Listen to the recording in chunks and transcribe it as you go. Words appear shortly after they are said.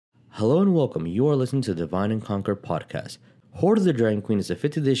Hello and welcome. You are listening to the Divine and Conquer podcast. Hoard of the Dragon Queen is a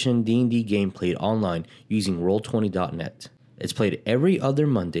 5th edition D&D game played online using Roll20.net. It's played every other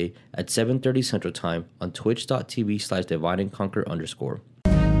Monday at 7:30 Central Time on twitch.tv/divineandconquer_.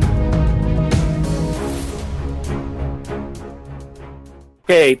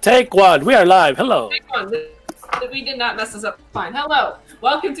 Okay, take one. We are live. Hello. Take one. We did not mess this up. Fine. Hello.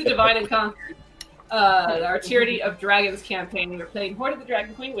 Welcome to Divine and Conquer, our Tyranny of Dragons campaign. We're playing Hoard of the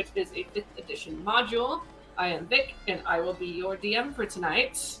Dragon Queen, which is a 5th edition module. I am Vic, and I will be your DM for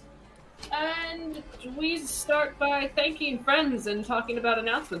tonight. And we start by thanking friends and talking about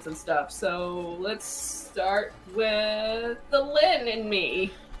announcements and stuff. So let's start with the Lynn and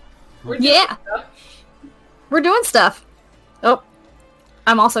me. We're doing stuff. Oh,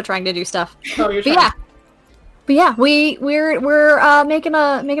 I'm also trying to do stuff. Oh, you're trying. But yeah, we're making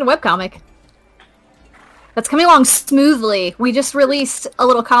a webcomic. That's coming along smoothly. We just released a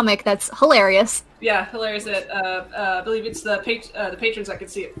little comic that's hilarious. Yeah, hilarious. I believe it's the patrons that can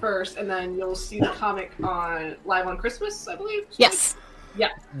see it first, and then you'll see the comic live on Christmas, I believe. Yes.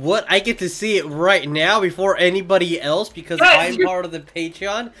 Yeah. What? I get to see it right now before anybody else because I'm part of the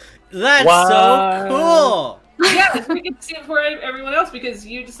Patreon? That's so cool! Yeah, we get to see it before everyone else because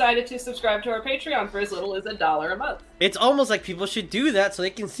you decided to subscribe to our Patreon for as little as $1 a month. It's almost like people should do that so they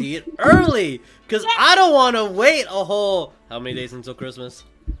can see it early. Because I don't want to wait a whole... How many days until Christmas?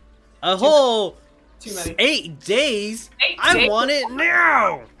 Too many. 8 days? I want it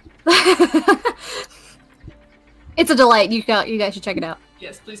now! It's a delight. You guys should check it out.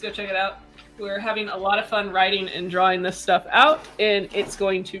 Yes, please go check it out. We're having a lot of fun writing and drawing this stuff out, and it's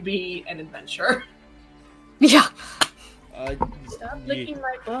going to be an adventure. Yeah. Stop licking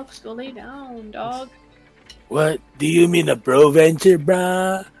my books. Go lay down, dog. What? Do you mean a bro venture,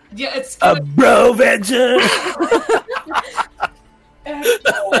 brah? Yeah, it's a bro venture. Whoa,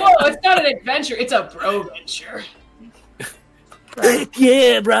 it's not an adventure. It's a bro venture. Heck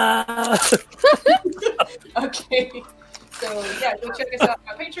yeah, brah. Okay. So yeah, go check us out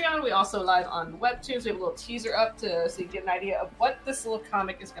on Patreon. We also live on Webtoons. We have a little teaser up so you get an idea of what this little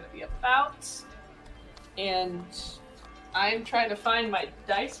comic is going to be about. And I'm trying to find my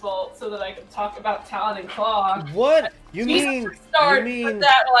dice vault so that I can talk about Talon and Claw. What? You mean with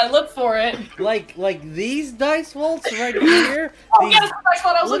that while I look for it? Like these dice vaults right here? Oh, yes, the dice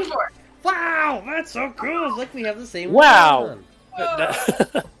vault I was looking for. Wow, that's so cool. It's like we have the same Wow.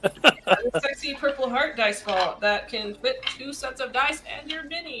 The sexy purple heart dice vault that can fit 2 sets of dice and your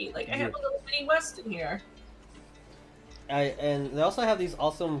mini. Like I have a little mini West in here. And they also have these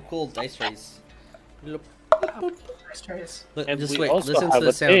awesome cool dice trays. Look, And just we wait. also Listen have to the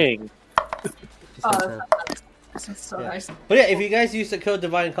a sound. thing. This is so nice. But yeah, if you guys use the code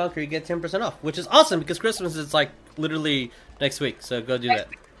Divine and Conquer, you get 10% off, which is awesome because Christmas is like literally next week. So go do that.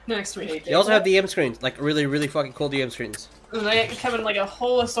 Next week. They also have DM screens, like really, really fucking cool DM screens. And they come in like a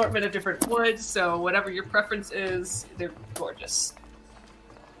whole assortment of different woods, so whatever your preference is, they're gorgeous.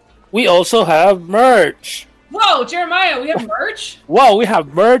 We also have merch. Whoa, Jeremiah, we have merch? Whoa, we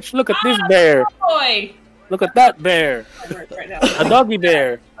have merch. Look at this bear. Boy! Look at that bear. Right now. A doggy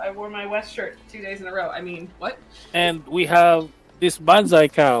bear. I wore my West shirt 2 days in a row. I mean, what? And we have this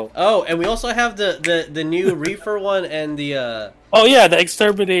bonsai cow. Oh, and we also have the new reefer one and the Oh yeah, the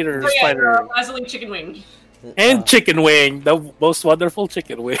exterminator spider. Dazzling chicken wing. And chicken wing, the most wonderful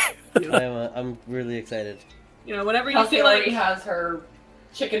chicken wing. I'm really excited. You know, whenever you feel like has her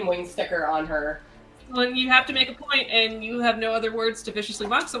chicken wing sticker on her. when you have to make a point and you have no other words to viciously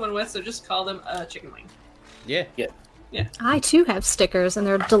mock someone with, so just call them a chicken wing. Yeah. I too have stickers, and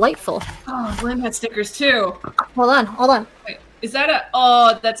they're delightful. Oh, Lim had stickers too. Hold on. Wait, is that a?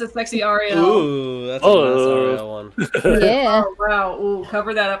 Oh, that's a sexy Ariel. Ooh, that's a nice Ariel one. Yeah. Oh, wow. Ooh,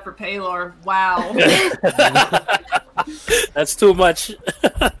 cover that up for Paylor. Wow. That's too much.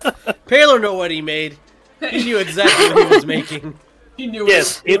 Paylor knew what he made. He knew exactly what he was making. He knew.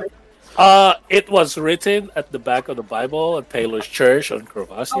 Yes, it was written at the back of the Bible at Paylor's church on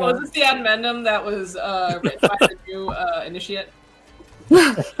Croatia. Oh, was this the addendum that was written by the new initiate?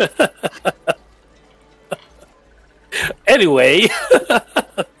 Anyway.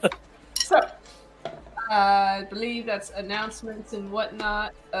 So, I believe that's announcements and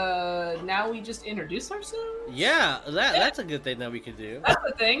whatnot. Now we just introduce ourselves? Yeah, that's a good thing that we could do. That's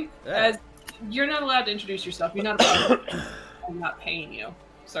the thing. Yeah. As you're not allowed to introduce yourself. You're not allowed to. I'm not paying you,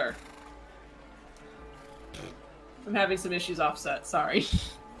 sir. I'm having some issues offset. Sorry.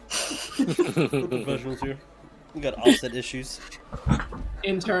 We're professionals here. We got offset issues.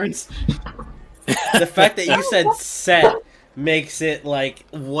 Interns. The fact that you said set makes it like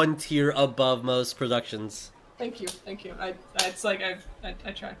one tier above most productions. Thank you. It's like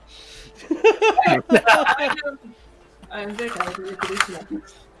I try. I'm Vic. I will be your producer.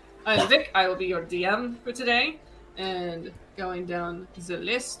 I'm Vic. I will be your DM for today. And going down the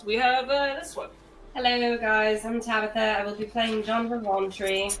list, we have this one. Hello, guys. I'm Tabitha. I will be playing John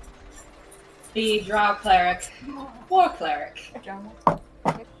Vermontree, the Drow Cleric, War Cleric.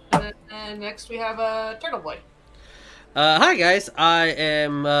 And next we have Turtle Boy. Hi guys, I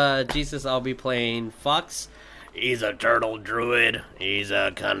am Jesus. I'll be playing Fox. He's a turtle druid. He's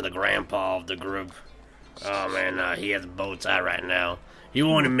kind of the grandpa of the group. Oh man, he has a bow tie right now. He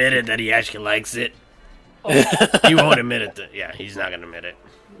won't admit it that he actually likes it. He won't admit it. Yeah, he's not gonna admit it.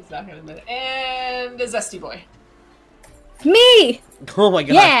 He's not gonna admit it. And the Zesty Boy. Me! Oh my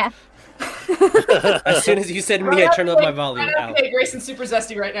god. Yeah! As soon as you said me, I turned up my volume. Okay, Grayson's super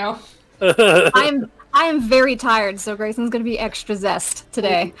zesty right now. I am very tired, so Grayson's gonna be extra zest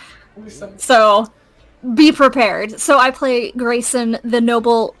today. So, be prepared. So I play Grayson, the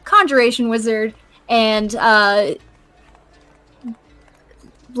noble conjuration wizard, and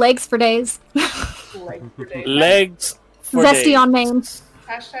legs for days. Legs for Zesty days. on main.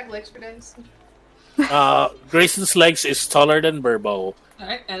 Hashtag legs for days. Grayson's legs is taller than Burbo.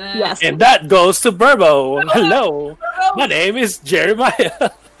 Alright, and then... Yes. And that goes to Burbo. Hello. My name is Jeremiah.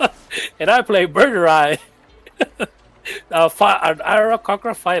 And I play Birderai. An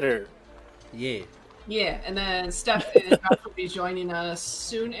Aarakocra fighter. Yeah. Yeah, and then Steph and Josh will be joining us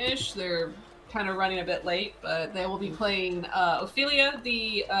soon-ish. They're kind of running a bit late, but they will be playing Ophelia,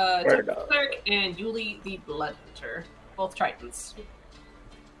 the Temple Cleric, and Yuli, the Blood Hunter. Both Tritons.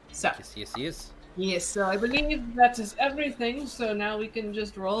 So. Yes. Yes, so I believe that is everything, so now we can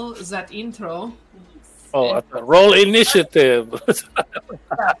just roll that intro. Oh, roll initiative.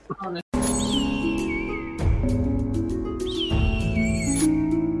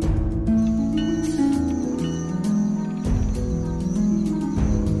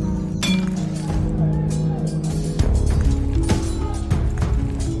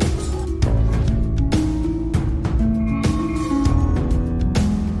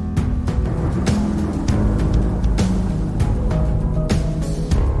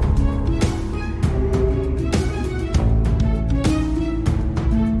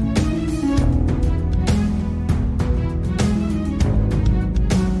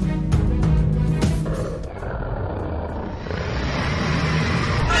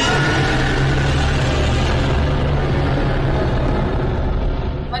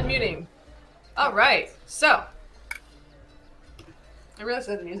 Unmuting. Alright, so. I realized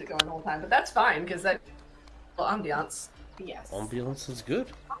I had the music going the whole time, but that's fine, because that... Well, ambiance. Yes. Ambulance is good.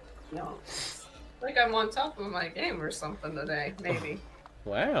 No. Like I'm on top of my game or something today, maybe.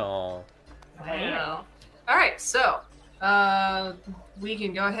 Wow. Wow. Alright, so. We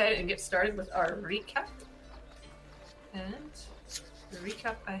can go ahead and get started with our recap. And the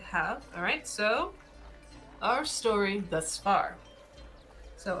recap I have. Alright, so. Our story thus far.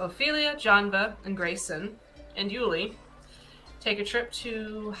 So Ophelia, Janva, and Grayson, and Yuli take a trip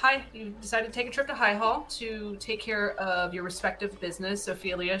to You decided to take a trip to High Hall to take care of your respective business.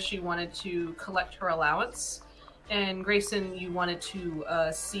 Ophelia, she wanted to collect her allowance, and Grayson, you wanted to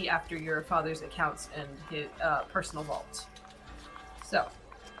see after your father's accounts and his personal vault. So,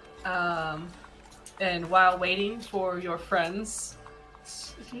 and while waiting for your friends,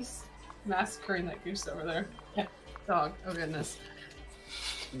 he's massacring that goose over there. Yeah. Dog. Oh goodness.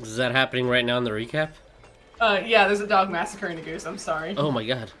 Is that happening right now in the recap? Yeah, there's a dog massacring a goose. I'm sorry. Oh my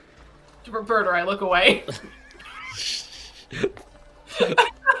god. Bird, or I look away.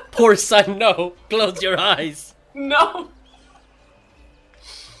 Poor son, no. Close your eyes. No.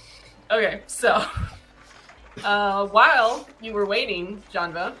 Okay, so while you were waiting,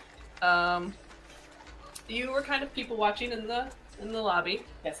 Janva, you were kind of people watching in the lobby.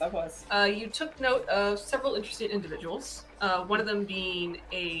 Yes, I was. You took note of several interested individuals. One of them being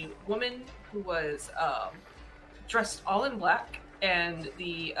a woman who was dressed all in black, and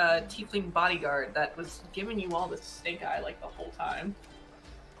the tiefling bodyguard that was giving you all the stink eye like the whole time.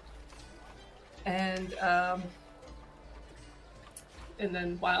 And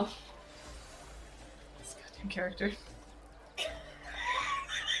then while this goddamn character,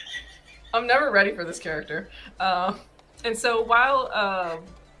 I'm never ready for this character. And so while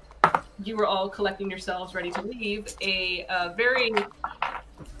you were all collecting yourselves ready to leave, a very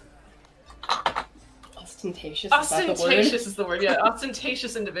ostentatious is the word. Yeah,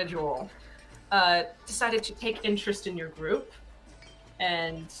 ostentatious individual decided to take interest in your group,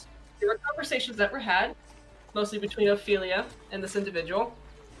 and there were conversations that were had, mostly between Ophelia and this individual.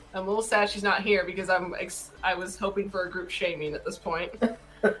 I'm a little sad she's not here because I was hoping for a group shaming at this point.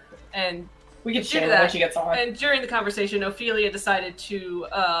 And We can share that when she gets on. And during the conversation, Ophelia decided to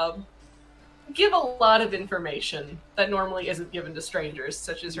give a lot of information that normally isn't given to strangers,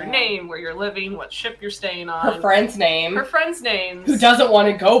 such as your name, where you're living, what ship you're staying on. Her friend's name. Her friend's names. Who doesn't want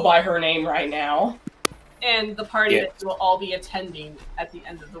to go by her name right now. And the party that you will all be attending at the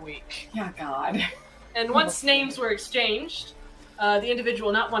end of the week. Yeah, God. And once names were exchanged, the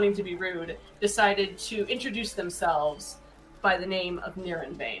individual, not wanting to be rude, decided to introduce themselves by the name of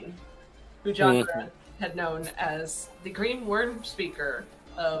Nirenbane, who John had known as the Green Worm Speaker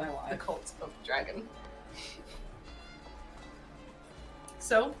of the Cult of the Dragon.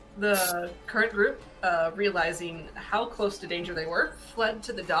 So, the current group, realizing how close to danger they were, fled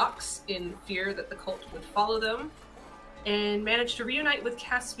to the docks in fear that the cult would follow them, and managed to reunite with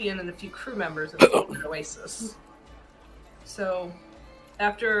Caspian and a few crew members of the Oasis. So,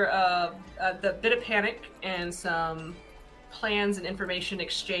 after the bit of panic and some plans and information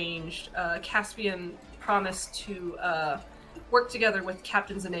exchanged, Caspian promised to work together with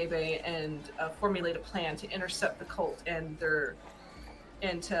Captain Zanebe and formulate a plan to intercept the cult and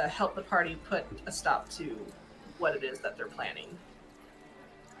to help the party put a stop to what it is that they're planning.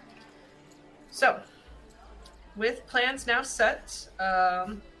 So, with plans now set,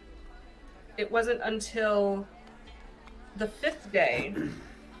 it wasn't until the 5th day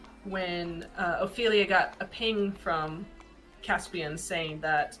when Ophelia got a ping from Caspian saying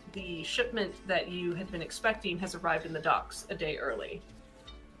that the shipment that you had been expecting has arrived in the docks a day early.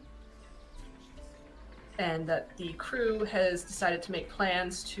 And that the crew has decided to make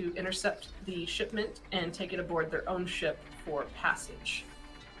plans to intercept the shipment and take it aboard their own ship for passage.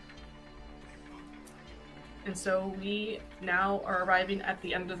 And so we now are arriving at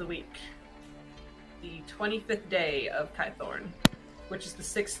the end of the week. The 25th day of Kythorn, which is the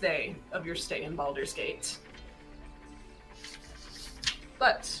 6th day of your stay in Baldur's Gate.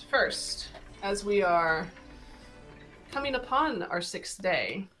 But first, as we are coming upon our 6th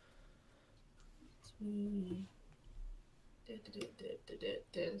day,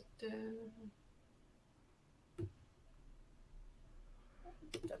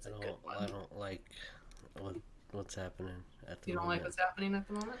 that's a good one. I don't like what's happening at the moment. You don't like what's happening at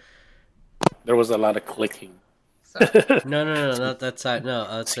the moment? There was a lot of clicking. No, not that side. No,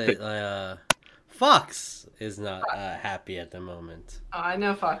 I'd say Fox is not happy at the moment. Oh, I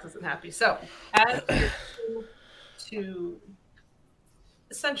know Fox isn't happy. So, as to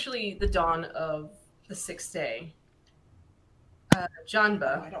essentially the dawn of the 6th day,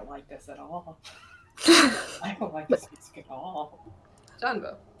 Janba. I don't like this at all. I don't like this music at all.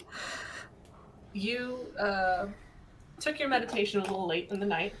 Janba, you took your meditation a little late in the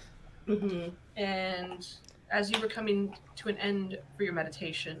night. Mm-hmm. And as you were coming to an end for your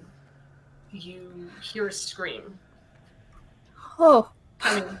meditation, you hear a scream. Oh.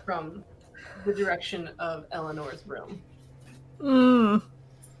 Coming from the direction of Eleanor's room.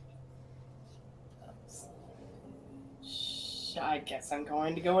 I guess I'm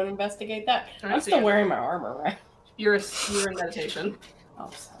going to go and investigate that. Right, I'm so still wearing my armor, right? You're in meditation.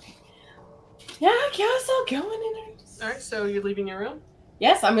 Oh, sorry. Yeah, I guess I'll go in and... Alright, so you're leaving your room?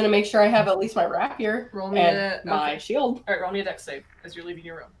 Yes, I'm going to make sure I have at least my rapier Roll me and my shield. Alright, roll me a dex save as you're leaving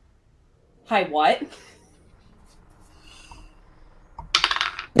your room. Hi, what?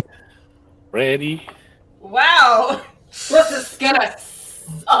 Ready? Wow! This is gonna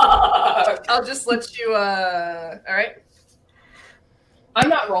suck! I'll just let you, alright? I'm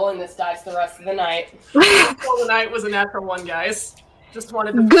not rolling this dice the rest of the night. Well, the night was a natural 1, guys. Just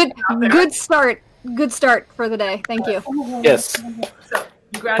wanted to good start. Good start for the day. Thank you. Yes. So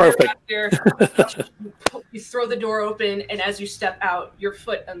you grab your rapier, you throw the door open, and as you step out, your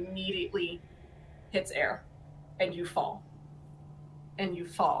foot immediately hits air, and you fall. And you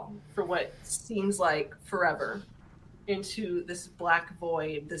fall for what seems like forever into this black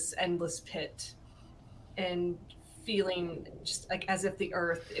void, this endless pit, and feeling just like as if the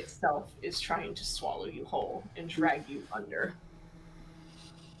earth itself is trying to swallow you whole and drag you under.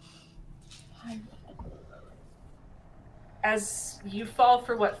 As you fall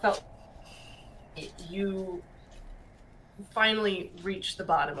for what felt, you finally reach the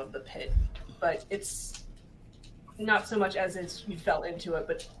bottom of the pit, but it's not so much as you fell into it,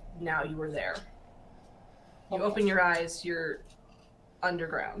 but now you were there. You open your eyes, you're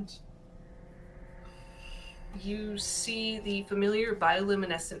underground. You see the familiar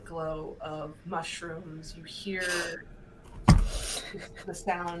bioluminescent glow of mushrooms. You hear the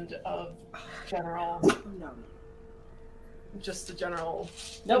sound of just the general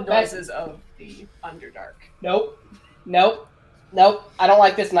noises of the Underdark. Nope. I don't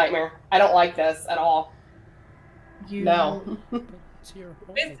like this nightmare. I don't like this at all. No.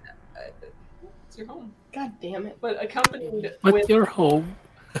 It's your home. God damn it. But accompanied But with you're home.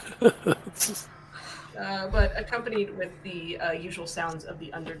 but accompanied with the usual sounds of the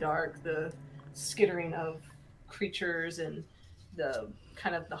Underdark, the skittering of creatures and the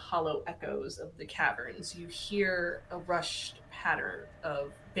kind of the hollow echoes of the caverns, you hear a rushed patter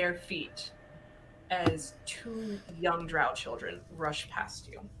of bare feet as 2 young drow children rush past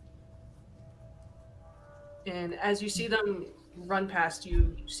you. And as you see them run past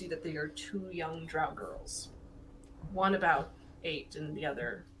you, you see that they are 2 young drow girls. One about 8 and the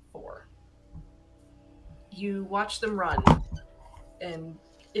other 4. You watch them run, and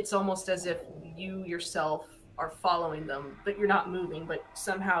it's almost as if you yourself are following them, but you're not moving, but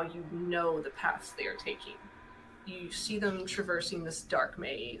somehow you know the paths they are taking. You see them traversing this dark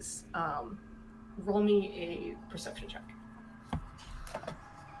maze. Roll me a perception check.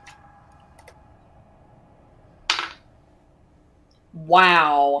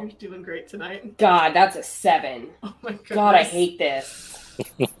 Wow. You're doing great tonight. God, that's a 7. Oh my goodness. God, I hate this.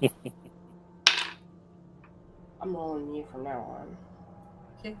 I'm rolling you from now on.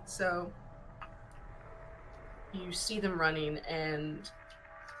 Okay, so you see them running, and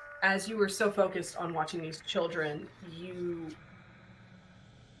as you were so focused on watching these children, you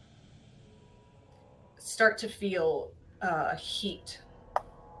start to feel heat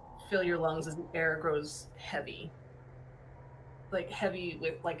fill your lungs as the air grows heavy. Like heavy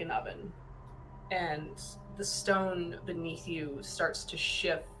with like an oven. And the stone beneath you starts to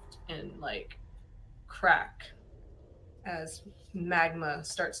shift and like crack as magma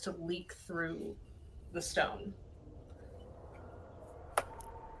starts to leak through the stone.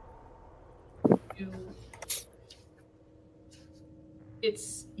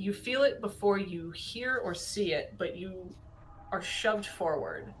 You feel it before you hear or see it, but you are shoved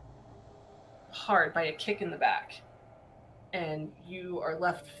forward hard by a kick in the back, and you are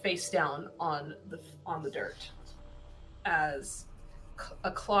left face down on the dirt as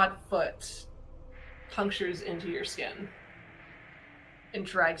a clawed foot punctures into your skin and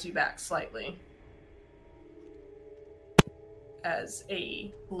drags you back slightly as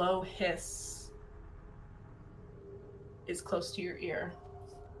a low hiss is close to your ear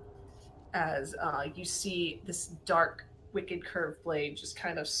as you see this dark, wicked curved blade just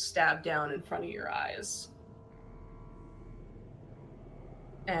kind of stab down in front of your eyes.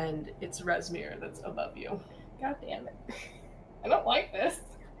 And it's Resmir that's above you. God damn it. I don't like this.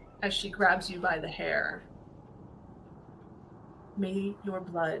 As she grabs you by the hair. May your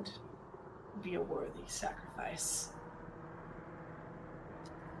blood be a worthy sacrifice.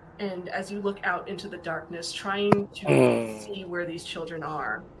 And as you look out into the darkness, trying to see where these children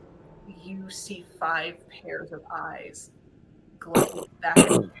are, you see 5 pairs of eyes glowing back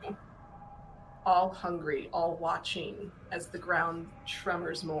at you. All hungry, all watching as the ground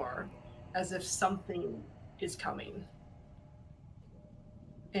tremors more, as if something is coming.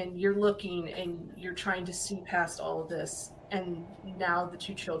 And you're looking and you're trying to see past all of this, and now the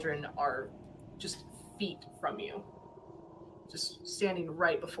 2 children are just feet from you, just standing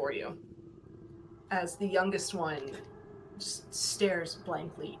right before you, as the youngest one just stares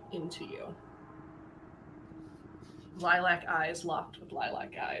blankly into you. Lilac eyes locked with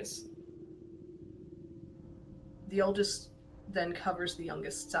lilac eyes. The oldest then covers the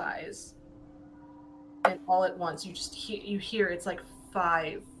youngest's eyes, and all at once you hear it's like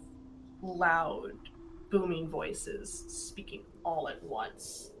 5 loud, booming voices speaking all at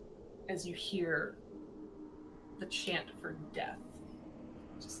once as you hear the chant for death.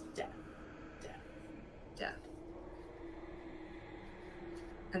 Just death, death, death.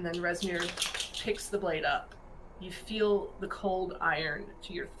 And then Resmir picks the blade up. You feel the cold iron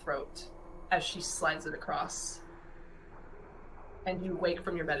to your throat as she slides it across. And you wake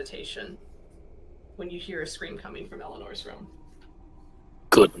from your meditation when you hear a scream coming from Eleanor's room.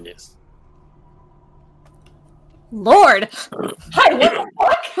 Goodness. Lord! Hi, what the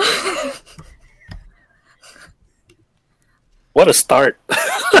fuck? What a start.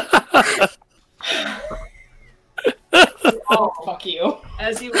 Oh, fuck you.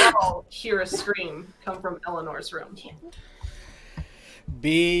 As you all hear a scream come from Eleanor's room.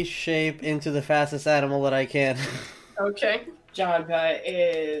 B shape into the fastest animal that I can. Okay. Jonka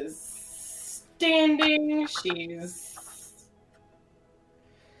is standing. She's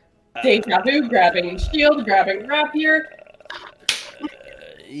deja vu, grabbing shield, grabbing rapier.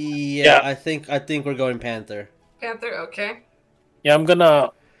 Yeah, I think we're going Panther. Panther, okay. Yeah, I'm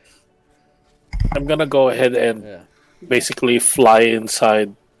gonna go ahead and basically fly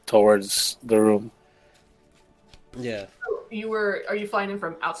inside towards the room. Yeah. Are you flying in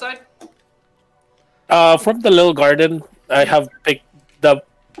from outside? From the little garden, I have picked up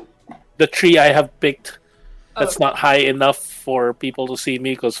the tree I have picked that's not high enough for people to see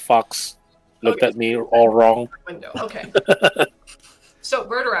me because Fox looked at me all wrong. Window. Okay. So,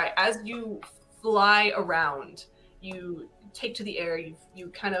 Birderai, as you fly around, you take to the air. You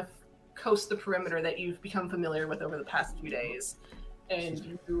kind of coast the perimeter that you've become familiar with over the past few days.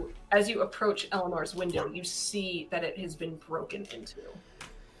 And as you approach Eleanor's window, you see that it has been broken into.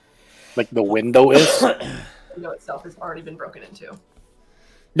 Like the window is? The window itself has already been broken into.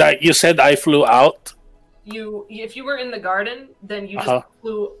 You said I flew out? If you were in the garden, then you just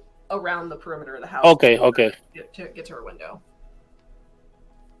flew around the perimeter of the house. Okay. To get to her window.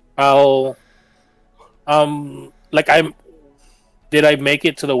 I'll... Did I make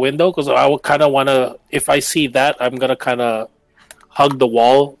it to the window? Because I would kind of want to... If I see that, I'm going to kind of hug the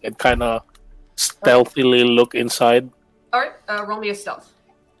wall and kind of stealthily look inside. All right, roll me a stealth.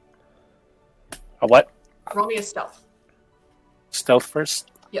 A what? Roll me a stealth. Stealth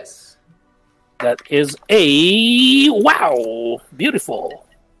first? Yes. That is a... Wow! Beautiful.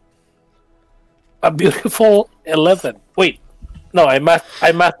 A beautiful 11. Wait. No, I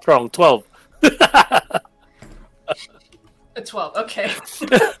math wrong. 12. A 12, okay.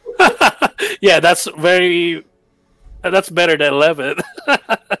 Yeah, that's better than 11.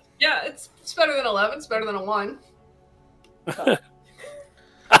 Yeah, it's better than 11. It's better than a 1.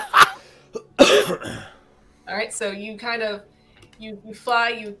 All right, so you kind of you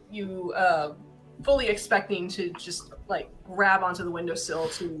fly, you fully expecting to just like grab onto the windowsill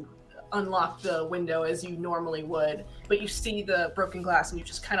to unlock the window as you normally would, but you see the broken glass and you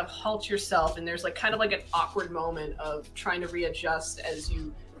just kind of halt yourself, and there's like kind of like an awkward moment of trying to readjust as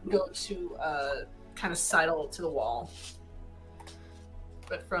you go to kind of sidle to the wall.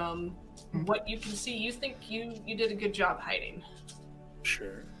 But from what you can see, you think you did a good job hiding.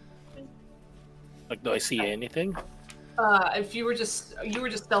 Sure. Like, do I see anything? If you were just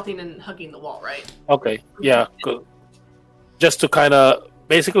stealthing and hugging the wall, right? Okay. Yeah. Good. Just to kind of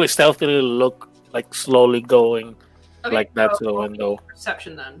basically stealthily look, like slowly going like that to the window.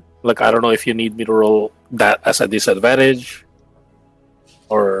 Perception then. Like, I don't know if you need me to roll that as a disadvantage,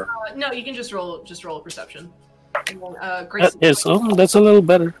 or no, you can just roll a perception. And then, Grayson, that's a little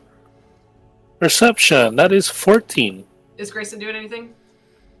better. Perception. That is 14. Is Grayson doing anything?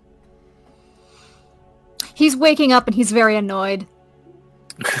 He's waking up and he's very annoyed.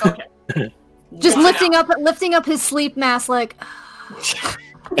 Okay. Just lifting up his sleep mask, like.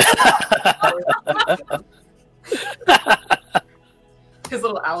 His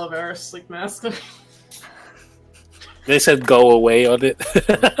little aloe vera sleep mask. They said go away on it.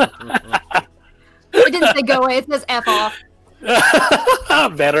 It didn't say go away. It says F off.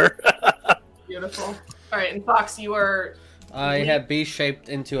 Better. Beautiful. All right, and Fox, you are. I have B-shaped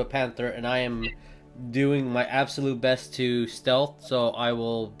into a panther, and I am doing my absolute best to stealth, so I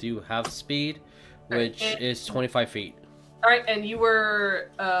will do half speed, which is 25 feet. All right, and you were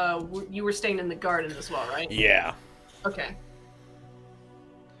staying in the garden as well, right? Yeah. Okay.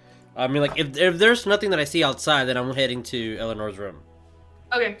 I mean, like, if there's nothing that I see outside, then I'm heading to Eleanor's room.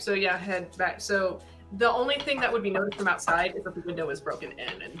 Okay, so yeah, head back. So the only thing that would be noticed from outside is that the window is broken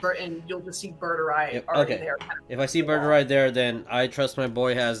in, and you'll just see Birderai already there. If I see Birderai there, then I trust my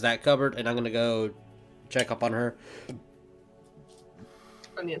boy has that covered, and I'm gonna go check up on her.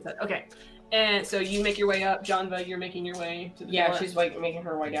 From the inside. Okay. And so you make your way up. Jonva, you're making your way to the door. She's like making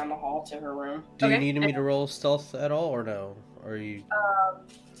her way down the hall to her room. Do you need me to roll stealth at all, or no? Or are you...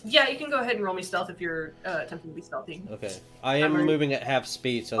 Yeah, you can go ahead and roll me stealth if you're attempting to be stealthy. Okay. I am moving at half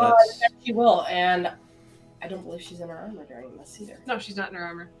speed, so that's... She will, and I don't believe she's in her armor during this either. No, she's not in her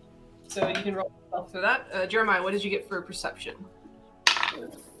armor. So you can roll stealth for that. Jeremiah, what did you get for perception?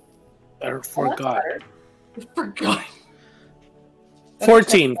 I forgot. Forgot.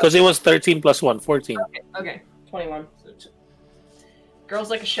 14, because it was 13 plus 1. 14. Okay. 21. Girl's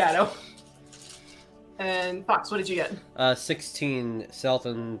like a shadow. And Fox, what did you get? 16 stealth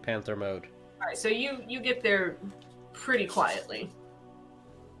and panther mode. All right, so you get there pretty quietly.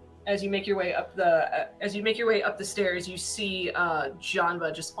 As you make your way up the stairs, you see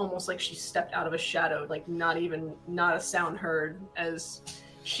Jonva just almost like she stepped out of a shadow, like not a sound heard, as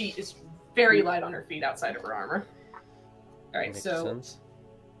she is very light on her feet outside of her armor. All right, so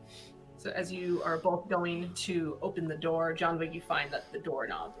as you are both going to open the door, Jonva, you find that the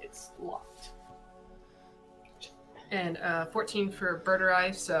doorknob is locked. And 14 for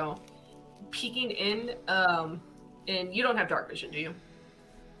Birderai, so peeking in, and you don't have dark vision, do you?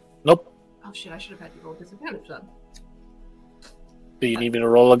 Nope. Oh shit, I should have had you roll disadvantage then. Do you need me to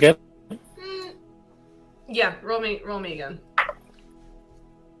roll again? Yeah, roll me again.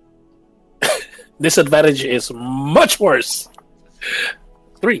 Disadvantage is much worse.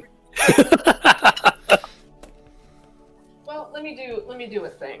 3. Well, let me do a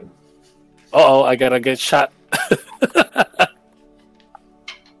thing. Uh-oh, I gotta get shot.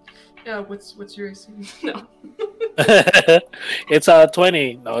 Yeah, what's your AC? No. It's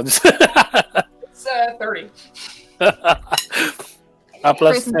 20. No, it's It's 30. plus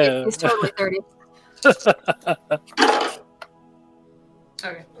Grayson's 10. is totally 30.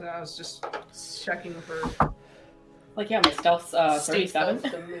 Okay, so I was just checking for Like, yeah, my stealth's state 37. of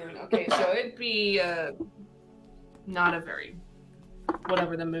the moon. Okay, so it'd be not a very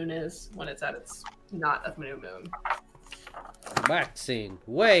whatever the moon is when it's at its not a new moon. Waxing,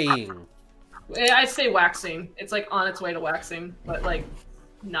 weighing. I say waxing. It's like on its way to waxing, but like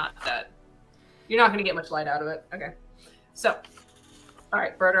not that. You're not going to get much light out of it. Okay, so. All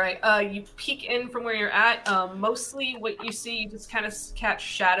right, Bird Eye. You peek in from where you're at. Mostly what you see, you just kind of catch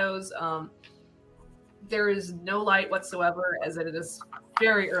shadows. There is no light whatsoever, as it is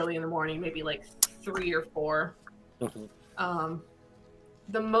very early in the morning, maybe like 3 or 4. Mm-hmm.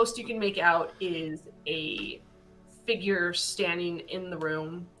 The most you can make out is a figure standing in the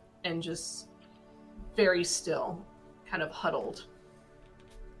room and just very still, kind of huddled.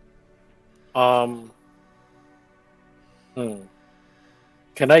 Can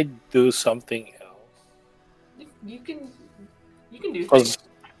I do something else? You can do things.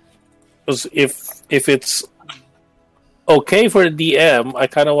 Because if it's okay for the DM, I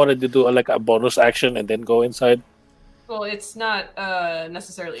kind of wanted to do like a bonus action and then go inside. Well, it's not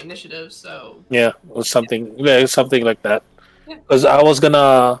necessarily initiative, so Yeah, or something. Yeah, something like that. Yeah. Because I was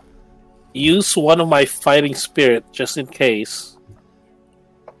gonna use one of my fighting spirit just in case,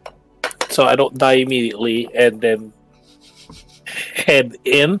 so I don't die immediately, and then head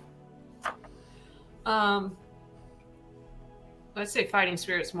in. I'd say fighting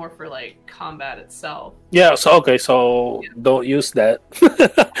spirit's more for like combat itself. Yeah. So okay. So don't use that.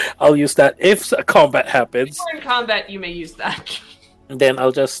 I'll use that if combat happens. If you're in combat, you may use that. Then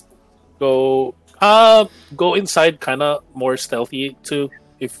I'll just go inside, kind of more stealthy too.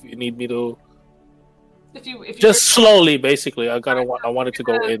 If you need me to, If you just slowly, basically. I wanted to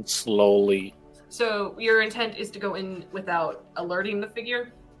go in slowly. So your intent is to go in without alerting the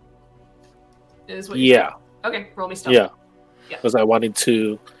figure? Is what Yeah. Okay, roll me stealth. Yeah. Because I wanted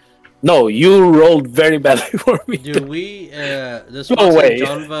to. No, you rolled very badly for me. Do we, does Go away.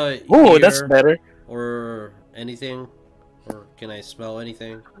 Jonva Oh, hear that's better. or anything? Or can I smell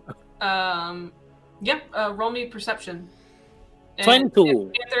anything? Roll me perception. And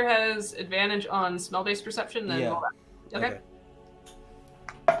 22. If Panther has advantage on smell-based perception, then roll that. Okay.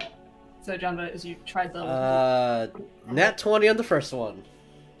 So, Jonva, as you tried the... Nat 20 on the first one.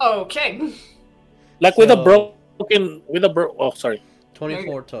 Okay. Like with a broken... Oh, sorry.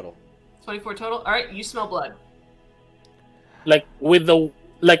 24 total. 24 total? Alright, you smell blood. Like with the...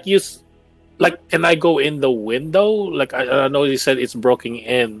 Like you... Like, can I go in the window? Like, I know you said it's broken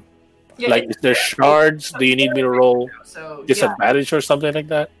in. Yeah, like, is there shards? Do you need me to roll disadvantage or something like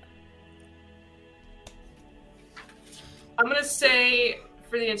that? I'm going to say,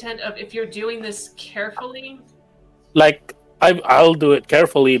 for the intent of if you're doing this carefully... Like, I'll do it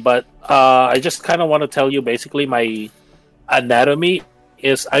carefully, but I just kind of want to tell you, basically, my anatomy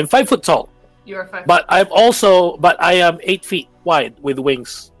is... I'm 5 foot tall. You are 5 But I am 8 feet wide with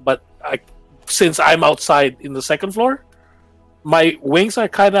wings. But since I'm outside in the second floor, my wings are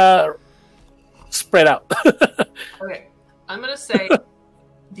kind of spread out. Okay, I'm going to say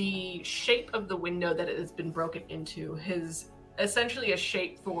the shape of the window that it has been broken into is essentially a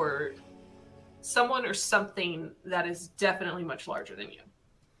shape for someone or something that is definitely much larger than you.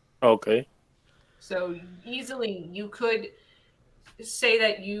 Okay. So easily you could say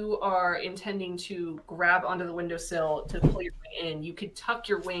that you are intending to grab onto the windowsill to pull your way in. You could tuck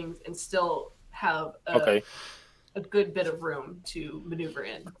your wings and still have a good bit of room to maneuver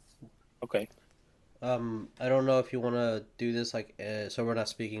in. Okay. I don't know if you want to do this like so we're not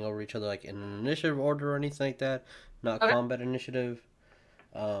speaking over each other like in an initiative order or anything like that, not combat initiative.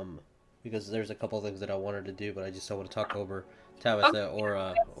 Because there's a couple of things that I wanted to do, but I just don't want to talk over Tabitha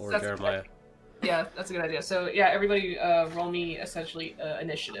or Jeremiah. Yeah, that's a good idea. So yeah, everybody roll me essentially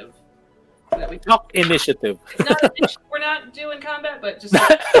initiative. So that we initiative. We're not doing combat, but just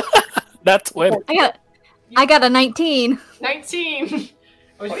that's when I got a 19. 19.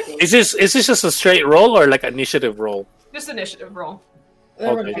 Is this just a straight roll or like initiative roll? Just initiative roll.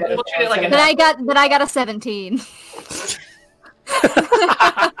 Okay. We'll treat it like Then I got a 17.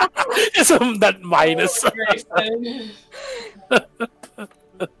 It's that minus. Where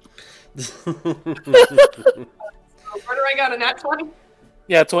do I got a nat 20?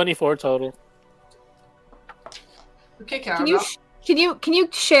 Yeah, 24 total. Okay, Can you Can you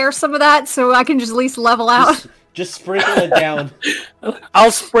share some of that so I can just at least level out? Just sprinkle it down.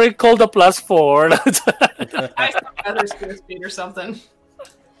 I'll sprinkle the +4. I saw other speed or something.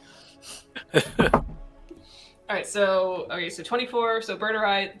 Alright, so 24, so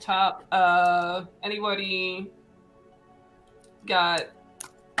Birderai at the top. Anybody got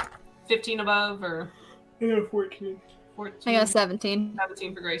 15 above or I got a 14. 14? I got 17.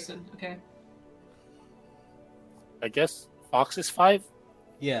 17 for Grayson, okay. I guess Fox is 5.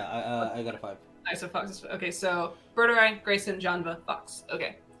 Yeah, I got a 5. Nice, so Fox is okay, so Birderai, Grayson, Janva, Fox.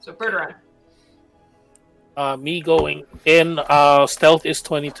 Okay. So Birderai. Me going in stealth is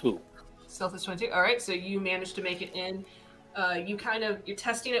 22. Stealth is 22. All right, so you managed to make it in. You're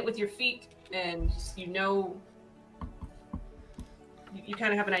testing it with your feet, and you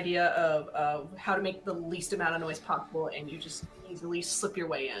kind of have an idea of how to make the least amount of noise possible, and you just easily slip your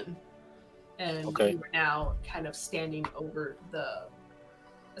way in. And Okay. you are now kind of standing over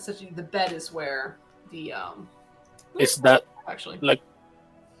essentially the bed is where the Is that actually like?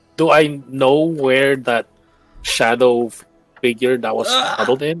 Do I know where that shadow figure that was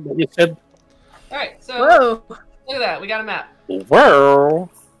huddled in? That you said. All right, so Whoa! look at that. We got a map. Whoa.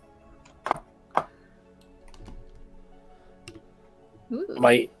 Ooh.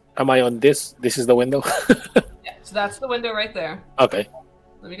 Am I on this? This is the window. Yeah, so that's the window right there. Okay.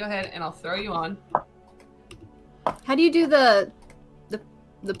 Let me go ahead and I'll throw you on. How do you do the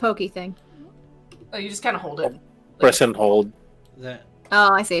pokey thing? Oh, you just kind of hold it. Press and hold. That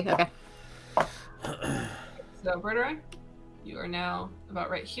Oh, I see. Okay. So, Birderai, you are now about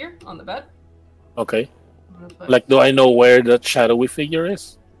right here on the bed. Okay. I'm gonna put, Like, do I know where that shadowy figure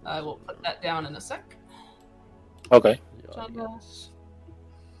is? I will put that down in a sec. Okay. John Wells.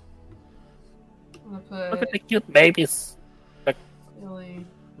 I'm Look gonna at put the cute babies. Philly,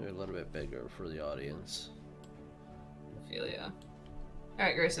 they're a little bit bigger for the audience. Ophelia. All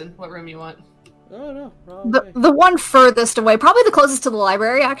right, Grayson, what room you want? Oh no, wrong The way. the one furthest away, probably the closest to the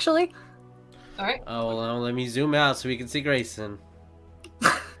library, actually. All right, Oh well, now let me zoom out so we can see Grayson.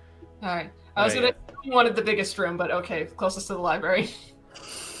 all right. I was Oh, gonna you wanted the biggest room, but okay, closest to the library.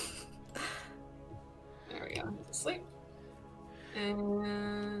 There we go. Sleep.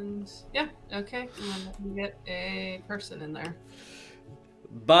 And yeah, okay. And then let me get a person in there.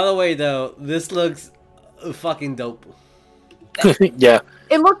 By the way, though, this looks fucking dope. Yeah.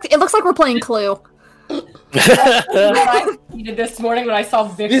 It looks like we're playing Clue. What I did this morning when I saw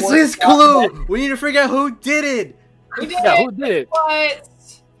Vic. This work is out. Clue. We need to figure out who did it. We did Yeah, it! who did it? What?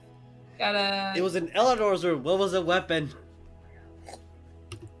 Gotta. It was in Eleanor's room. What was the weapon?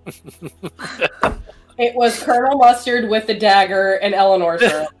 It was Colonel Mustard with the dagger and Eleanor's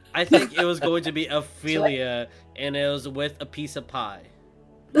room. I think it was going to be Ophelia, and it was with a piece of pie.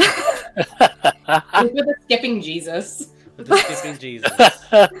 With the skipping Jesus. With the skipping Jesus.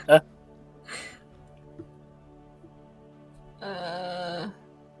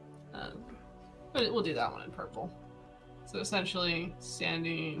 But we'll do that one in purple. So essentially,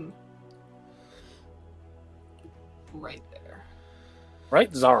 standing right there.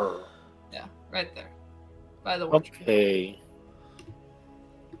 Right, Zar. Yeah, right there. By the way. Okay.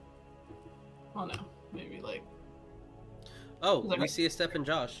 Oh no, maybe like. Oh, we see a Steph and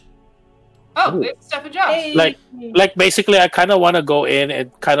Josh. Oh, Ooh. it's Steph and Josh. Hey. Like basically, I kind of want to go in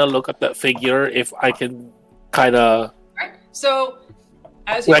and kind of look at that figure if I can kind of Right. So,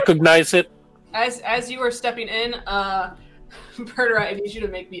 as you recognize it. as you are stepping in, Birderai, I need you to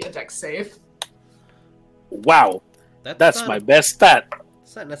make me a dex save. Wow, that's not, my best stat.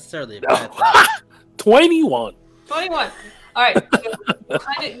 It's not necessarily a bad thing. 21. 21. All right.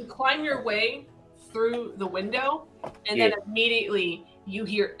 So you climb your way through the window, and then immediately you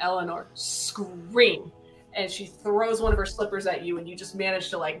hear Eleanor scream, and she throws one of her slippers at you, and you just manage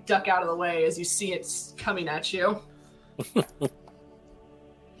to like duck out of the way as you see it coming at you.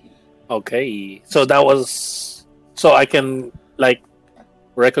 Okay, so that was so I can like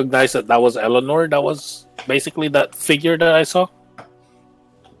recognize that was Eleanor. That was basically that figure that I saw,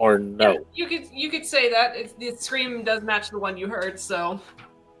 or no? Yeah, you could say that the scream does match the one you heard. So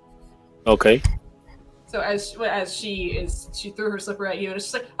Okay. so as she threw her slipper at you, and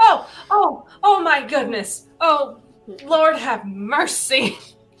it's just like, oh my goodness, oh Lord have mercy.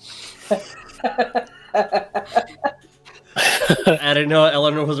 I didn't know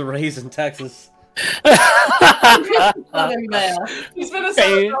Eleanor was raised in Texas. Other man. He's been a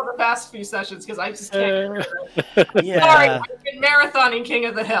solo the past few sessions because I just can't. Yeah. Sorry, I've been marathoning King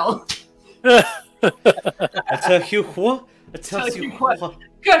of the Hill. I tell you what. I tell you what.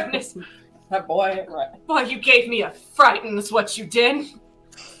 Goodness, That boy, right. boy, you gave me a fright, and that's what you did.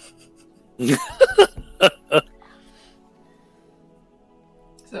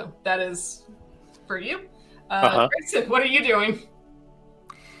 So that is for you. Uh-huh. Grayson, what are you doing?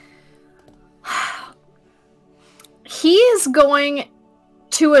 He is going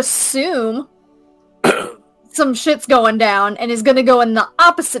to assume some shit's going down and is going to go in the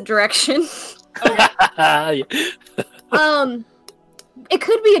opposite direction. Okay. It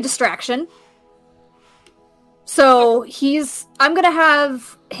could be a distraction. So I'm going to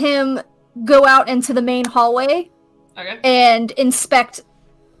have him go out into the main hallway. Okay. And inspect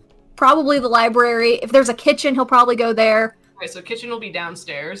probably the library. If there's a kitchen, he'll probably go there. Okay, so kitchen will be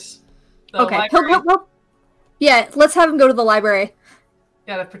downstairs. Okay. Yeah, let's have him go to the library.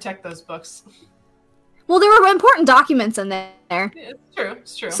 Gotta protect those books. Well, there were important documents in there. Yeah, it's true.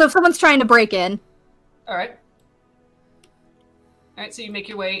 It's true. So if someone's trying to break in. All right. All right. So you make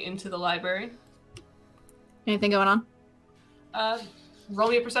your way into the library. Anything going on? Roll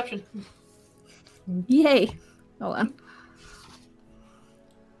me a perception. Yay. Hold on.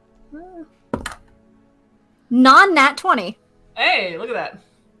 Non-nat 20. Hey, look at that.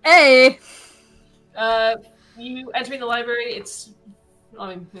 Hey. You entering the library, it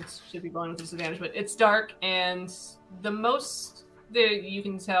should be going with disadvantage, but it's dark, and the most that you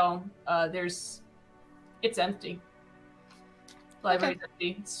can tell, it's empty. The library's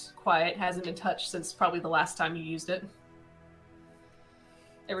empty. It's quiet. Hasn't been touched since probably the last time you used it.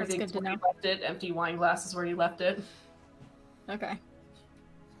 Everything's where you left it. Empty wine glasses where you left it. Okay.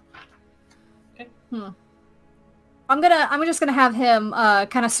 Okay. I'm just gonna have him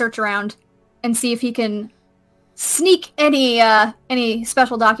kind of search around and see if he can sneak any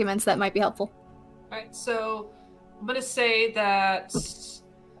special documents that might be helpful. All right. So I'm gonna say that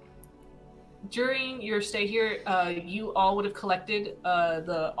during your stay here, you all would have collected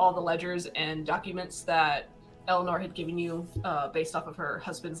all the ledgers and documents that Eleanor had given you based off of her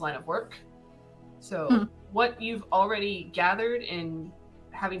husband's line of work. So what you've already gathered in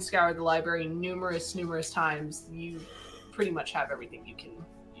having scoured the library numerous times, you pretty much have everything you can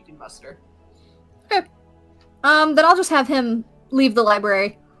muster. Okay. Then I'll just have him leave the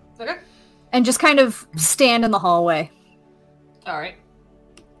library. Okay. And just kind of stand in the hallway. All right.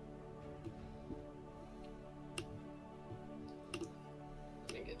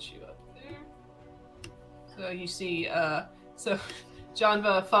 Let me get you up there. So you see,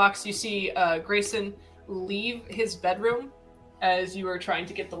 Jonva Fox, you see Grayson leave his bedroom as you were trying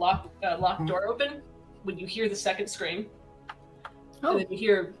to get the locked door open. When you hear the second scream, and then you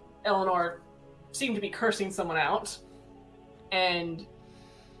hear Eleanor seem to be cursing someone out, and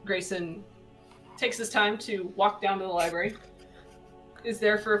Grayson takes his time to walk down to the library, is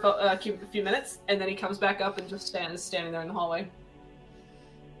there for a few minutes, and then he comes back up and just standing there in the hallway.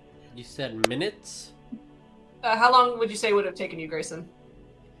 You said minutes? How long would you say would have taken you, Grayson?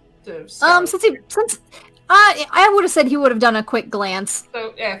 I would have said he would have done a quick glance.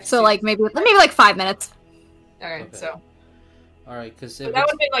 So yeah. So like maybe like 5 minutes. All right. Okay. So. All right, because that would have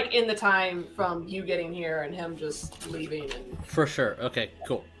been like in the time from you getting here and him just leaving. And... For sure. Okay.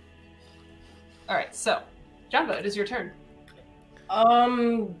 Cool. All right. So, Jonva, it is your turn.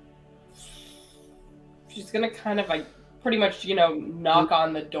 She's gonna kind of like pretty much, knock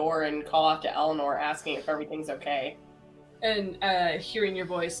on the door and call out to Eleanor asking if everything's okay. And hearing your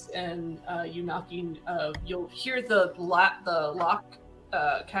voice and you knocking, you'll hear the lock,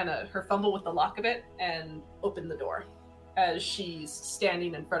 kind of her fumble with the lock a bit and open the door as she's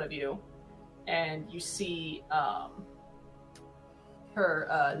standing in front of you, and you see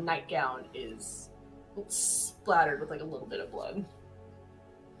her nightgown is splattered with like a little bit of blood.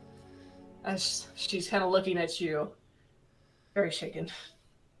 As she's kind of looking at you, very shaken.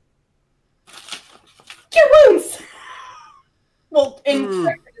 Get wounds! Well,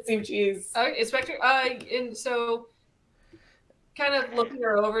 Inspector to see if she's... Inspector, and so, kind of looking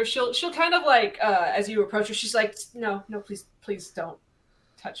her over, she'll kind of like, as you approach her, she's like, no, please don't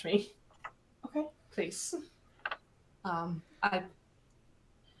touch me. Okay. Please. I'm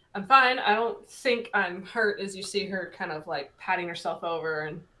fine. I don't think I'm hurt, as you see her kind of like patting herself over,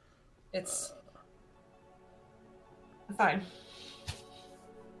 and I'm fine.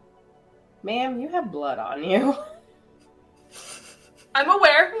 Ma'am, you have blood on you. I'm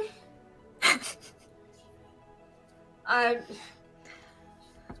aware. I'm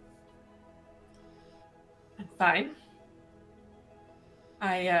fine.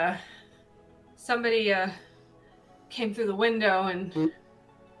 Somebody came through the window and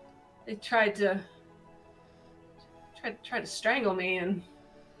they tried to strangle me, and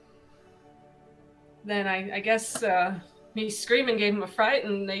then I guess me screaming gave him a fright,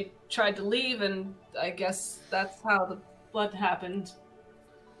 and they tried to leave, and I guess that's how the blood happened.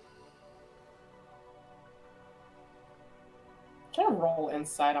 Can I roll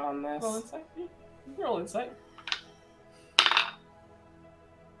insight on this? Roll insight. Roll insight.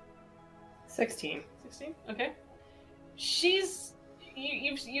 16. 16. Okay. She's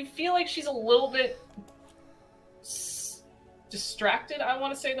you feel like she's a little bit distracted. I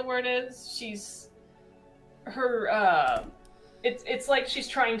want to say the word is she's her. It's like she's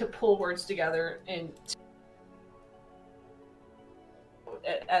trying to pull words together and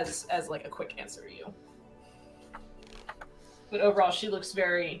as like a quick answer to you. But overall, she looks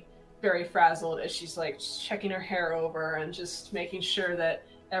very, very frazzled as she's like checking her hair over and just making sure that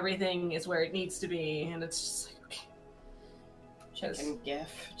everything is where it needs to be. And it's just like, okay. Chicken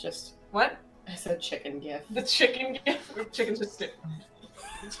gif. Just what? I said chicken gif. The chicken gif. Chicken's just.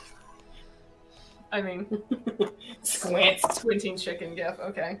 I mean, squinting chicken gif.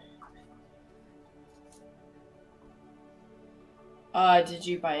 Okay. Did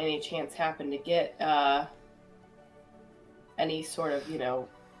you by any chance happen to get any sort of,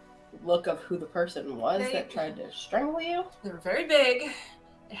 look of who the person was that tried to strangle you? They were very big.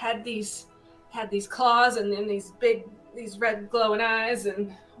 They had these claws and then these red glowing eyes,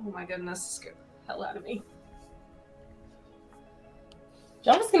 and oh my goodness, scared the hell out of me.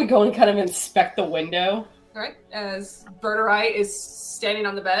 John is going to go and kind of inspect the window. All right. As Berterai is standing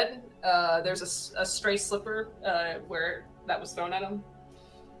on the bed, there's a stray slipper where that was thrown at him.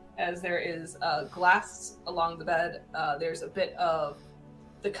 As there is glass along the bed, there's a bit of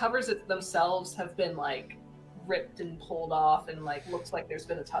the covers themselves have been like ripped and pulled off, and like looks like there's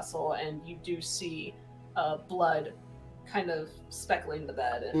been a tussle, and you do see blood kind of speckling the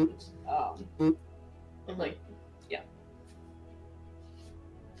bed, and like yeah.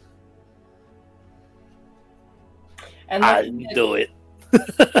 And I do it.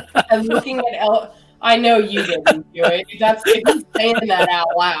 I'm looking at I know you didn't do it. That's if he's saying that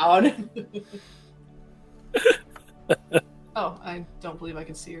out loud. Oh, I don't believe I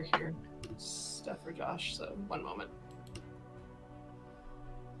can see or hear stuff for Josh, so one moment.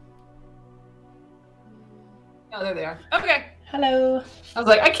 Oh, there they are. Okay. Hello. I was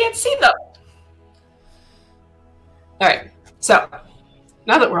like, I can't see them. All right. So,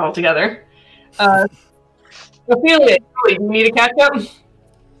 now that we're all together, Ophelia, do you need a catch-up?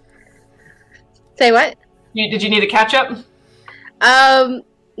 Say what? Did you need a catch-up?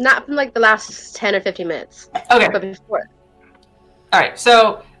 Not from like the last 10 or 15 minutes. Okay. But before. All right.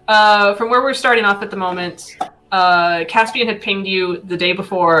 So, from where we're starting off at the moment, Caspian had pinged you the day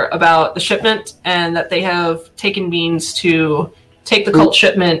before about the shipment and that they have taken means to take the cult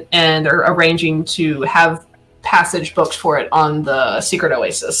shipment and are arranging to have passage booked for it on the secret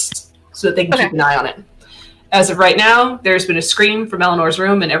oasis so that they can keep an eye on it. As of right now, there's been a scream from Eleanor's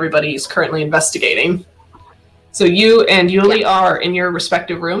room, and everybody's currently investigating. So you and Yuli are in your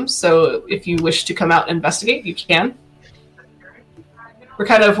respective rooms, so if you wish to come out and investigate, you can. We're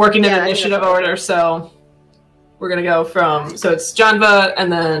kind of working in initiative order, so we're going to go from... So it's Janva, and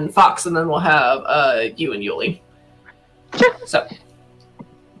then Fox, and then we'll have you and Yuli. Sure. So.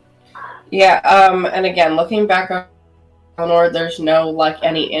 Yeah, and again, looking back on Eleanor, there's no, like,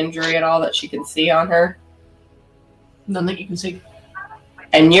 any injury at all that she can see on her. None that you can see.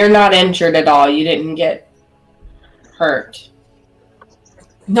 And you're not injured at all. You didn't get hurt.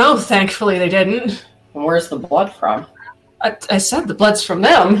 No, thankfully they didn't. And where's the blood from? I said the blood's from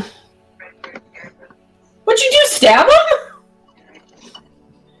them. What'd you do, stab him?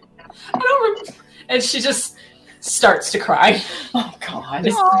 I don't remember. And she just starts to cry. Oh, God.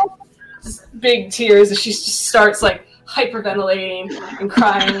 Just big tears as she just starts, like, hyperventilating and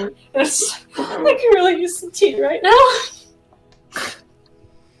crying. And it's I could really use some tea right now.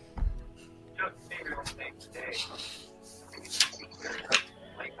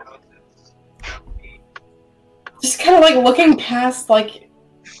 Just kind of like looking past, like,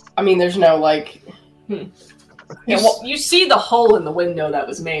 I mean, there's no like. You see the hole in the window that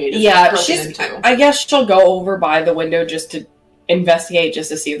was made. Yeah, I guess she'll go over by the window just to investigate, just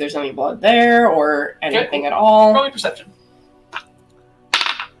to see if there's any blood there or anything at all. Roll me perception.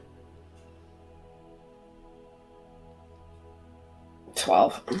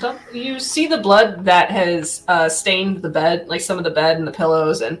 12. You see the blood that has stained the bed, like some of the bed and the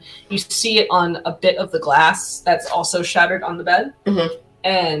pillows, and you see it on a bit of the glass that's also shattered on the bed. Mm-hmm.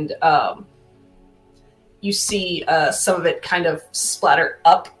 And you see some of it kind of splatter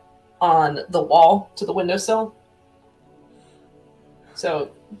up on the wall to the windowsill.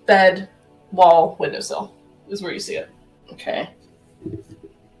 So bed, wall, windowsill is where you see it. Okay.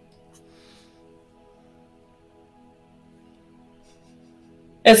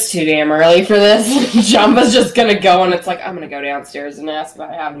 It's too damn early for this. Jumba's just gonna go, and it's like, I'm gonna go downstairs and ask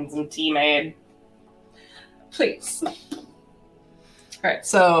about having some tea made. Please. Alright,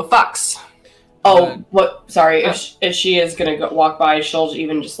 so Fox. Oh, what? Sorry. If she is gonna walk by, she'll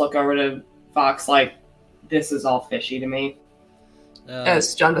even just look over to Fox like, "This is all fishy to me."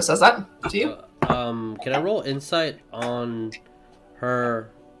 As Jonda says that to you. Can I roll insight on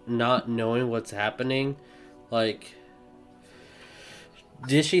her not knowing what's happening? Like,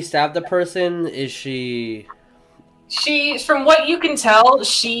 did she stab the person? Is she... From what you can tell,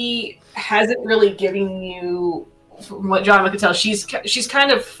 she hasn't really given you... From what John could tell, she's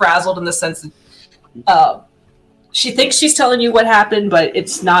kind of frazzled in the sense that she thinks she's telling you what happened, but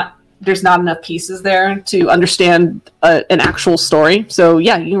it's not. There's not enough pieces there to understand an actual story. So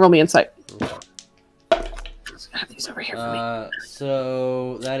yeah, you can roll me insight. Okay. Have these over here for me.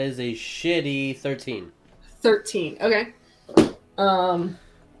 So that is a shitty 13. 13. Okay.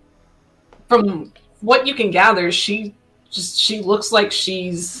 From what you can gather, she looks like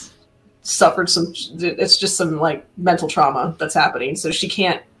she's suffered some. It's just some like mental trauma that's happening. So she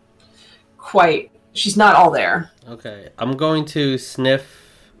can't quite. She's not all there. Okay, I'm going to sniff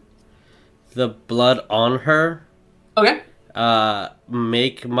the blood on her. Okay.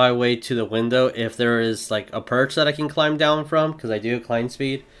 Make my way to the window. If there is like a perch that I can climb down from, because I do have climb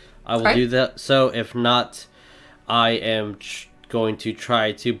speed, I will do that. So if not, I am going to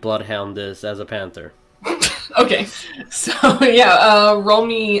try to bloodhound this as a panther. Okay. So yeah, roll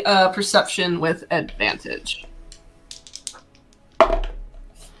me perception with advantage.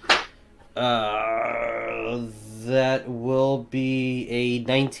 That will be a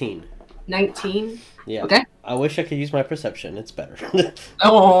 19. 19? Yeah. Okay. I wish I could use my perception. It's better.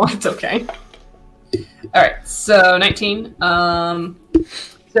 Oh, it's okay. Alright, so 19. So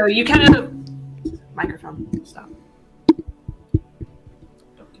you kind of... Microphone, stop.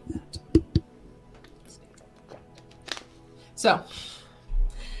 Don't do that. So,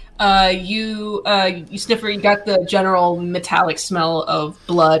 you sniffer, you got the general metallic smell of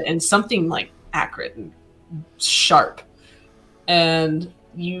blood and something like acrid and sharp. And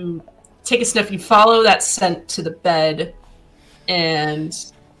you take a sniff, you follow that scent to the bed, and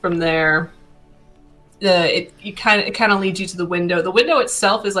from there, it kind of leads you to the window. The window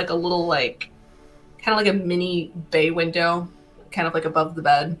itself is like a little kind of like a mini bay window, kind of like above the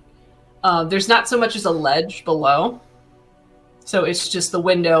bed. There's not so much as a ledge below, so it's just the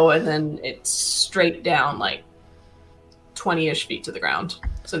window, and then it's straight down like 20-ish feet to the ground,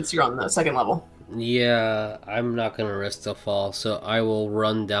 since you're on the second level. Yeah, I'm not going to risk the fall, so I will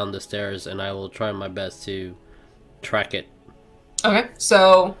run down the stairs and I will try my best to track it. Okay,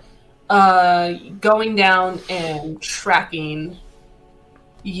 so going down and tracking,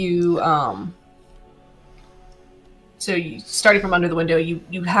 you so you starting from under the window,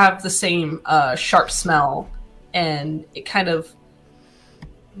 you have the same sharp smell, and it kind of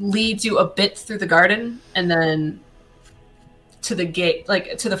leads you a bit through the garden and then to the gate,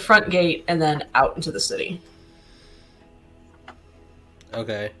 like to the front gate, and then out into the city.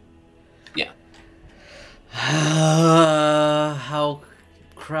 Okay. Yeah. How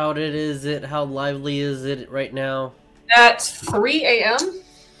crowded is it? How lively is it right now? At 3 a.m.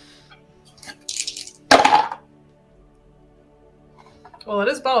 Well, it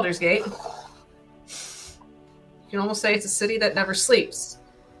is Baldur's Gate. You can almost say it's a city that never sleeps.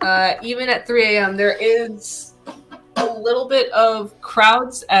 Even at 3 a.m., there is a little bit of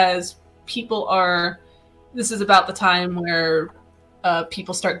crowds as people are... This is about the time where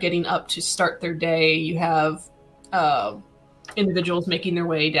people start getting up to start their day. You have individuals making their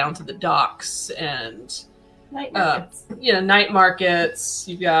way down to the docks and... Night markets. Night markets.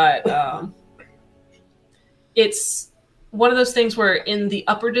 You've got... it's one of those things where in the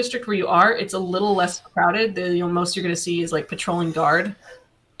upper district where you are, it's a little less crowded. The most you're going to see is like patrolling guard.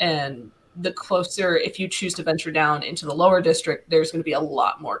 And the closer, if you choose to venture down into the lower district, there's going to be a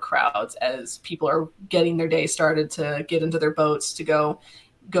lot more crowds as people are getting their day started to get into their boats to go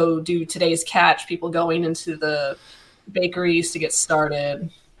do today's catch. People going into the bakeries to get started.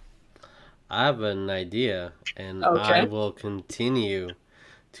 I have an idea, and Okay. I will continue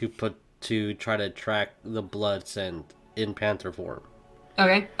to try to track the blood scent in panther form.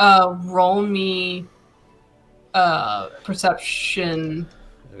 Okay. Roll me perception.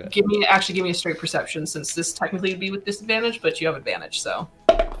 Okay. Give me a straight perception, since this technically would be with disadvantage, but you have advantage, so.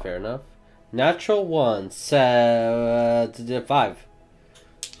 Fair enough. Natural 1, 5.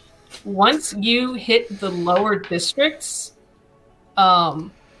 Once you hit the lower districts,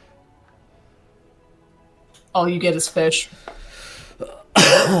 all you get is fish.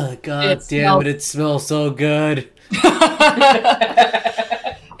 God damn it, it smells so good.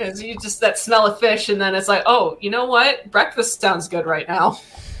 Because you just that smell of fish, and then it's like, oh, you know what? Breakfast sounds good right now.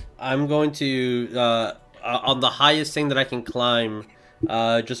 I'm going to, on the highest thing that I can climb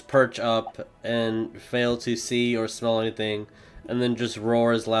just perch up and fail to see or smell anything, and then just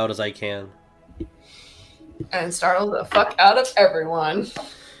roar as loud as I can. And startle the fuck out of everyone.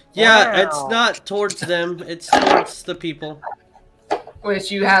 Yeah, Wow. it's not towards them, it's towards the people.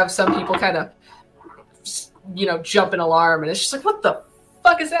 Which you have some people kind of, jump in alarm, and it's just like, what the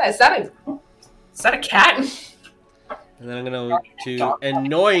fuck is that? Is that a cat? And then I'm going to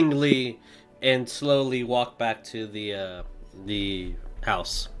annoyingly and slowly walk back to the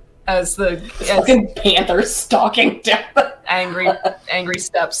house. As Fucking panther stalking down. angry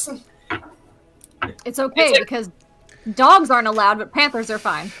steps. It's okay because dogs aren't allowed, but panthers are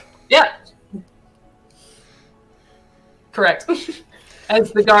fine. Yeah. Correct.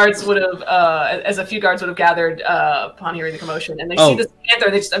 As the guards would have, as a few guards would have gathered upon hearing the commotion, and they see this panther,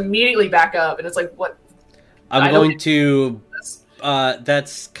 they just immediately back up, and it's like, what? I'm going to.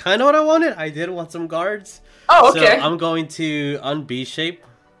 That's kind of what I wanted. I did want some guards. Oh, okay. So I'm going to unB shape.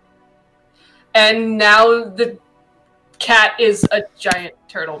 And now the cat is a giant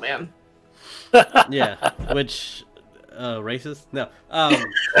turtle man. Yeah, which racist? No.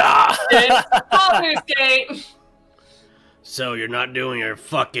 It's Baldur's Gate. So you're not doing your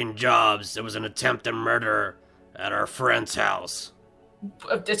fucking jobs. There was an attempted murder at our friend's house.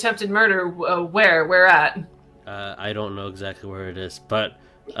 Attempted murder? Where at? I don't know exactly where it is, but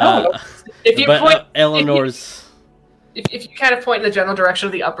If you point, Eleanor's. if you kind of point in the general direction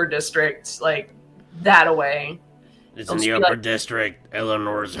of the upper district, like that away. It's in the upper district,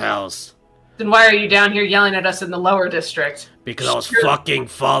 Eleanor's house. Then why are you down here yelling at us in the lower district? Because I was fucking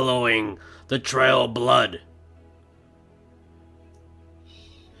following the trail of blood.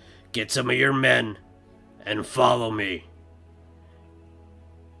 Get some of your men and follow me.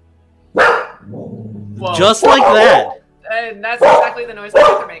 Whoa. Just like that. And that's exactly the noise the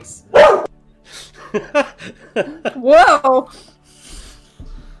panther makes. Whoa!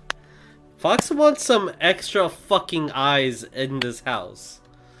 Fox wants some extra fucking eyes in this house.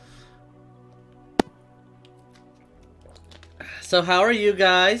 So how are you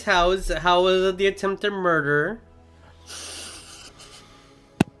guys? How was the attempted murder?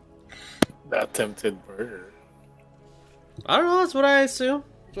 The attempted murder. I don't know. That's what I assume.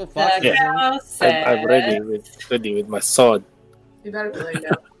 That's what Fox The assumed. cow said. I'm ready with my sword. You better be laid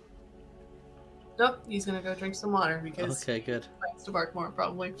down. Nope, he's gonna go drink some water because Okay, good. he likes to bark more,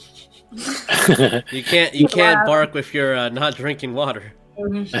 probably. You can't bark if you're not drinking water.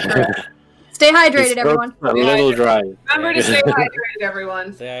 Stay hydrated, His everyone. throat's a little dry. Remember to stay hydrated,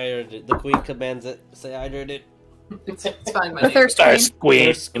 everyone. Stay hydrated. The queen commands it. Stay hydrated. It's fine, my The name. thirst queen. Thirst queen.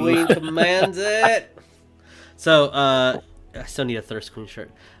 Thirst queen commands it. So, I still need a thirst queen shirt.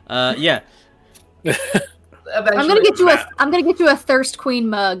 Yeah. I'm gonna get you a thirst queen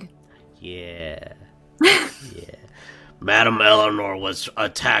mug. Yeah. Yeah. Madam Eleanor was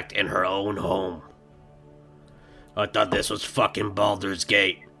attacked in her own home. I thought this was fucking Baldur's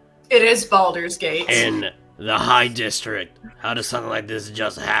Gate. It is Baldur's Gate. In the High District. How does something like this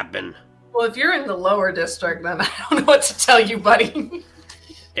just happen? Well, if you're in the lower district, then I don't know what to tell you, buddy.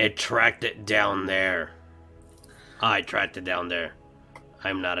 It tracked it down there. I tracked it down there.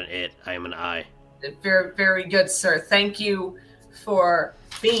 I'm not an it, I am an I. Very, very good, sir. Thank you for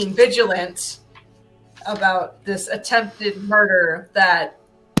being vigilant about this attempted murder that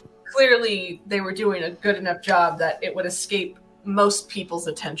clearly they were doing a good enough job that it would escape most people's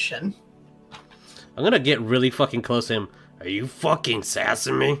attention. I'm gonna get really fucking close to him. Are you fucking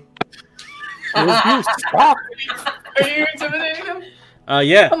sassing me? Are you intimidating him?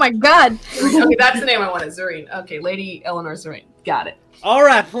 Yeah. Oh my god. Okay, that's the name I wanted, Zareen. Okay, Lady Eleanor Zareen. Got it.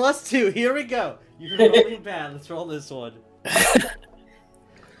 Alright, +2. Here we go. You're rolling bad. Let's roll this one.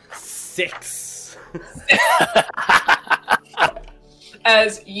 6.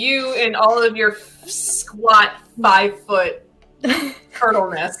 As you and all of your squat 5-foot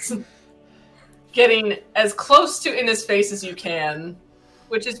turtleness getting as close to in his face as you can,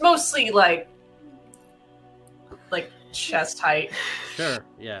 which is mostly like chest height. Sure,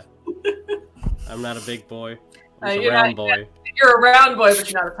 yeah. I'm not a big boy. I'm just a You're round not- boy. You're a round boy, but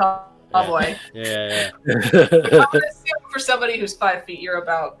you're not a tall boy. Yeah. I'm gonna assume for somebody who's 5 feet, you're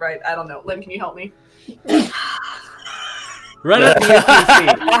about right. I don't know. Lynn, can you help me? Right at the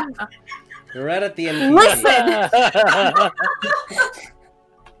NPC. You're right at the NPC.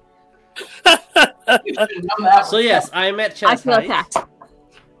 Listen! So yes, I'm at I chest feel height. attacked.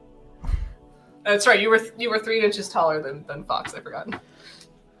 That's right. You were 3 inches taller than Fox. I forgot.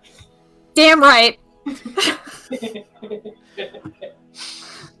 Damn right.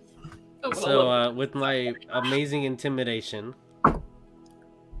 So with my amazing intimidation.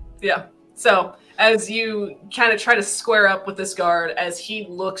 Yeah. So as you kind of try to square up with this guard, as he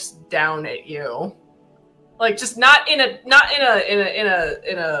looks down at you, like just not in an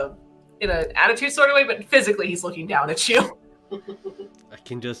attitude sort of way, but physically he's looking down at you. I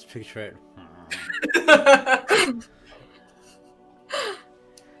can just picture it.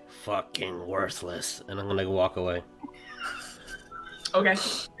 Fucking worthless. And I'm gonna walk away. Okay.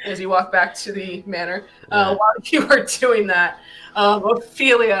 As you walk back to the manor. While you are doing that,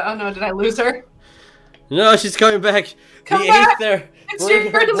 Ophelia, oh no, did I lose her? No, she's coming back. Come the back. 8th there. It's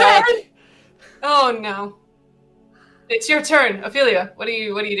your turn. Oh no. It's your turn. Ophelia, what are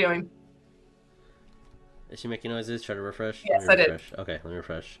you doing? Is she making noises? Try to refresh? Yes, I did. Okay, let me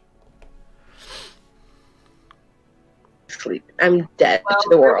refresh. Sleep. I'm dead to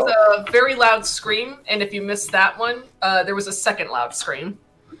the world. There was a very loud scream, and if you missed that one, there was a second loud scream.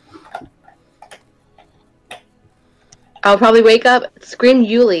 I'll probably wake up, scream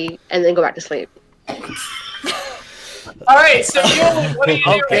Yuli, and then go back to sleep. All right, so Yuli, what are you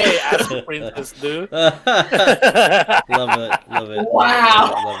doing? Okay, as the princess do. Love it.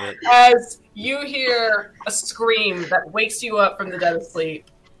 Wow. Love it. As you hear a scream that wakes you up from the dead of sleep,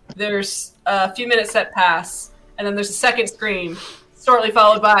 there's a few minutes that pass, and then there's a second scream, shortly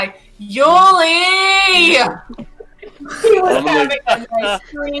followed by, Yuli! He was having a nice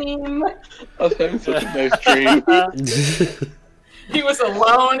dream. I was having such a nice dream. He was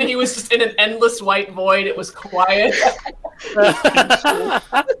alone. He was just in an endless white void. It was quiet.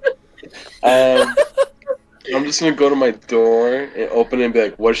 I'm just gonna go to my door and open it and be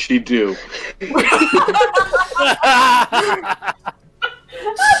like, "What'd she do?"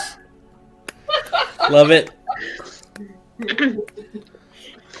 Love it.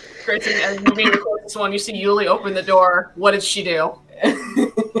 Grayson, as you being the closest one, you see Yuli open the door. What did she do?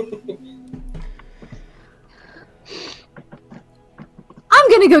 I'm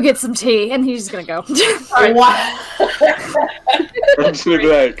gonna go get some tea, and he's just gonna go. Right. I'm just gonna be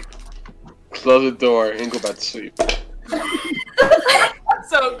like, close the door and go back to sleep.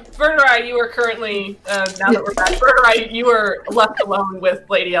 So, Verterai, you are currently, now that we're back, Verterai, you are left alone with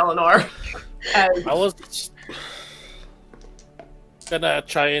Lady Eleanor. And I was gonna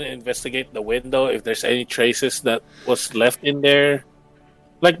try and investigate the window if there's any traces that was left in there.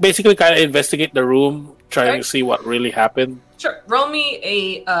 Like, basically kind of investigate the room, trying to see what really happened. sure, roll me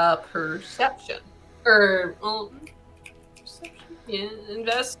a perception. Perception? Yeah,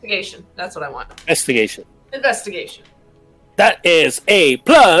 investigation. That's what I want. Investigation. Investigation. That is a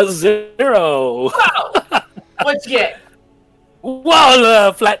 +0. Wow! What'd you get?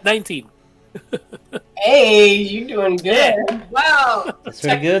 Wow, flat 19. Hey, you doing good. Wow! That's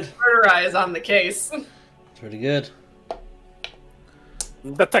pretty good. Verterai is on the case. Pretty good.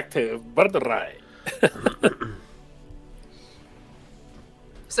 Detective Verterai.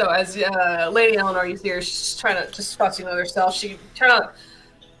 So as Lady Eleanor, you see her, she's trying to just fussing with herself. She turned out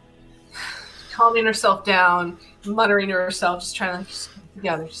calming herself down, muttering to herself, just trying to just keep it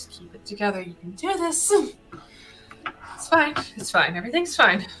together. Just keep it together. You can do this. It's fine. It's fine. Everything's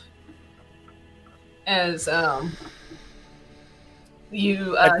fine. As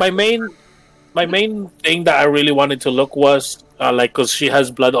you Like my main thing that I really wanted to look was like, because she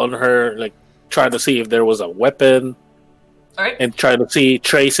has blood on her, like trying to see if there was a weapon. all right. And trying to see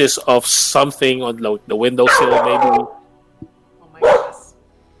traces of something on like, the windowsill, maybe. Oh my goodness.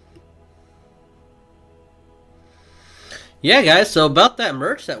 Yeah, guys. So about that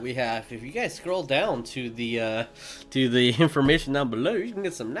merch that we have, if you guys scroll down to the information down below, you can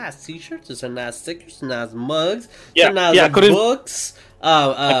get some nice T-shirts, some nice stickers, some nice mugs, some nice books.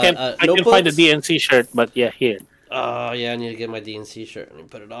 I can find the DNC shirt, but yeah, here. Oh yeah, I need to get my DNC shirt and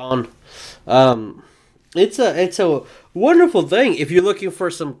put it on. It's a wonderful thing. If you're looking for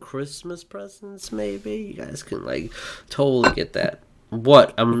some Christmas presents, maybe you guys can like totally get that.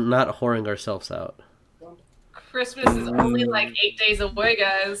 What? I'm not whoring ourselves out. Christmas is only like 8 days away,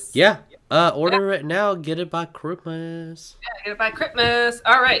 guys. Yeah. Order it now. Get it by Christmas. Yeah, get it by Christmas.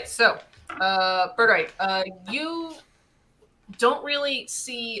 All right. So, Birdright, you don't really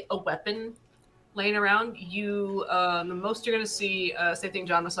see a weapon laying around. You, the most you're going to see, same thing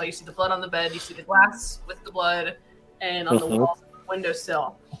John saw, you see the blood on the bed, you see the glass with the blood, and on the wall, the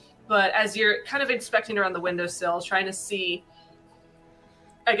windowsill. But as you're kind of inspecting around the windowsill, trying to see,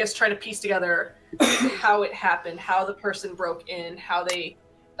 I guess, trying to piece together how it happened, how the person broke in, how they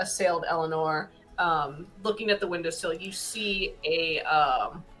assailed Eleanor, looking at the windowsill, you see a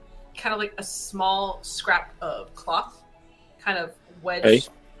kind of like a small scrap of cloth kind of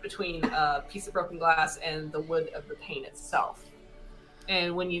wedged between a piece of broken glass and the wood of the pane itself.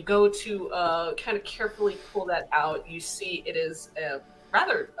 And when you go to kind of carefully pull that out, you see it is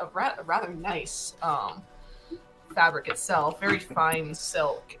rather nice fabric itself. Very fine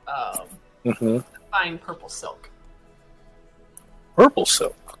silk. Fine purple silk. Purple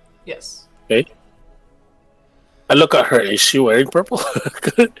silk. Yes. Okay. I look at her. Is she wearing purple?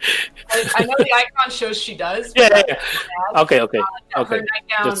 I know the icon shows she does. Yeah. Okay. Her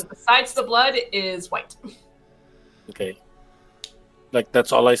nightgown, besides the blood, is white. Okay. Like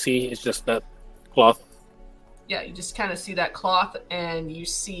that's all I see is just that cloth. Yeah, you just kind of see that cloth, and you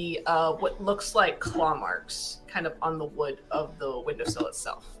see what looks like claw marks, kind of on the wood of the windowsill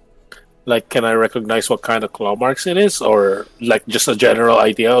itself. Like, can I recognize what kind of claw marks it is, or like just a general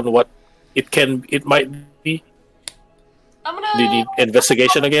idea on what it might be? Do you need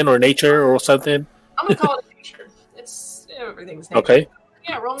investigation again, or nature, or something? I'm gonna call it nature. It's everything's nature. Okay.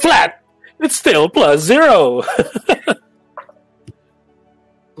 Yeah, roll me. Flat. It's still +0.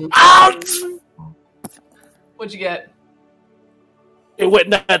 Ouch! What'd you get? It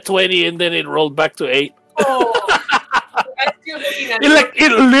went at 20 and then it rolled back to 8. Oh.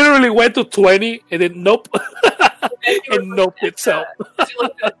 It literally went to 20 and then nope. And nope itself. As you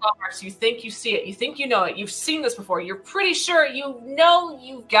look at the claw marks, you think you see it. You think you know it. You've seen this before. You're pretty sure you know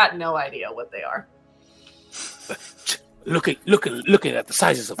you've got no idea what they are. Looking at the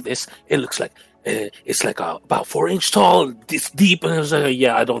sizes of this, it looks like it's like about 4 inch tall, this deep, and I was like,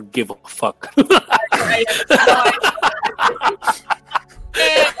 yeah, I don't give a fuck.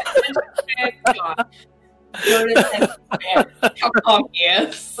 How calm he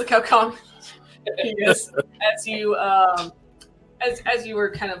is. Look how calm he is. As you as you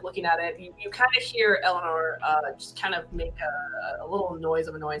were kind of looking at it, you kind of hear Eleanor just kind of make a little noise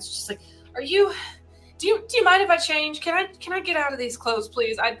of annoyance. Just like, do you mind if I change? Can I get out of these clothes,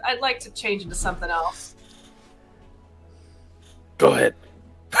 please? I'd like to change into something else. Go ahead.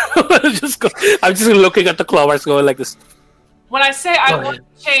 Just go. I'm just looking at the claw marks going like this. When I say I want to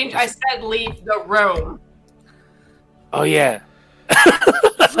change, I said leave the room. Oh yeah.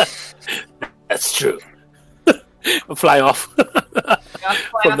 That's true. Fly off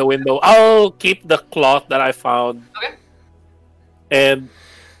from the window. I'll keep the cloth that I found. Okay. And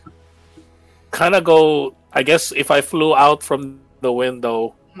kind of go, I guess if I flew out from the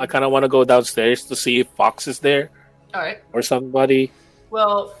window, I kind of want to go downstairs to see if Fox is there. All right. Or somebody.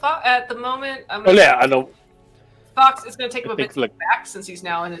 Well, at the moment, I know. Fox is going to take him a bit to get back since he's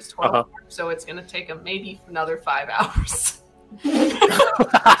now in his 12th year, so it's going to take him maybe another 5 hours.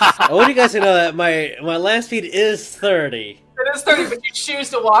 I want you guys to know that my land speed is 30. It is 30, but you choose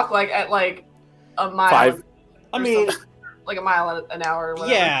to walk at a mile. 5. I mean, like a mile an hour or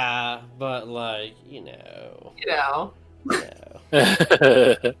whatever. Yeah, but you know.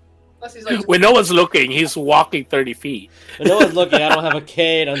 Unless he's like, when no one's looking, he's walking 30 feet. When no one's looking, I don't have a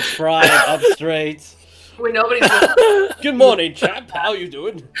cane, I'm fried, up straight. When nobody's looking. Good morning, chap. How you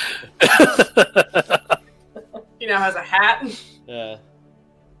doing? He now has a hat. Yeah.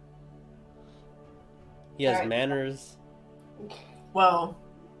 He has manners. Well,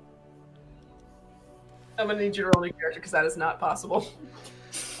 I'm gonna need you to roll a new character because that is not possible.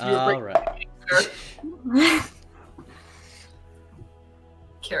 Alright.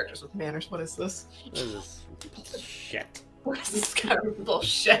 Characters with manners. What is this? This is shit. What is this kind of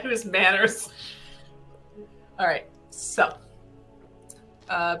bullshit with manners? Alright, so.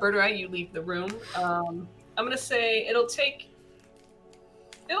 Birderai, you leave the room. I'm gonna say it'll take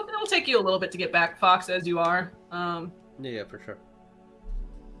you a little bit to get back, Fox, as you are. Yeah, for sure.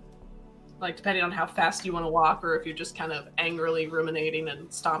 Like, depending on how fast you want to walk, or if you're just kind of angrily ruminating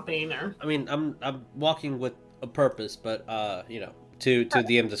and stomping, or... I mean, I'm walking with a purpose, but, to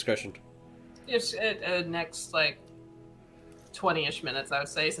DM discretion. It's next, 20-ish minutes, I would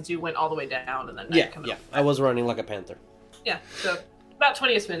say, since you went all the way down, and then... Yeah. I was running like a panther. Yeah, so about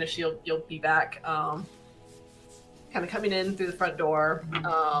 20-ish minutes, you'll be back, kind of coming in through the front door.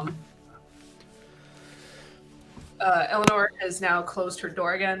 Eleanor has now closed her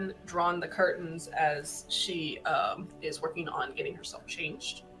door again, drawn the curtains as she is working on getting herself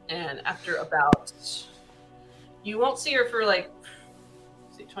changed. And after about... You won't see her for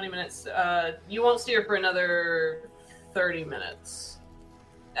 20 minutes. You won't see her for another 30 minutes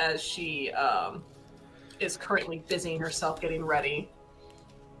as she is currently busying herself getting ready.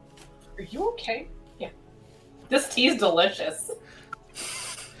 Are you okay? Yeah. This tea is delicious.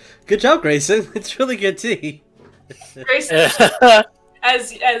 Good job, Grayson. It's really good tea. Grayson,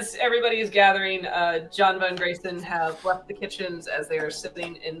 as everybody is gathering, Jonva and Grayson have left the kitchens as they are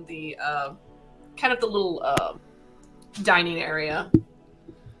sitting in the kind of the little dining area.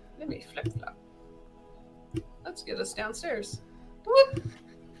 Let me flip flop. Let's get us downstairs. Whoop.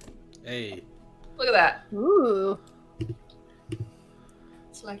 Hey. Look at that. Ooh.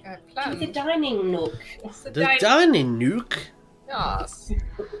 Just like I The planned. dining nook. The dining nook. Yes.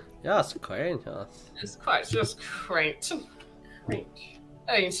 Yes, quite. Yes. It's quite just great. Great.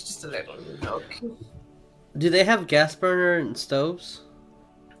 I mean, it's just a little nook. Do they have gas burner and stoves?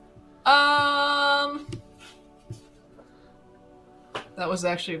 That was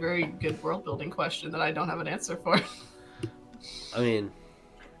actually a very good world building question that I don't have an answer for. I mean,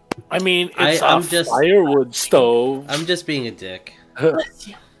 it's I'm a just- firewood stove. I'm just being a dick. You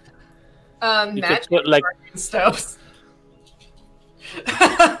Magic could put like stoves.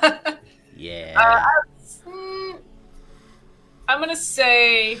 Yeah. I'm gonna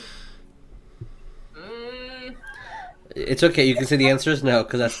say. It's okay. You can say the answer is no,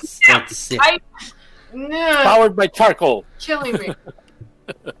 because that's it. No, powered by charcoal. killing me.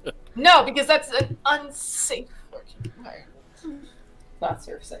 No, because that's an unsafe working environment. Not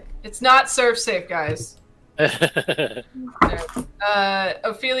surf safe. It's not surf safe, guys. Ophelia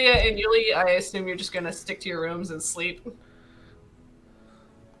and Yuli, I assume you're just gonna stick to your rooms and sleep.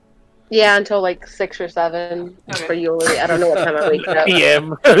 Yeah, until like 6 or 7 Okay. for Yuli. I don't know what time I wake up.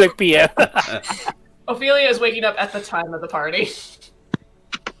 PM, like PM. Ophelia is waking up at the time of the party.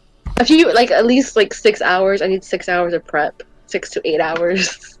 A few, like at least like 6 hours. I need 6 hours of prep. 6 to 8 hours.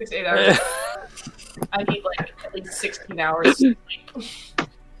 6 to 8 hours. I need like at least 16 hours. Sleep.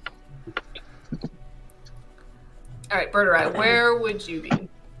 All right, Birderai, where would you be?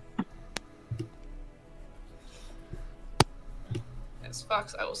 As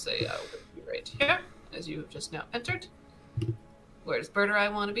Fox, I will say I will be right here, as you have just now entered. Where does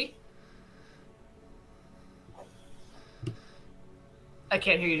Birderai want to be? I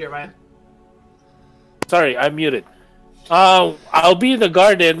can't hear you, Jeremiah. Sorry, I'm muted. I'll be in the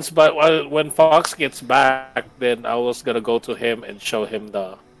gardens, but when Fox gets back, then I was gonna go to him and show him the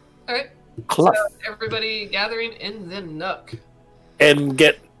All right. cloth So everybody gathering in the nook. and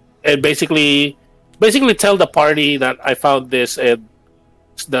basically tell the party that I found this and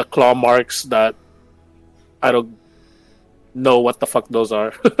the claw marks that I don't know what the fuck those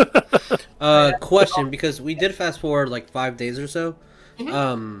are. Question, because we did fast forward like 5 days or so.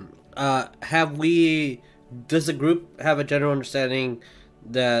 Does the group have a general understanding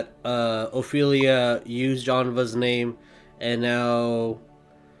that Ophelia used Jonva's name and now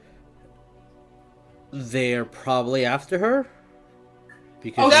they're probably after her?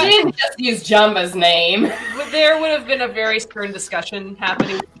 Because She didn't just use Jumba's name. There would have been a very stern discussion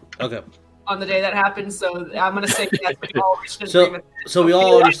happening okay. on the day that happened, so I'm going to say that we all reached an So agreement. we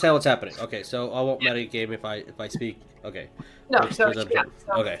all understand what's happening. Okay, so I won't metagame if I speak. Okay. No, Which- so, which I'm yeah, saying.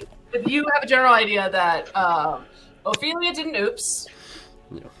 so Okay. if you have a general idea that Ophelia did an oops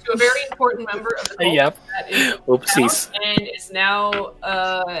No. to a very important member of the cult Yep. that is Oopsies. and is now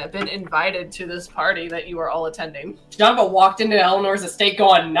been invited to this party that you are all attending. Jumba walked into Eleanor's estate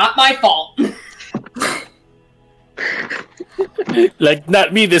going, "Not my fault." Like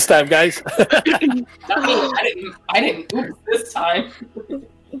not me this time, guys. Not me. I didn't oops this time.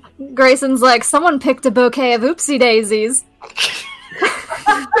 Grayson's like, someone picked a bouquet of oopsie daisies.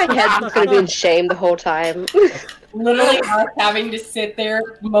 My head's just gonna be in shame the whole time. Literally us having to sit there,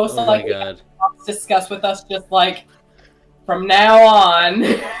 most Oh my likely god. discuss with us, just like, from now on.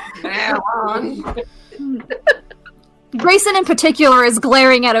 Now on. Grayson in particular is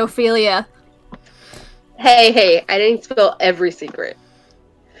glaring at Ophelia. Hey, I didn't spill every secret.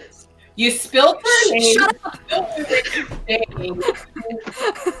 You spilled her name. Shut up. Name.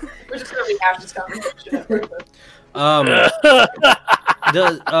 We're just going to rehash this conversation.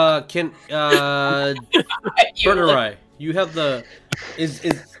 Birderai, you have the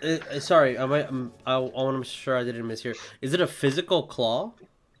sorry, I want to make sure I didn't mishear. Is it a physical claw?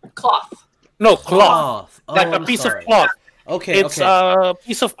 Cloth. No, cloth. Oh, Like I'm a piece sorry. of cloth. Okay, It's okay. a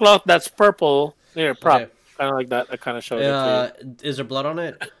piece of cloth that's purple. Here, prop. Okay. Kind of like that. I kind of showed it to you. Is there blood on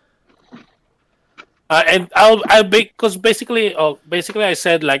it? And I'll because basically I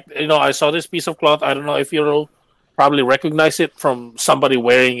said, like, I saw this piece of cloth. I don't know if you'll probably recognize it from somebody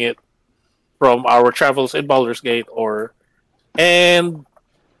wearing it from our travels in Baldur's Gate, and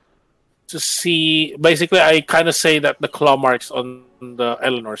to see, basically I kind of say that the claw marks on the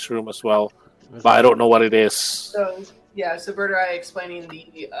Eleanor's room as well, but I don't know what it is. So, yeah, so Birderai explaining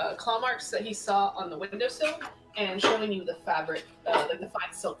the claw marks that he saw on the windowsill and showing you the fabric, like the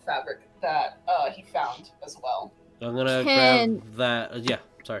fine silk fabric that he found as well. I'm gonna Can- grab that. Yeah,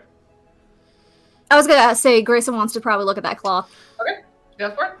 sorry. I was gonna say Grayson wants to probably look at that cloth. Okay,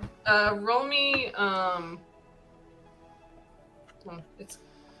 go for it. Roll me. It's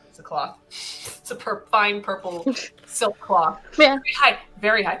a cloth. It's a fine purple silk cloth. Yeah.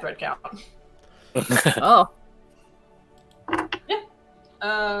 Very high thread count. Oh.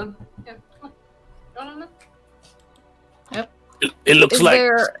 Yeah, come on. Go on then. It looks Is like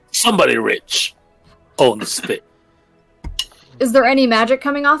there somebody rich owns it. is there any magic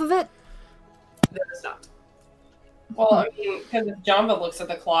coming off of it? There is not. Well, I mean, because if Jamba looks at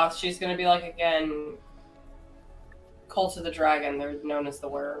the cloth, she's going to be like, again, Cult of the Dragon. They're known as the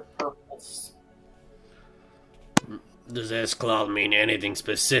wearer of purples. Does this cloth mean anything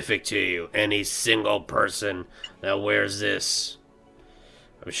specific to you? Any single person that wears this?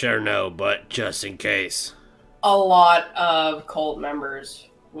 I'm sure no, but just in case. A lot of cult members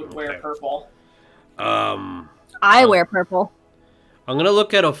would wear Okay. purple. I wear purple. I'm gonna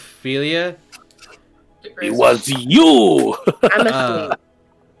look at Ophelia. It was you! I'm a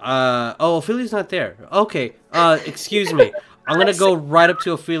queen. Oh, Ophelia's not there. Okay, excuse me. I'm gonna go right up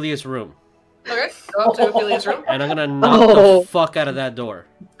to Ophelia's room. Okay, go up to Ophelia's room. And I'm gonna knock the fuck out of that door.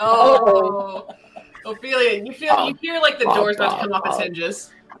 Oh, Ophelia, you hear like the door's about to come off its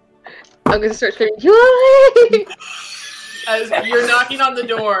hinges I'm gonna start screaming, Yuli! as you're knocking on the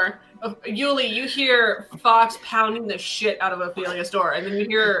door. Yuli, you hear Fox pounding the shit out of Ophelia's door, and then you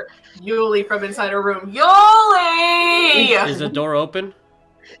hear Yuli from inside her room. Yuli! Is the door open?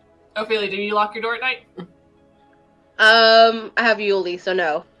 Ophelia, do you lock your door at night? I have Yuli, so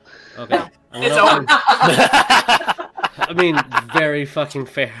no. Okay. It's open. I mean, very fucking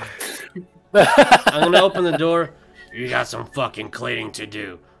fair. I'm gonna open the door. You got some fucking cleaning to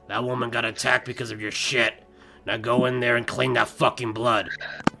do. That woman got attacked because of your shit. Now go in there and clean that fucking blood.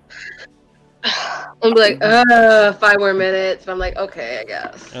 I'm like, 5 more minutes. I'm like, okay, I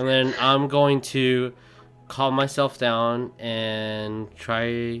guess. And then I'm going to calm myself down and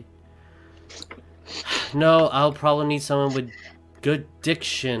try... No, I'll probably need someone with good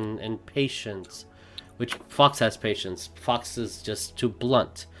diction and patience. Which Fox has patience. Fox is just too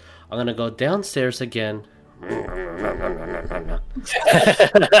blunt. I'm gonna go downstairs again. And,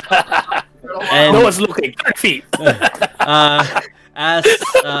 No one's looking. 30 feet. as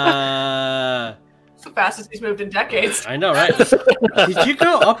It's the fastest he's moved in decades. I know, right? Did you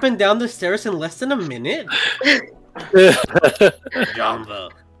go up and down the stairs in less than a minute?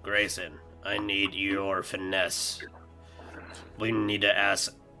 Jamba, Grayson, I need your finesse. We need to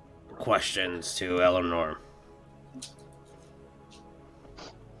ask questions to Eleanor.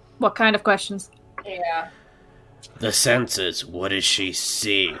 What kind of questions? Yeah. The senses, what did she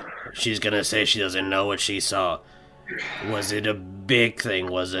see? She's gonna say she doesn't know what she saw. Was it a big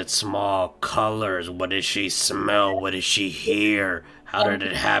thing? Was it small? Colors? What did she smell? What did she hear? How did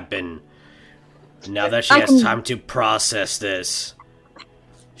it happen? Now that she has time to process this,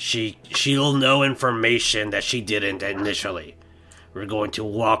 she'll know information that she didn't initially. We're going to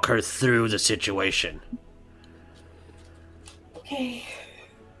walk her through the situation. Okay.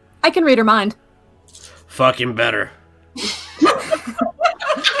 I can read her mind. Fucking better.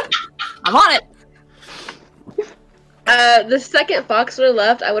 I'm on it. The second Fox would have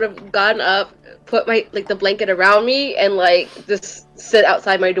left, I would have gotten up, put my the blanket around me, and just sit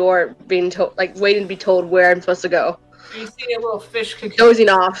outside my door, being told waiting to be told where I'm supposed to go. You see a little fish cocoon Dozing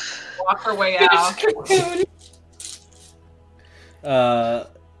off. walk her way out.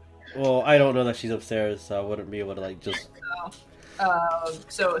 Well, I don't know that she's upstairs, so I wouldn't be able to just.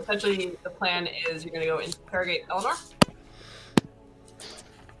 So essentially, the plan is you're going to go interrogate Eleanor.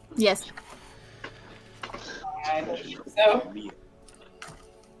 Yes. I believe so.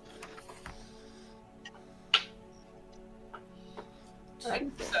 Right,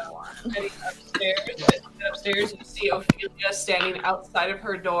 so heading upstairs, you see Ophelia standing outside of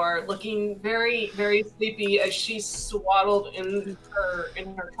her door, looking very, very sleepy as she's swaddled in her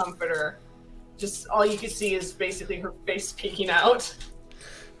comforter. Just all you can see is basically her face peeking out.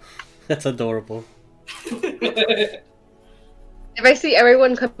 That's adorable. If I see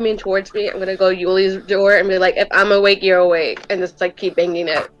everyone coming towards me, I'm gonna go Yuli's door and be like, if I'm awake, you're awake. And just keep banging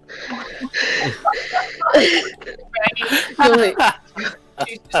it. Yuli.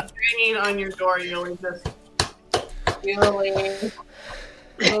 She's just banging on your door, Yuli. Just Yuli.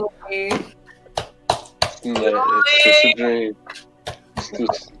 No, it's just a dream.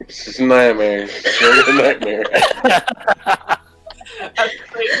 It's just a nightmare. It's a nightmare.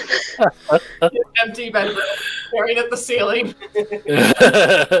 Empty bedroom, staring at the ceiling.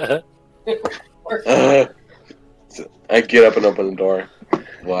 I get up and open the door.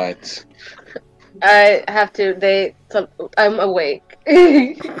 What? I have to. I'm awake.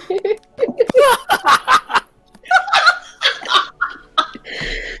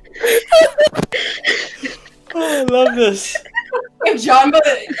 Oh, I love this. If John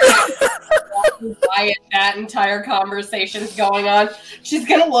quiet that entire conversation's going on, she's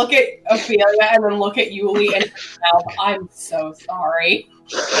gonna look at Ophelia and then look at Yuli and herself. I'm so sorry.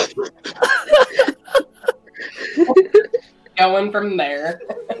 Going from there.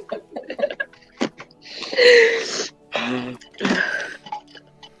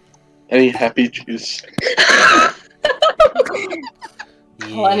 Any happy juice?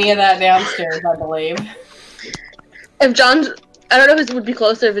 Plenty of that downstairs, I believe. If John, I don't know if it would be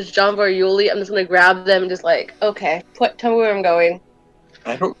closer if it's John or Yuli. I'm just gonna grab them and just like, okay, tell me where I'm going.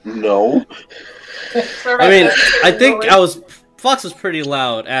 I don't know. I mean, I think Fox was pretty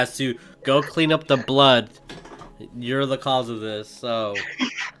loud as to go clean up the blood. You're the cause of this, so.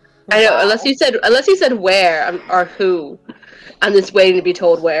 I know, unless you said where or who. I'm just waiting to be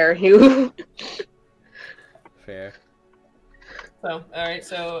told where. Who. Fair. So, alright,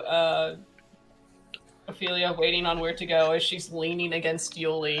 so, Ophelia waiting on where to go as she's leaning against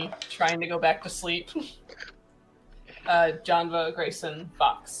Yuli, trying to go back to sleep. Janva, Grayson,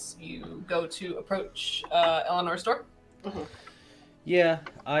 Fox, you go to approach Eleanor's door. Mm-hmm. Yeah,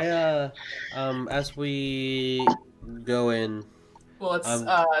 as we go in... Well, it's,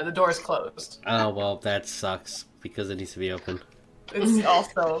 the door's closed. Oh, well, that sucks, because it needs to be open. It's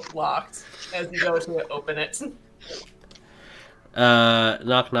also locked as you go to open it.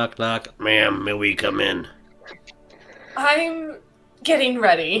 Knock, knock, knock. Ma'am, may we come in? I'm getting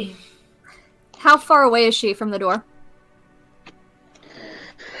ready. How far away is she from the door?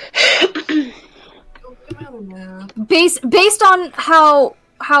 Based on how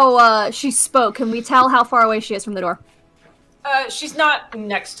she spoke, can we tell how far away she is from the door? She's not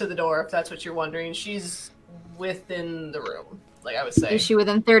next to the door, if that's what you're wondering. She's within the room, like I would say. Is she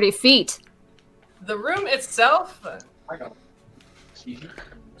within 30 feet? The room itself...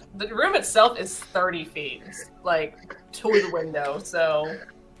 The room itself is 30 feet, like, to the window, so...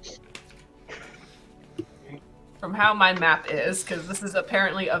 From how my map is, because this is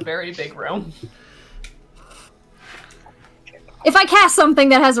apparently a very big room. If I cast something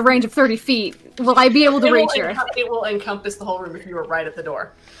that has a range of 30 feet, will I be able to reach her? It will encompass the whole room if you were right at the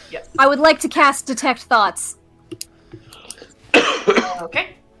door. Yes. I would like to cast Detect Thoughts.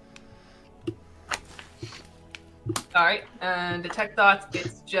 Okay. Alright, and Detect Thoughts,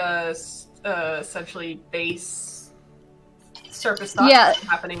 it's just essentially base surface thoughts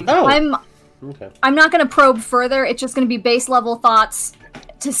happening. Oh. I'm not going to probe further, it's just going to be base level thoughts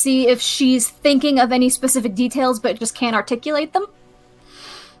to see if she's thinking of any specific details but just can't articulate them.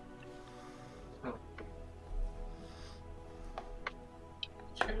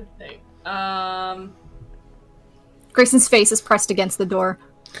 Trying to think. Grayson's face is pressed against the door.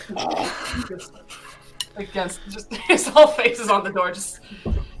 Just his whole face is on the door. Just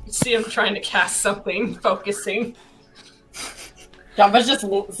you see him trying to cast something, focusing. Jumba's just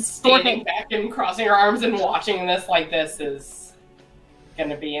standing back and crossing her arms and watching this like this is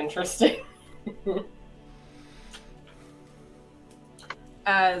gonna be interesting.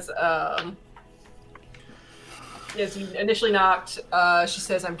 As you initially knocked, she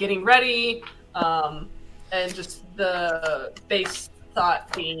says, "I'm getting ready," and just the base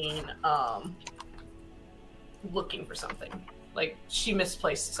thought being looking for something. Like, she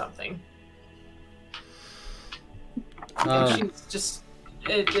misplaced something. She's just...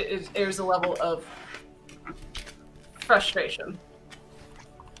 there's a level of frustration.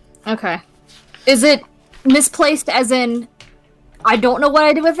 Okay. Is it misplaced as in, I don't know what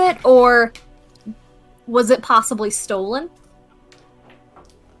I did with it, or was it possibly stolen?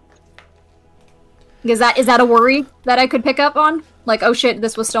 Is that a worry that I could pick up on? Like, oh shit,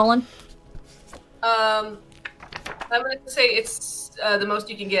 this was stolen? I'm going to say it's, the most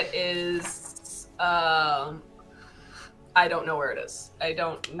you can get is, I don't know where it is. I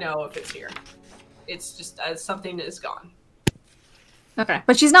don't know if it's here. It's just, something is gone. Okay.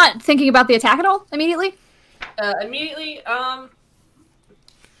 But she's not thinking about the attack at all, immediately? Immediately,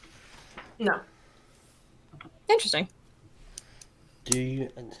 no. Interesting. Do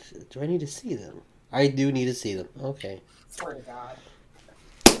I need to see them? I do need to see them. Okay. Swear to God.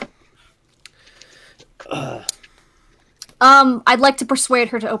 I'd like to persuade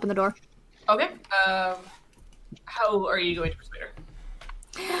her to open the door. Okay. How are you going to persuade her?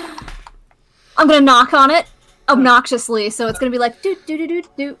 I'm gonna knock on it obnoxiously, so it's gonna be like do do do do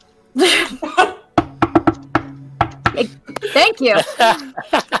do. Thank you.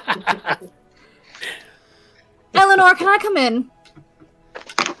 Eleanor, can I come in?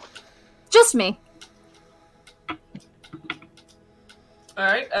 Just me.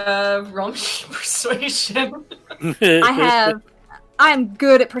 Alright, roll me persuasion. I'm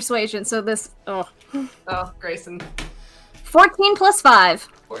good at persuasion, so this... Oh, Grayson. 14 plus 5.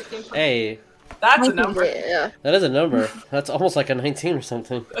 14 plus... Hey, That's a number. Yeah. that is a number. That's almost like a 19 or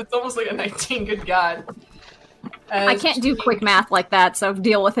something. That's almost like a 19. Good God. I can't do quick math like that, so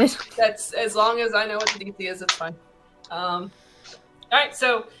deal with it. That's as long as I know what the DC is, it's fine. All right,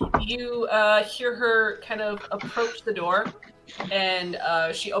 so you hear her kind of approach the door, and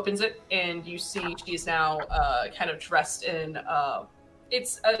she opens it, and you see she's now kind of dressed in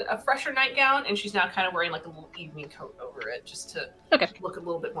it's a fresher nightgown, and she's now kind of wearing like a little evening coat over it, just to look a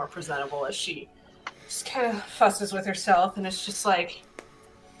little bit more presentable as she just kind of fusses with herself, and it's just like,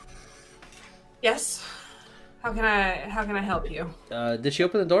 yes. How can I help you? Did she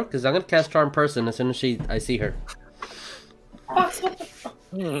open the door? Because I'm gonna cast Charm Person as soon as I see her. Fox,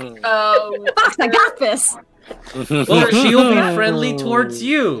 I got this. Well, she'll be friendly towards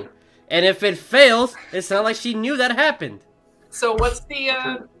you, and if it fails, it's not like she knew that happened. So what's the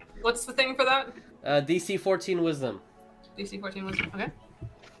thing for that? DC 14 Wisdom. DC 14 Wisdom. Okay.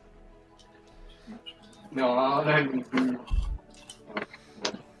 No,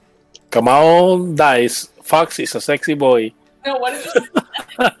 Come on, dice. Fox is a sexy boy. No, what is it?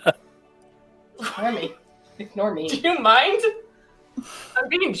 Ignore me. Ignore me. Do you mind? I'm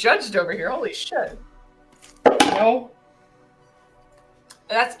being judged over here. Holy shit. No.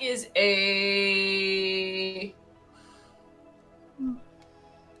 That is a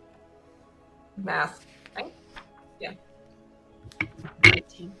math, right? Yeah.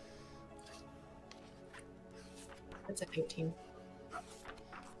 19. That's a 18.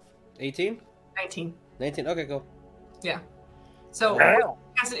 18? 19. 19? Okay, go. Yeah. So,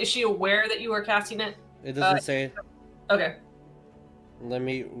 is she aware that you are casting it? It doesn't say. Okay. Let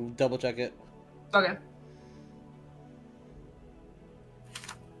me double check it. Okay.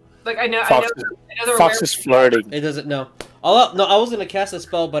 Like I know they're Fox is flirting. It doesn't. No. No, I was gonna cast a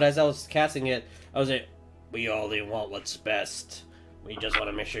spell, but as I was casting it, I was like, "We only want what's best. We just want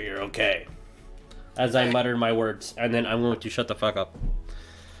to make sure you're okay." As I muttered my words, and then I'm going to shut the fuck up.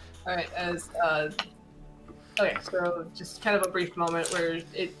 All right. Okay, so just kind of a brief moment where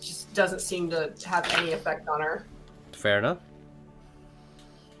it just doesn't seem to have any effect on her. Fair enough.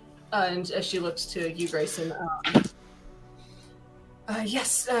 And as she looks to you, Grayson,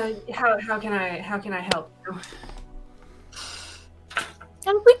 yes. How can I help you?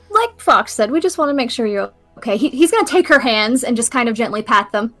 And we, like Fox said, we just want to make sure you're okay. He's gonna take her hands and just kind of gently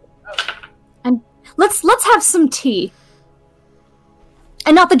pat them. Okay. And let's have some tea,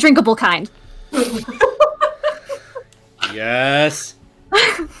 and not the drinkable kind. Yes.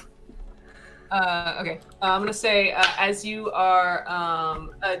 Okay. I'm gonna say as you are,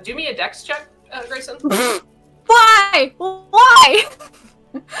 do me a dex check, Grayson. Why? Why?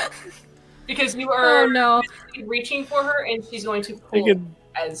 Because you are no. reaching for her, and she's going to pull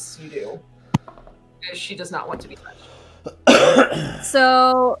as you do. Because she does not want to be touched.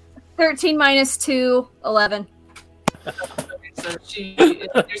 So, 13 minus 2, 11. Okay, so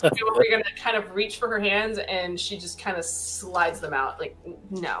there's a moment where you're going to kind of reach for her hands, and she just kind of slides them out. Like,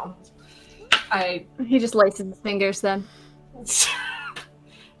 no. He just laces his fingers then.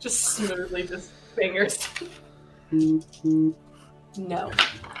 Just smoothly, just fingers. No.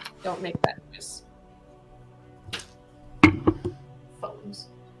 Don't make that noise. Phones.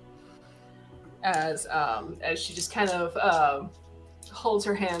 As she just kind of holds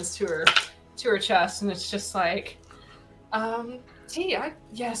her hands to her chest, and it's just like, tea.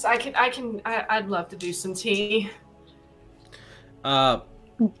 I'd love to do some tea. I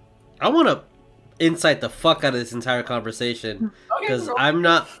want to insight the fuck out of this entire conversation because I'm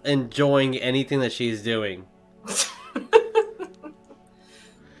not enjoying anything that she's doing.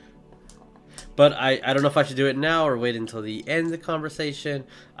 But I don't know if I should do it now or wait until the end of the conversation.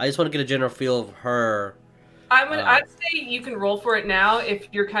 I just want to get a general feel of her. I'd say you can roll for it now if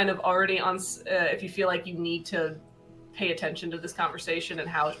you're kind of already on. If you feel like you need to pay attention to this conversation and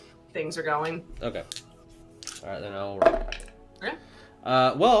how things are going. Okay. All right, then I'll roll. Okay.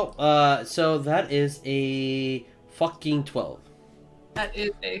 So that is a fucking 12. That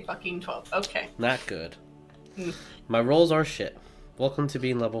is a fucking 12. Okay. Not good. My rolls are shit. Welcome to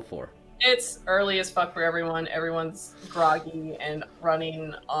being level 4. It's early as fuck for everyone. Everyone's groggy and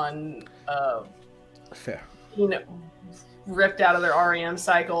running on, Fair. Ripped out of their REM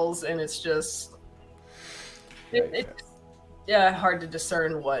cycles, and it's just, it's hard to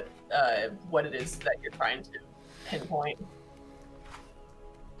discern what it is that you're trying to pinpoint,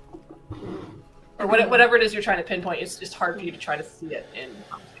 or whatever it is you're trying to pinpoint. It's just hard for you to try to see it in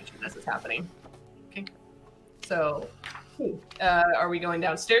conversation as it's happening. Okay, so. Are we going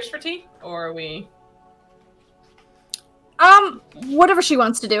downstairs for tea, or are we? Whatever she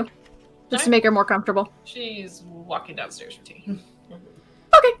wants to do. just to make her more comfortable. She's walking downstairs for tea.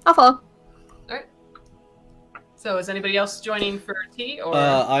 Okay, I'll follow. Alright. So is anybody else joining for tea? Or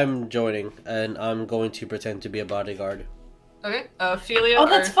I'm joining, and I'm going to pretend to be a bodyguard. Okay, Ophelia. Oh,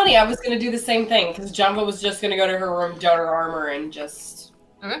 that's funny. I was going to do the same thing, because Jumbo was just going to go to her room, don her armor, and just...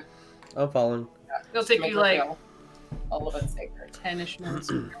 Okay. I'm following. It'll take you like a little bit safer. 10-ish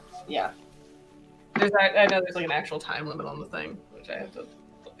minutes. Yeah. I know there's like an actual time limit on the thing, which I have to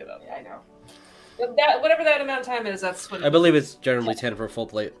look it up. Yeah, I know. But that, whatever that amount of time is, that's what. I believe it's generally 10 for a full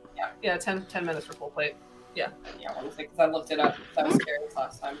plate. Yeah, 10 minutes for full plate. Yeah. Yeah, honestly, because I looked it up. That was curious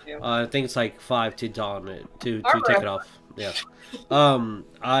last time too. I think it's like 5 to dawn it to Alright. take it off. Yeah.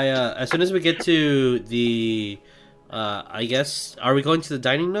 As soon as we get to the, I guess, are we going to the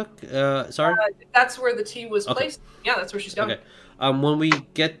dining nook? Sorry. That's where the tea was Okay. placed. Yeah, that's where she's going. Okay. When we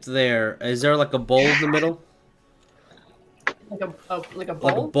get there, is there like a bowl in the middle? Like a bowl. Like a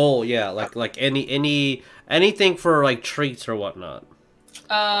bowl, yeah. Like anything for like treats or whatnot.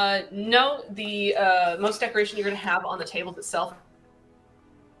 No. The most decoration you're gonna have on the table itself,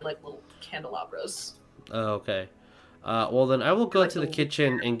 like little candelabras. Oh, okay. Well, then I will go to the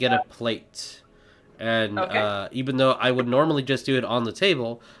kitchen and get a plate. And Okay. even though I would normally just do it on the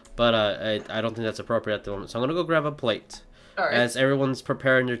table, but I don't think that's appropriate at the moment. So I'm gonna go grab a plate. All right. As everyone's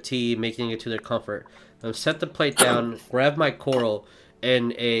preparing their tea, making it to their comfort. Set the plate down, grab my coral,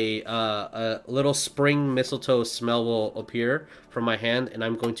 and a little spring mistletoe smell will appear from my hand, and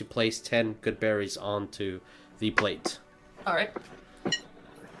I'm going to place 10 good berries onto the plate. All right.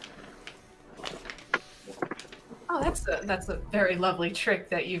 Oh, that's a very lovely trick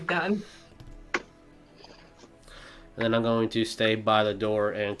that you've done. And then I'm going to stay by the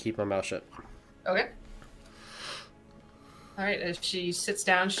door and keep my mouth shut. Okay. All right. As she sits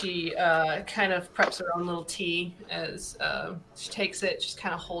down, she kind of preps her own little tea. As she takes it, just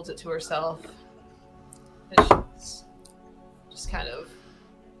kind of holds it to herself. And she's just kind of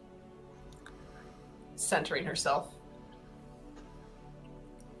centering herself.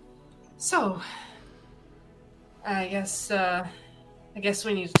 So, I guess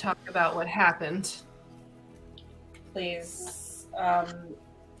we need to talk about what happened. Please,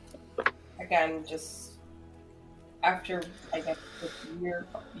 again, just after, I guess,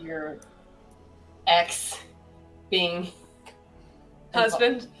 your ex being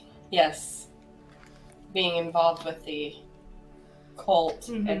Husband? yes, being involved with the cult,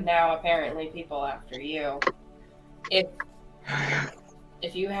 and now apparently people after you.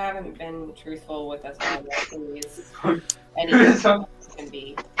 If you haven't been truthful with us all, please, anything can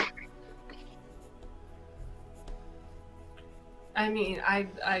be. I mean,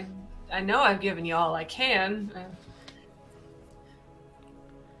 I know I've given you all I can.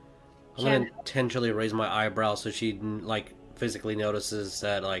 I'm gonna intentionally raise my eyebrow so she like physically notices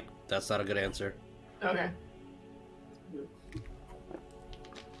that like that's not a good answer. Okay.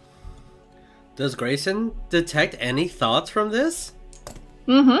 Does Grayson detect any thoughts from this?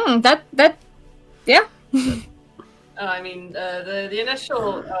 Mm-hmm. Yeah. I mean, the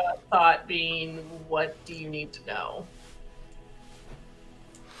initial thought being, what do you need to know?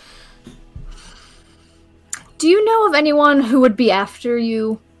 Do you know of anyone who would be after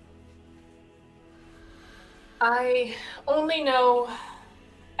you? I only know...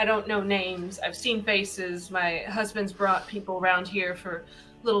 I don't know names. I've seen faces. My husband's brought people around here for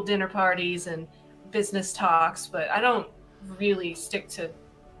little dinner parties and business talks, but I don't really stick to...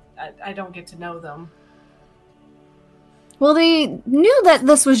 I don't get to know them. Well, they knew that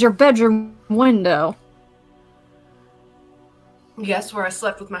this was your bedroom window. Guess where I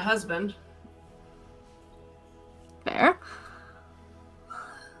slept with my husband. Fair.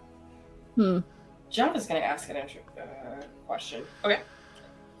 John is going to ask an question. Okay.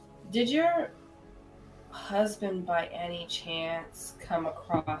 Did your husband, by any chance, come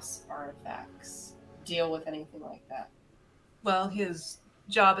across artifacts? Deal with anything like that? Well, his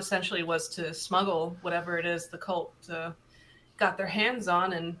job essentially was to smuggle whatever it is the cult got their hands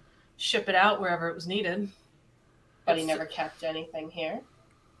on and ship it out wherever it was needed. But he never kept anything here?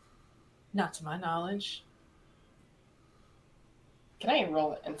 Not to my knowledge. Can I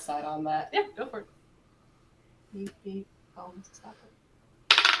roll an insight on that? Yeah, go for it. Beep, beep. Oh, stop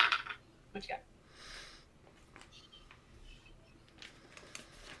it. What you got?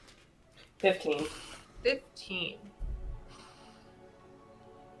 15. 15.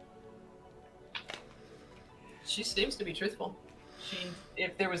 She seems to be truthful.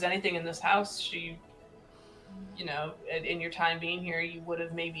 If there was anything in this house, she, you know, in your time being here, you would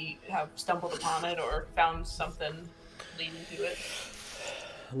have maybe have stumbled upon it or found something leading to it.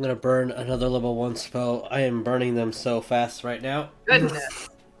 I'm gonna burn another level 1 spell. I am burning them so fast right now. Goodness.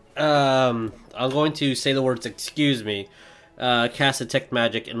 I'm going to say the words "excuse me," cast detect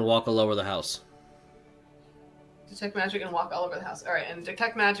magic, and walk all over the house. Detect magic and walk all over the house. All right, and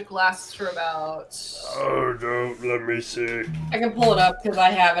detect magic lasts for about. Oh, don't let me see. I can pull it up because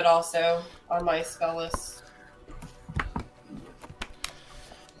I have it also on my spell list.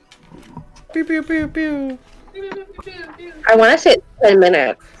 Pew pew pew pew. I want to say 10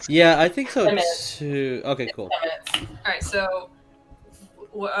 minutes. Yeah, I think so 10 minutes. too. Okay, cool. 10 minutes. All right, so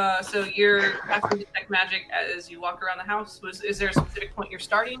you're casting detect magic as you walk around the house. Is there a specific point you're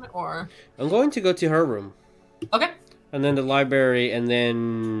starting, or? I'm going to go to her room. Okay. And then the library, and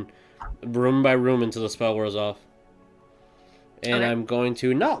then room by room until the spell wears off. And Okay. I'm going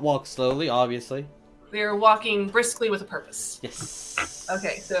to not walk slowly, obviously. They're walking briskly with a purpose. Yes.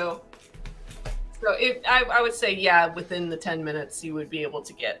 Okay, so I would say, yeah, within the 10 minutes you would be able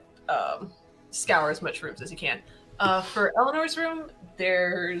to get scour as much rooms as you can. For Eleanor's room,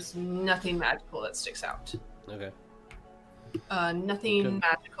 there's nothing magical that sticks out. Okay. Nothing Good.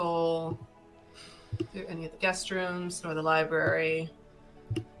 magical through any of the guest rooms nor the library.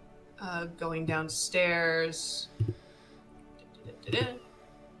 Going downstairs.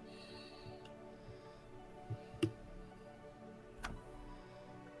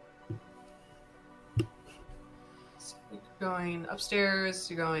 So you're going upstairs.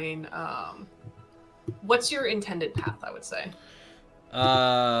 You're going. What's your intended path? I would say.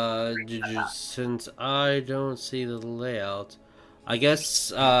 Since I don't see the layout, I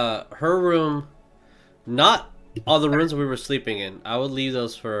guess her room, not all the rooms we were sleeping in. I would leave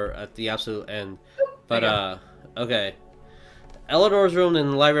those for at the absolute end. But okay, Eleanor's room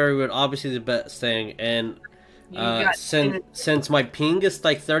and the library would obviously the best thing. And since my ping is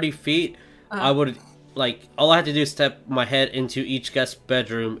like 30 feet, I would like all I have to do is step my head into each guest's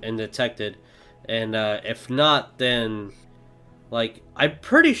bedroom and detect it. And if not, then like I'm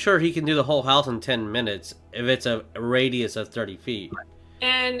pretty sure he can do the whole house in 10 minutes if it's a radius of 30 feet.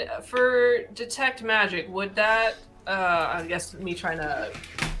 And for detect magic, would that? I guess me trying to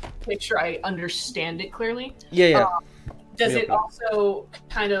make sure I understand it clearly. Yeah. Does it also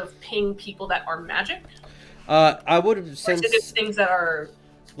kind of ping people that are magic? I would have Or since is it just things that are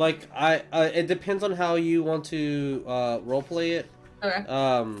like it depends on how you want to roleplay it. okay?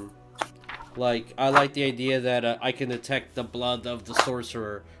 Like I like the idea that I can detect the blood of the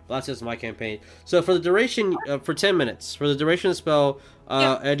sorcerer. That's just my campaign. So for the duration, for 10 minutes, for the duration of the spell,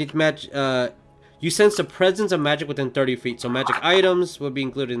 you sense the presence of magic within 30 feet. So magic items will be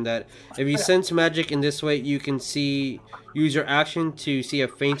included in that. If you sense magic in this way, you can use your action to see a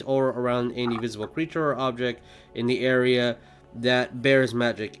faint aura around any visible creature or object in the area that bears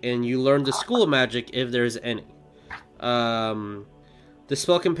magic, and you learn the school of magic if there's any. The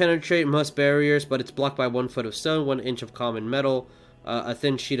spell can penetrate most barriers, but it's blocked by 1 foot of stone, 1 inch of common metal, a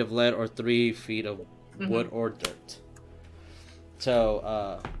thin sheet of lead, or 3 feet of wood or dirt.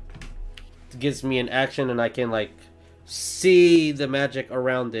 So, it gives me an action, and I can, like, see the magic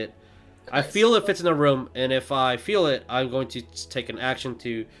around it. I feel if it's in a room, and if I feel it, I'm going to take an action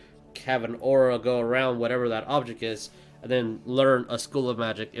to have an aura go around whatever that object is, and then learn a school of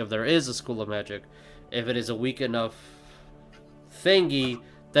magic, if there is a school of magic. If it is a weak enough thingy,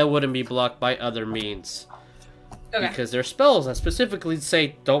 that wouldn't be blocked by other means. Okay. Because there are spells that specifically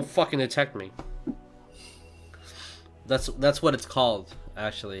say, don't fucking detect me. That's what it's called,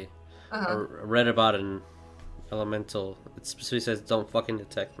 actually. I read about it in Elemental. It specifically says, don't fucking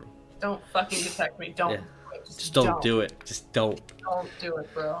detect me. Don't fucking detect me. Don't. Yeah. Just don't do it. Just don't. Don't do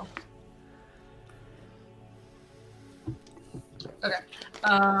it, bro. Okay.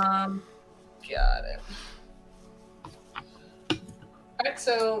 Got it. Alright,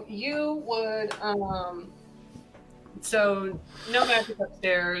 so you would so no magic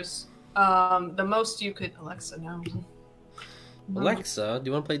upstairs. The most you could Alexa, no. Alexa, do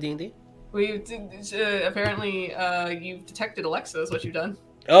you want to play D&D? We apparently you've detected Alexa is what you've done.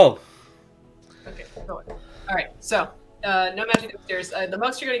 Oh. Okay, go on. Alright, so no magic upstairs. The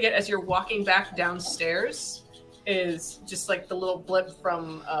most you're gonna get as you're walking back downstairs is just like the little blip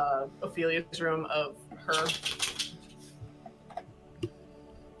from Ophelia's room of her.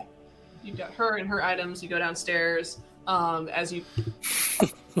 You got her and her items. You go downstairs. As you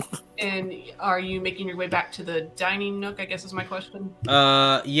and are you making your way back to the dining nook? I guess is my question.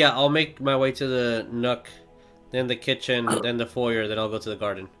 Yeah, I'll make my way to the nook, then the kitchen, then the foyer, then I'll go to the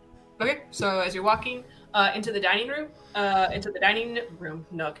garden. Okay, so as you're walking into the dining room,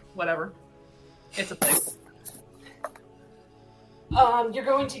 nook, whatever, it's a place. You're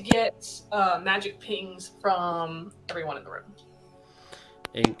going to get magic pings from everyone in the room.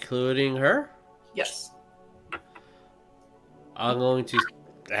 Including her? Yes. I'm going to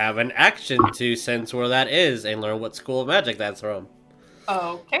have an action to sense where that is and learn what school of magic that's from.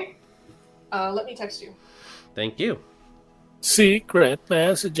 Okay. Let me text you. Thank you. Secret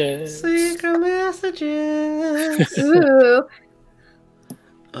messages. Secret messages. Ooh.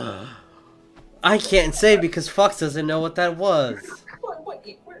 I can't say because Fox doesn't know what that was.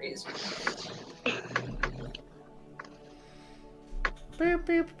 Where is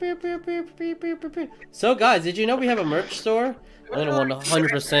So guys, did you know we have a merch store? I'm gonna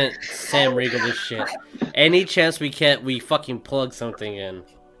 100% Sam Regal this shit. Any chance we fucking plug something in.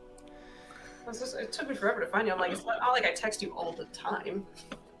 It took me forever to find you. I'm like, it's not like I text you all the time.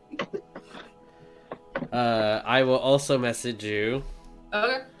 I will also message you.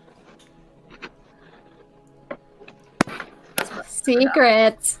 Okay.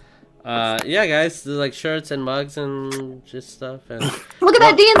 Secrets. Yeah, guys, there's like shirts and mugs and just stuff. And Look at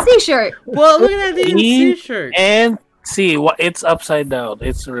that DNC shirt. well, look at that DNC shirt. And see what it's upside down.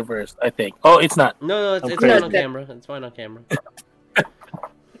 It's reversed, I think. Oh, it's not. No, it's crazy. fine on camera. It's fine on camera.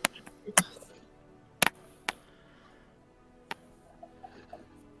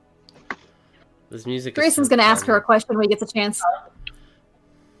 This music. Grayson's gonna ask her a question when he gets a chance.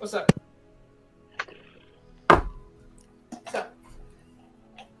 What's up? What's up?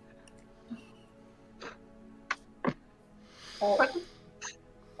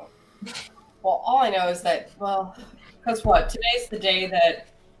 Well, all I know is that, because what? Today's the day that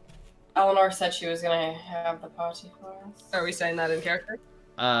Eleanor said she was going to have the party for us. Are we saying that in character?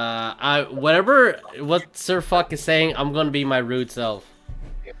 What Sir Fuck is saying, I'm gonna be my rude self.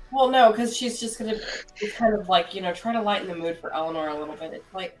 Well, no, because she's just going to kind of like, try to lighten the mood for Eleanor a little bit.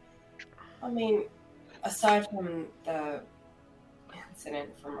 It's like, I mean, aside from the incident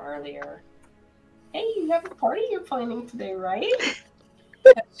from earlier, hey, you have a party you're planning today, right?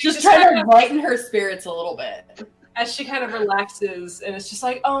 just trying to lighten her spirits a little bit. As she kind of relaxes, and it's just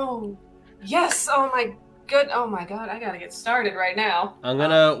like, oh, yes, oh my god, I gotta get started right now. I'm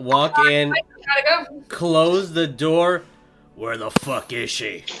gonna walk in, I gotta go. close the door. Where the fuck is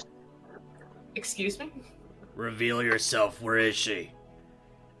she? Excuse me? Reveal yourself. Where is she?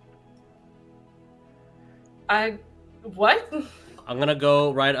 What? I'm gonna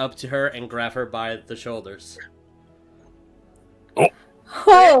go right up to her and grab her by the shoulders. Oh.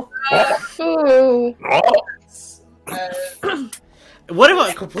 What if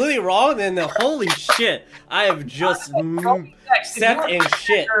I'm completely wrong? Then holy shit, I have just stepped in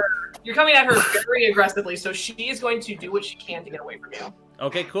shit. You're coming at her very aggressively, so she is going to do what she can to get away from you.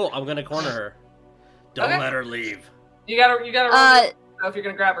 Okay, cool. I'm gonna corner her. Don't let her leave. You gotta roll if you're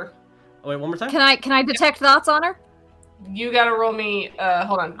gonna grab her. Oh, wait, one more time? Can I detect thoughts on her? You gotta roll me,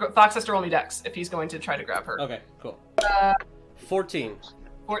 hold on. Fox has to roll me Dex if he's going to try to grab her. Okay, cool. 14.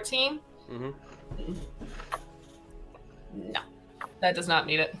 14? Mm-hmm. No. That does not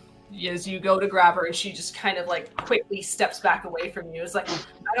meet it. As you go to grab her and she just kind of like quickly steps back away from you. It's like,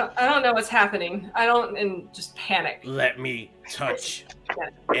 I don't know what's happening. And just panic. Let me touch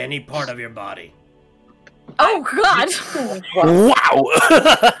any part of your body. Oh god! Wow!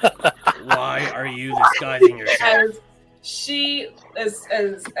 Why are you disguising yourself?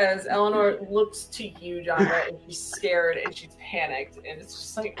 As Eleanor looks to you, Genre, and she's scared and she's panicked, and it's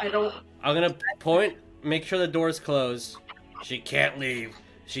just like, I'm gonna point, make sure the door's closed. She can't leave.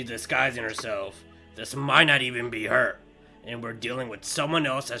 She's disguising herself. This might not even be her. And we're dealing with someone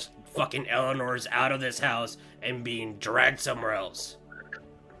else as fucking Eleanor's out of this house and being dragged somewhere else.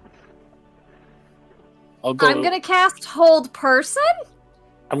 I'm gonna cast Hold Person?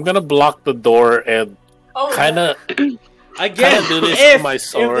 I'm gonna block the door and kinda again do this with my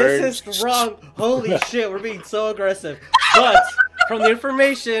sword. If this is wrong, holy shit, we're being so aggressive. But from the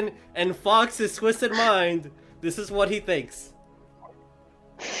information and Fox's twisted mind, this is what he thinks.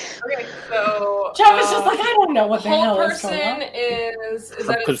 Okay, so Jeff is just like, I don't know what the hell is person going on. is I'm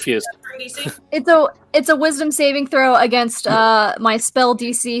that confused. DC? It's a Wisdom saving throw against my spell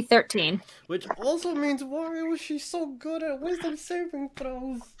DC 13. Which also means, why was she so good at Wisdom saving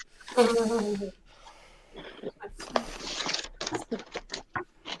throws?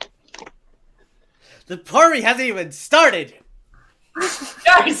 The party hasn't even started.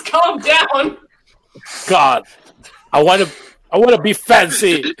 Guys, calm down. God, I want to be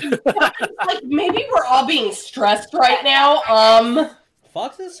fancy. Like, maybe we're all being stressed right now.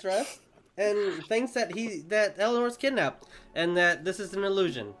 Fox is stressed and thinks that Eleanor's kidnapped and that this is an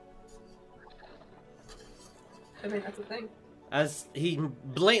illusion. I mean, that's the thing. As he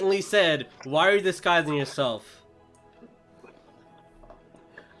blatantly said, why are you disguising yourself?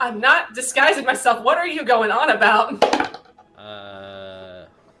 I'm not disguising myself. What are you going on about?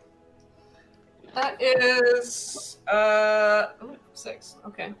 That is 6.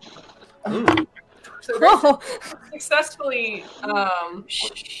 Okay. Ooh. So Whoa. successfully,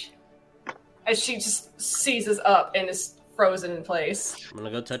 as she just seizes up and is frozen in place. I'm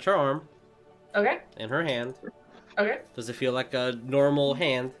gonna go touch her arm Okay. and her hand. Okay. Does it feel like a normal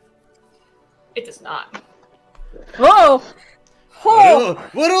hand? It does not. Whoa. Whoa.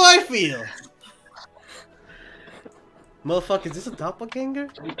 What do I feel? Motherfucker, is this a doppelganger?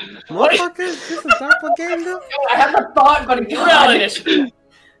 Motherfucker, is this a doppelganger? I have a thought, but it's Relish.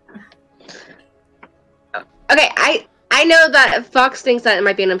 Okay, I know that Fox thinks that it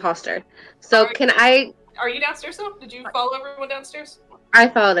might be an imposter. So can I? Are you downstairs though? Did you follow everyone downstairs? I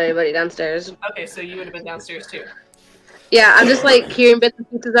followed everybody downstairs. Okay, so you would have been downstairs too. Yeah, I'm just like hearing bits and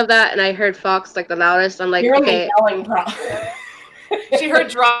pieces of that, and I heard Fox like the loudest. I'm like, You're okay. in the yelling problem. She heard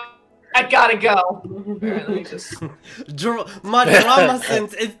drop. I gotta go. Alright, let me just. My drama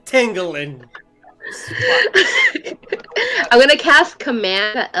sense is tingling. I'm gonna cast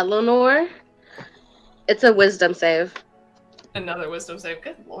Command at Eleanor. It's a Wisdom save. Another wisdom save.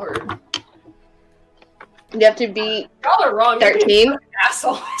 Good lord. You have to beat Y'all are wrong. You're 13. being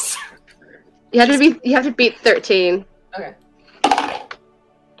assholes. You have to beat 13. Okay.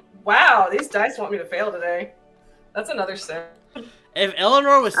 Wow, these dice want me to fail today. That's another 6. If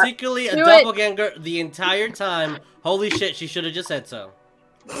Eleanor was secretly a Do it. doppelganger the entire time, holy shit, she should have just said so.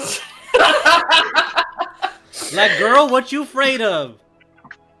 Like, girl, what you afraid of?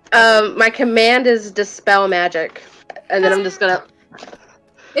 My command is Dispel Magic. And then I'm just gonna...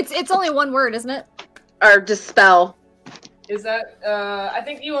 It's only one word, isn't it? Or Dispel. Is that? I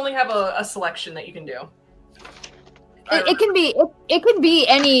think you only have a selection that you can do. It can be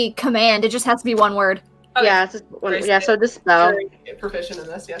any command. It just has to be one word. Okay. Yeah, it's just one, Grace yeah, so Dispel. Very proficient in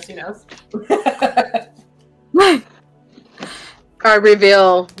this. Yes, he knows. Or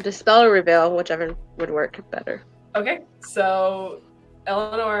Reveal. Dispel or Reveal, whichever would work better. Okay, so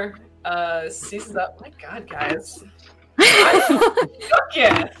Eleanor seizes up. My God, guys.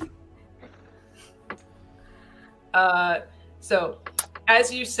 Okay. So,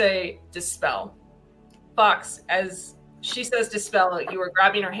 as you say, dispel, Fox, as she says dispel, you are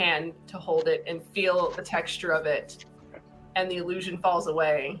grabbing her hand to hold it and feel the texture of it, and the illusion falls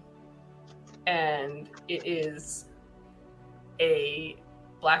away, and it is a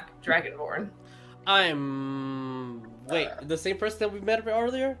black dragonborn. Wait, the same person that we met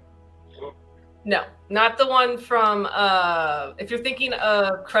earlier? No, not the one from, if you're thinking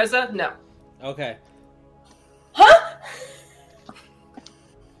of Kreza, no. Okay. Huh?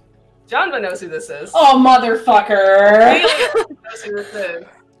 Jonva knows who this is. Oh, motherfucker! Bailey knows who this is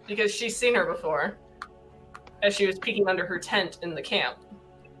because she's seen her before, as she was peeking under her tent in the camp.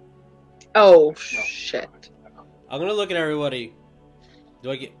 Oh, shit. I'm gonna look at everybody.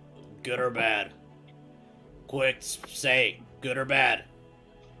 Do I get good or bad? Quick, say good or bad.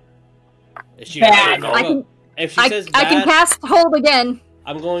 If she Bad. If she says bad, I can cast hold again.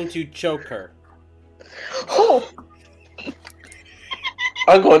 I'm going to choke her. Oh.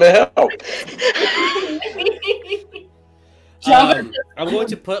 I'm going to help. I'm going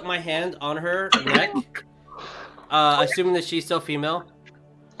to put my hand on her neck, assuming that she's still female.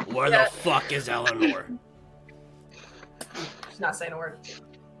 Where the fuck is Eleanor? She's not saying a word.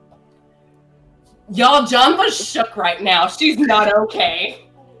 Y'all, Jonva's shook right now. She's not okay.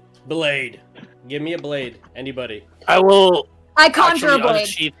 Blade. Give me a blade. Anybody. I will. I conjure a actually blade.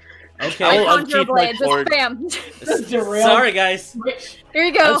 unsheath- Okay. I I will conjure a unsheath my blade. Just sword. bam. Sorry, guys. Here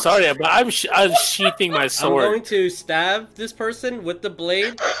you go. I'm sorry, but I'm sheathing my I'm sword. going to stab this person with the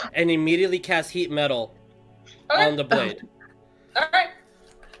blade and immediately cast heat metal on the blade. Alright.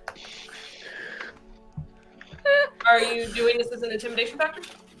 Are you doing this as an intimidation factor?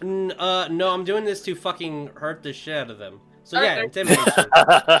 No, I'm doing this to fucking hurt the shit out of them. So Alright, yeah, intimidation.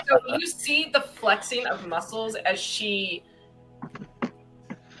 So you see the flexing of muscles as she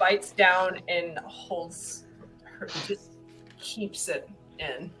bites down and holds her, just keeps it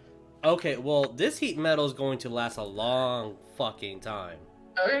in. Okay, well, this heat metal is going to last a long fucking time.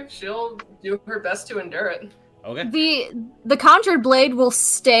 Okay, she'll do her best to endure it. Okay. The conjured blade will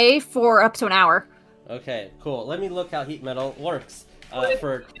stay for up to an hour. Okay, cool. Let me look how heat metal works.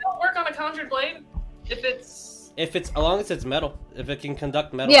 For You don't work on a conjured blade if it's as long as it's metal, if it can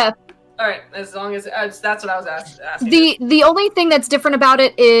conduct metal. Yeah. all right. As long as that's what I was asking. The only thing that's different about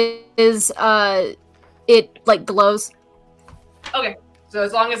it is it like glows. Okay, so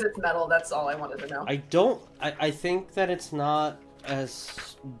as long as it's metal, that's all I wanted to know. I think that it's not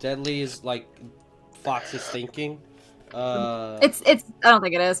as deadly as like Fox is thinking. It's I don't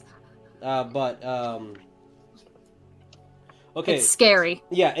think it is. Okay. It's scary.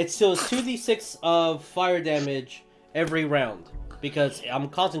 Yeah, it's still 2d6 of fire damage every round. because I'm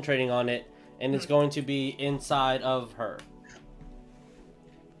concentrating on it, and it's going to be inside of her.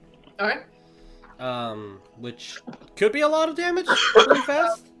 Okay. Which could be a lot of damage pretty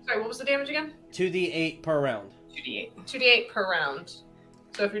fast. Sorry, what was the damage again? 2d8 per round. 2d8 per round.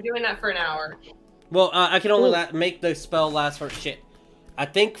 So if you're doing that for an hour. Well, I can only make the spell last for shit. I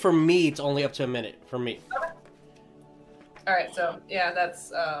think for me, it's only up to a minute for me. Okay. Alright, so, yeah,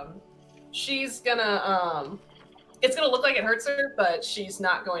 that's, she's gonna, it's gonna look like it hurts her, but she's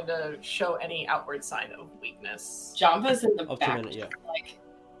not going to show any outward sign of weakness. Java's in the Up back, to a minute, yeah. like,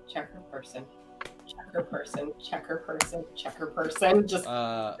 check her person, check her person, check her person, check her person, just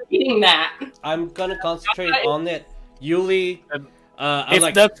reading that. I'm gonna concentrate on it. Yuli,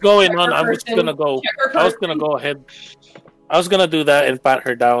 if that's going on, I'm just gonna go. I was gonna go ahead. I was gonna do that and pat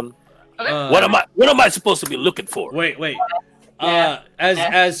her down. Okay. What am I supposed to be looking for? Wait. Yeah.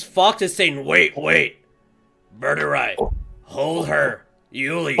 As Fox is saying, wait. Murderai, hold her.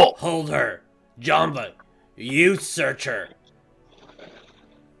 Yuli, hold her. Jamba, you search her.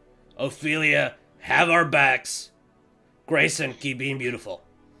 Ophelia, have our backs. Grayson, keep being beautiful.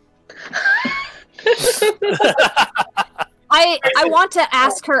 I want to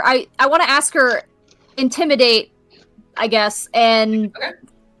ask her. I want to ask her, intimidate, I guess, and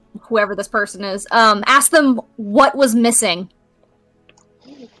whoever this person is. Ask them what was missing.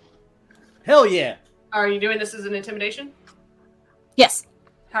 Hell yeah. Are you doing this as an intimidation? Yes.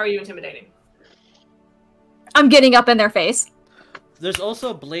 How are you intimidating? I'm getting up in their face. There's also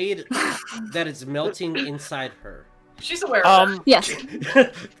a blade that is melting inside her. She's aware of it. Yes. She's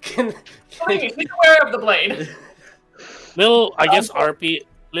aware of the blade. Little RP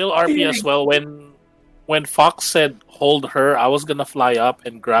as well. When Fox said hold her, I was gonna fly up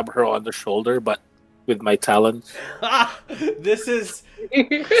and grab her on the shoulder, but with my talons. This is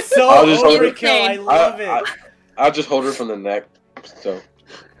so overkill. I love it. I'll just hold her from the neck. So.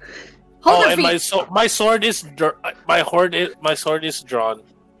 Hold her and feet. my sword is my sword is drawn.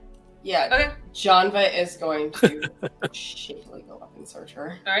 Yeah. Okay. Janva is going to shakily go up and search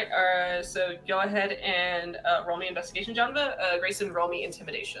her. Alright, so go ahead and roll me investigation, Janva. Grayson, roll me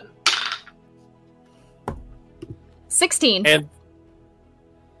intimidation. 16. And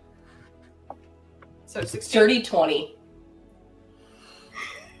So 16. Dirty 20.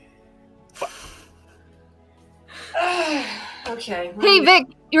 Okay. Hey Vic,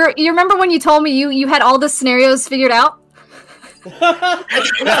 you remember when you told me you had all the scenarios figured out? Except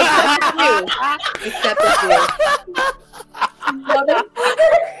you.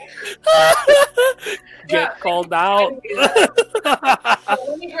 Get called out.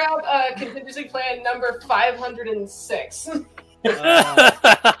 Let me grab contingency plan number 506.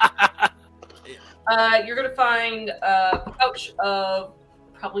 You're gonna find a pouch of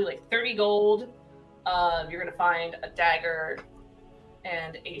probably like 30 gold. You're gonna find a dagger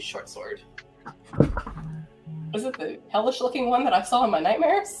and a short sword. Was it the hellish-looking one that I saw in my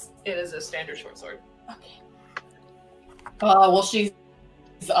nightmares? It is a standard short sword. Okay. Well, she's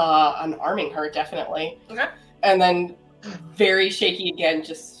unarming her, definitely. Okay. And then, very shaky again,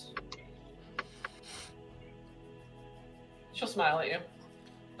 just... She'll smile at you.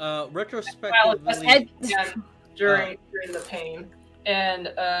 Retrospectively... During the pain.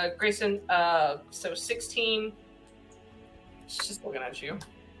 And Grayson, so 16. She's just looking at you.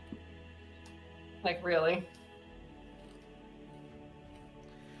 Like, really?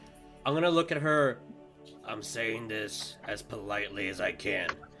 I'm gonna look at her. I'm saying this as politely as I can.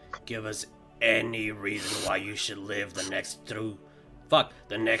 Give us any reason why you should live the next 2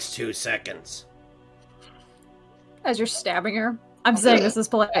 seconds. As you're stabbing her. I'm saying this as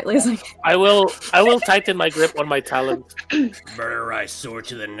politely as I can. I will tighten my grip on my talons. Murder sword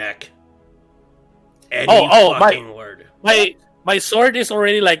to the neck. Any my word. My sword is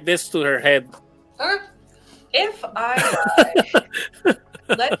already like this to her head. If I die,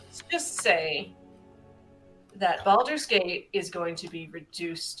 let's just say that Baldur's Gate is going to be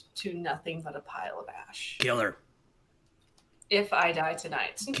reduced to nothing but a pile of ash. Kill her. If I die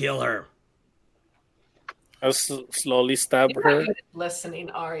tonight. Kill her. I'll slowly stab You're her. not good at listening,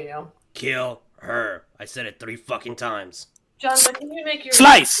 are you? Kill her. I said it 3 fucking times. John, but can you make your...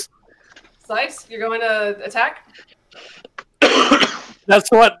 Slice! Slice? You're going to attack?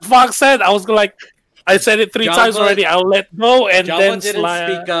 That's what Fox said. I said it 3 times already. I'll let go and Java then didn't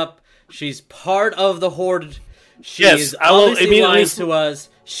speak up. She's part of the Hoard. She Yes, is I will obviously lying immediately- to us.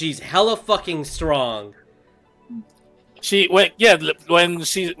 She's hella fucking strong. When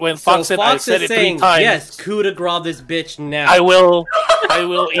Fox said I said is it 3 saying, times. yes, coup de grace this bitch now. I will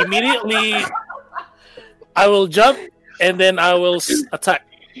immediately. I will jump and then I will attack.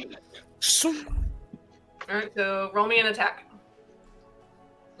 Alright, so roll me an attack.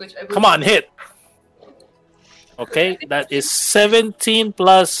 Come on, hit. Okay, that is 17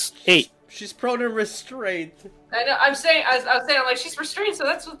 plus 8. She's prone and restrained. I know. I'm saying, I was saying, I'm like, she's restrained, so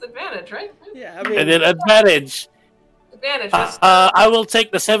that's with advantage, right? Yeah, I mean. And then advantage. Advantage. I will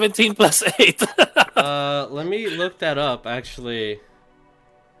take the 17 plus 8. Let me look that up, actually.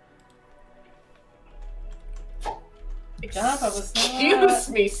 Excuse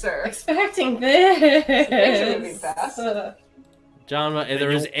me, sir. Expecting this. John, if there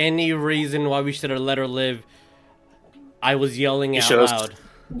was any reason why we should have let her live, I was yelling out loud.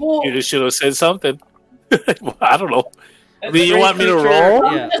 You just should have said something. I don't know. Do you want me to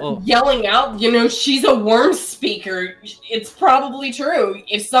roll? Yeah. Yelling out, she's a worm speaker. It's probably true.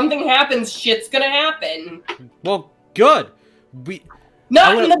 If something happens, shit's gonna happen. Well, good.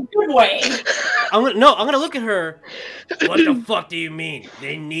 Not in a good way. I'm gonna look at her. What the fuck do you mean?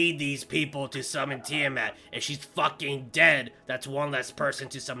 They need these people to summon Tiamat. If she's fucking dead, that's one less person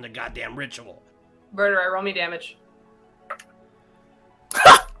to summon the goddamn ritual. Murderer, roll me damage.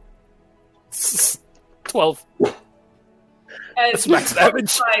 12. That's max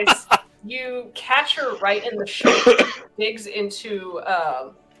damage. You catch her right in the shoulder, digs into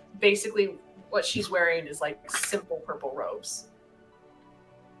basically what she's wearing is like simple purple robes.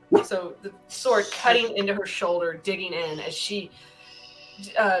 So the sword cutting into her shoulder, digging in as she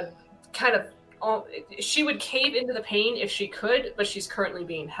she would cave into the pain if she could, but she's currently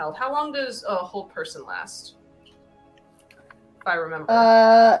being held. How long does a hold person last? If I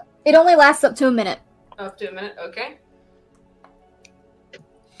remember. It only lasts up to a minute. Up to a minute, okay.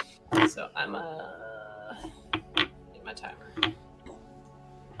 So I'm in my timer.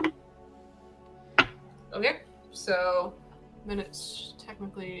 Okay, so minutes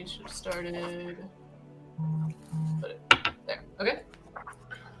technically should have started. Put it there. Okay.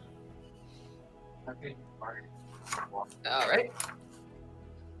 All right.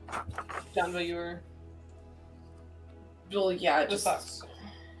 John, you were. Well, yeah, just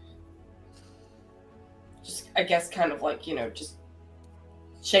I guess kind of like, just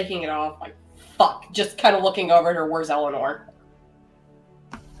shaking it off, like, fuck. Just kind of looking over at her, where's Eleanor?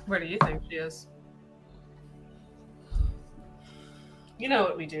 Where do you think she is? You know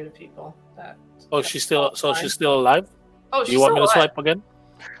what we do to people. She's still alive? Oh, she's you want still me to alive. swipe again?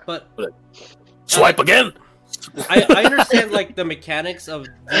 But swipe again! I understand, like, the mechanics of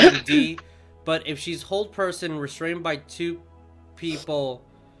D&D, but if she's hold person restrained by 2 people,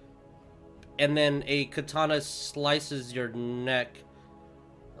 and then a katana slices your neck,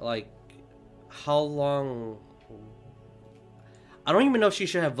 like, how long? I don't even know if she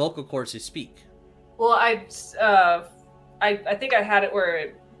should have vocal cords to speak. Well, I think I had it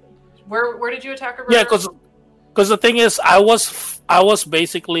where did you attack her? Yeah, because the thing is, I was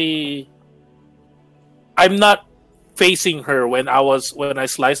basically, I'm not facing her when I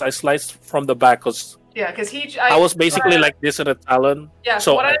sliced. I sliced from the back because I was basically like this in a talon. Yeah,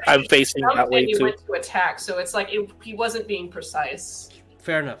 so I'm facing that way you too. went to attack, so it's like he wasn't being precise.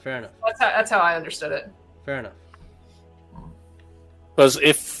 Fair enough. That's how I understood it. Fair enough. Because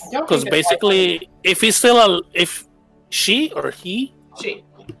basically, if she or he,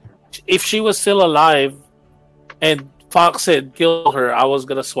 if she was still alive, and Fox said kill her, I was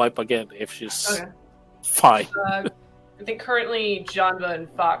gonna swipe again if she's fine. I think currently Jonva and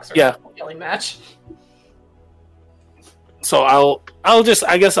Fox are in a killing match. So I'll just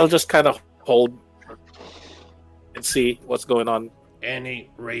kind of hold and see what's going on. Any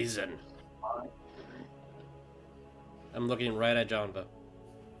reason? I'm looking right at Jonva.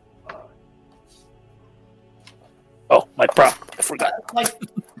 Oh, my prop. I forgot. Like,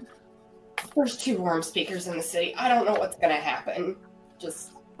 there's 2 worm speakers in the city. I don't know what's gonna happen.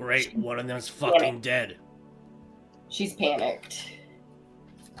 Just great. One of them's fucking dead. She's panicked.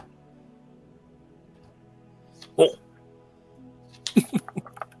 Oh.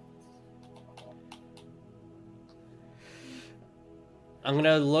 I'm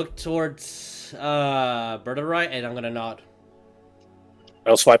gonna look towards Berta and I'm gonna nod.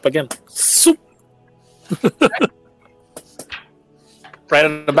 I'll swipe again. Soup. Right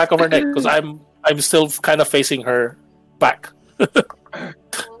on the back of her neck, because I'm still kind of facing her back. I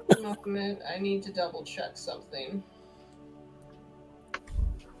need to double check something.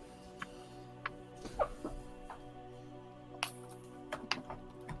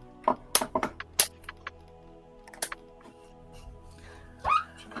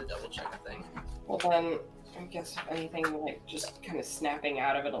 Well then, I guess if anything, like, just kind of snapping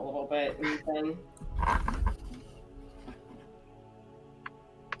out of it a little bit, and then...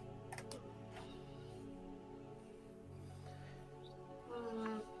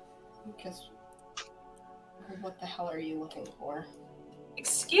 Because... What the hell are you looking for?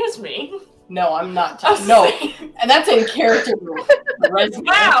 Excuse me. No, I'm not. No, and that's in character to resume.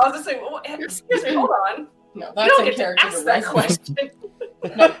 Wow, I was just saying, well, excuse me, hold on. No, that's in character to resume. Question.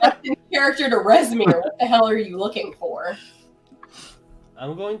 No, that's in character to resume. What the hell are you looking for?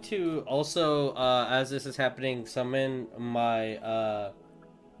 I'm going to also, as this is happening, summon my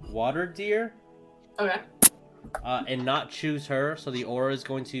water deer. Okay. And not choose her, so the aura is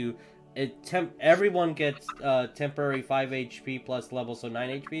going to... everyone gets temporary 5 HP plus level, so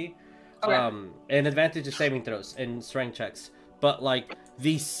 9 HP. Okay. And advantage to saving throws and strength checks. But, like,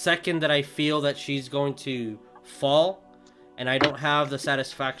 the second that I feel that she's going to fall, and I don't have the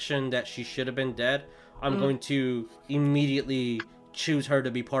satisfaction that she should have been dead, I'm going to immediately choose her to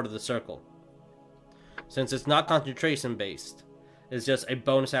be part of the circle. Since it's not concentration based, it's just a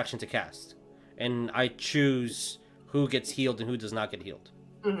bonus action to cast. And I choose who gets healed and who does not get healed.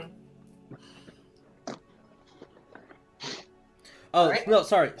 Mm-hmm. Oh, right. No,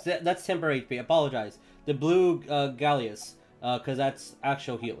 sorry. That's temporary HP. Apologize. The blue Gallius, because that's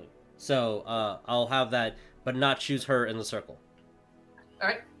actual healing. So I'll have that, but not choose her in the circle. All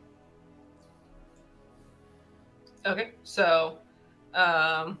right. Okay, so...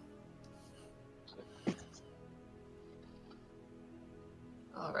 all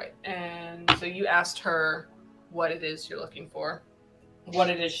right, and so you asked her what it is you're looking for. What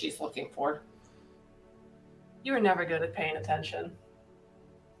it is she's looking for. You were never good at paying attention.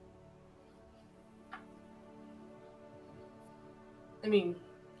 I mean,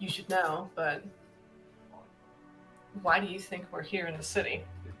 you should know, but why do you think we're here in the city?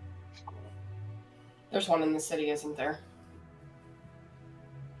 There's one in the city, isn't there?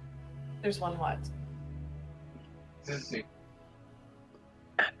 There's one what? The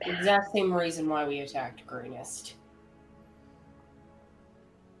exact same reason why we attacked Greenest.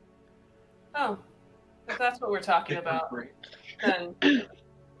 Oh, if that's what we're talking about, then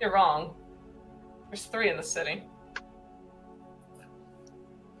you're wrong. There's 3 in the city.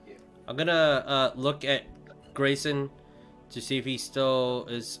 I'm gonna look at Grayson to see if he still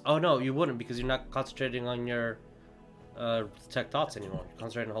is... Oh no, you wouldn't, because you're not concentrating on your detect thoughts anymore. You're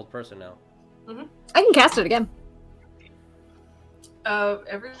concentrating on the whole person now. Mm-hmm. I can cast it again.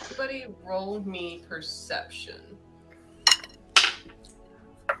 Everybody roll me perception.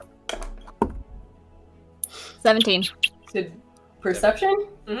 17. Did perception?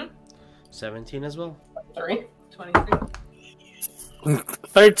 Mm-hmm. 17 as well. 3. 23.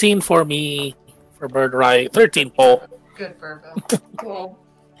 13 for me. For Bird Right. 13, Paul. Good, Virgo. Cool.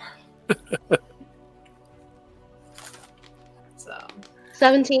 So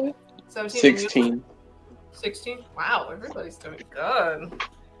 17. 16. 16? Wow, everybody's doing good.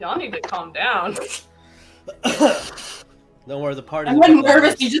 Y'all need to calm down. Don't worry, the party. I'm not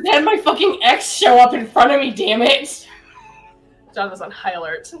nervous. You just had my fucking ex show up in front of me, damn it. John was on high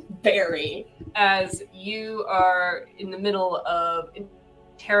alert. Very. As you are in the middle of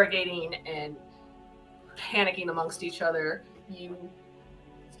interrogating and panicking amongst each other, you...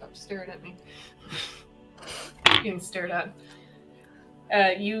 Stop staring at me. Getting stared at.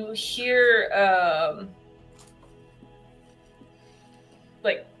 You hear,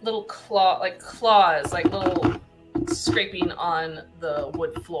 like little claws, like little scraping on the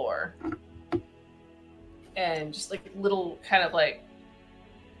wood floor. And just like little kind of like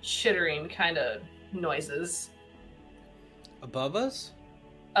chittering kind of noises. Above us?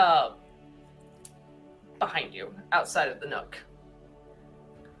 Behind you, outside of the nook.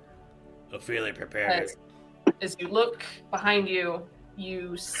 Ophelia, prepare. As you look behind you,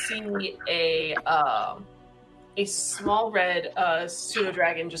 you see a small red pseudo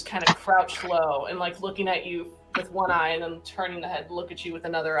dragon just kind of crouched low and like looking at you with one eye and then turning the head to look at you with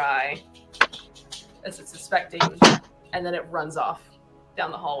another eye as it's suspecting, and then it runs off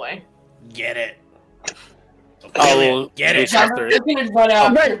down the hallway. Get it. I'll get it. After it. I'm gonna run out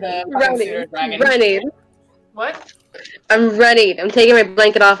to the pseudo dragon. Running. What? I'm running. I'm taking my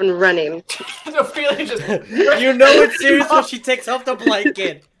blanket off and running. Ophelia just... You know it's serious when she takes off the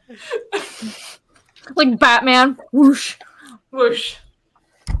blanket. Like Batman. Whoosh. Whoosh.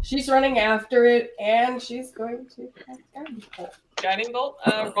 She's running after it, and she's going to cast Guiding Bolt. Guiding bolt?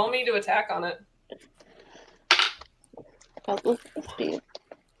 Roll me to attack on it.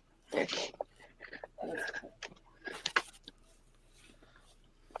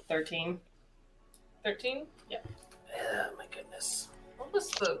 13. 13? Yeah. Oh my goodness. What was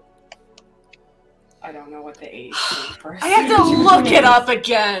the... I don't know what the age for. I have to look it up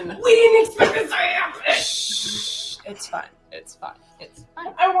again! We didn't expect this to happen! Shh. It's fine. It's fine. It's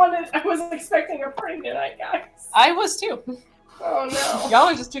fine. I wasn't expecting a pregnant night, guys. I was too. Oh no. Y'all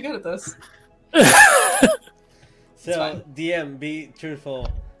are just too good at this. So, DM, be truthful,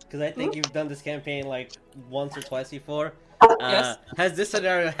 because I think you've done this campaign like once or twice before. Yes. Has this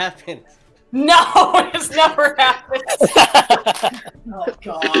scenario happened? No, it's never happened. Oh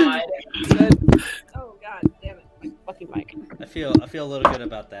God. Oh god, damn it! My fucking mic. I feel a little good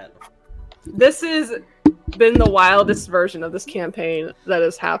about that. This has been the wildest version of this campaign that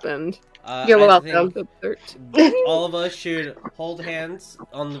has happened. You're I welcome. think all of us should hold hands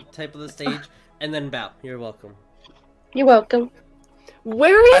on the type of the stage and then bow. You're welcome. You're welcome.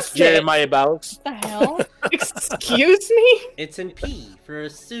 Where is That's Jeremiah Bows. What the hell? Excuse me? It's in P for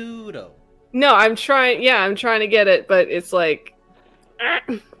pseudo. No, I'm trying. Yeah, I'm trying to get it, but it's like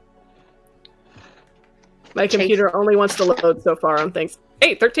my computer only wants to load so far on things.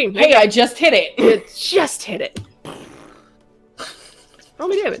 Hey, 13. Hey, I just hit it. You just hit it. Roll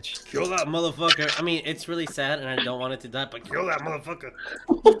me damage. Kill that motherfucker. I mean, it's really sad and I don't want it to die, but kill that motherfucker.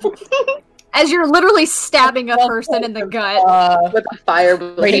 As you're literally stabbing a person in the gut, With a fire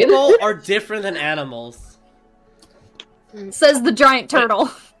blade. People are different than animals. says the giant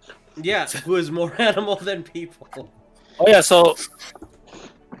turtle. Yeah, who is more animal than people. Oh yeah, so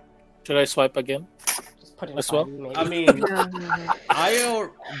should I swipe again? Just put it As well? maybe. I mean,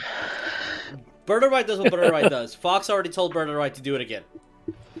 Bird Right does what Bird Right does. Fox already told Bird Right to do it again.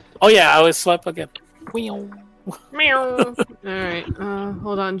 Oh yeah, I will swipe again. Meow. Alright,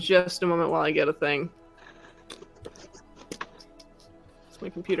 hold on just a moment while I get a thing. My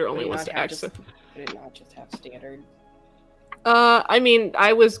computer only wants to access. Did it not just have standard? I mean,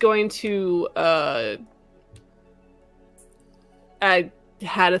 I was going to, I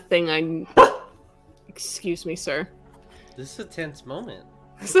had a thing Excuse me, sir. This is a tense moment.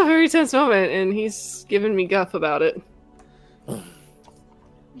 It's a very tense moment, and he's giving me guff about it.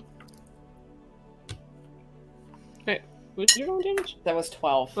 Hey, what's your own damage? That was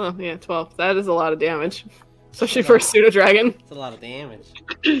 12. Oh, yeah, 12. That is a lot of damage. Especially for a pseudo-dragon. It's a lot of damage.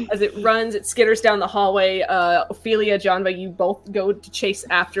 As it runs, it skitters down the hallway. Ophelia, Jonva, you both go to chase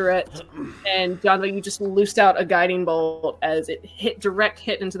after it. And Jonva, you just loosed out a guiding bolt as it direct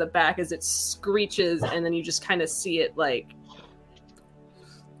hit into the back as it screeches, and then you just kind of see it, like,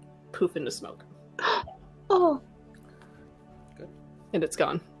 poof into smoke. Oh. Good. And it's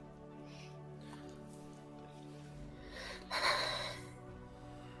gone.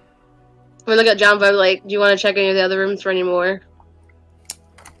 We look at John Bob like, do you want to check any of the other rooms for any more?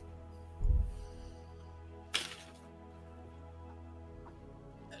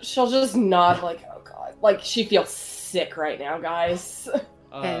 She'll just nod like, oh God. Like, she feels sick right now, guys.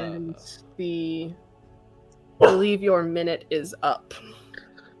 And I believe your minute is up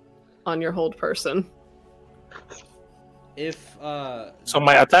on your hold person. If, So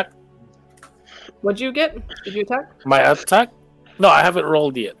my attack? What'd you get? Did you attack? My attack? No, I haven't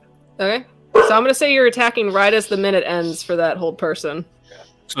rolled yet. Okay. So I'm going to say you're attacking right as the minute ends for that hold person.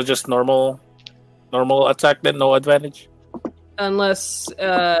 So just normal attack then, no advantage? Unless,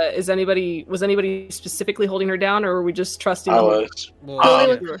 was anybody specifically holding her down, or were we just trusting? I was.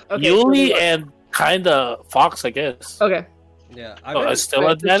 Okay. Yuli and kinda Fox, I guess. Okay. Yeah. Still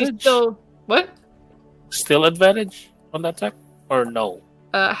advantage? What? Still advantage on that attack? Or no?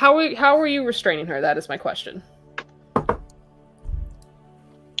 How are you restraining her? That is my question.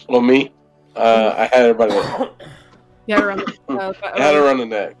 Well, me? I had her by the You had her around I had her on the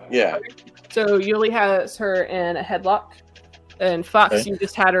neck. Yeah. So Yuli has her in a headlock, and Fox, Okay. you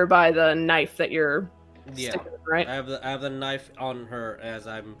just had her by the knife that you're Yeah. sticking with, right? I have the knife on her as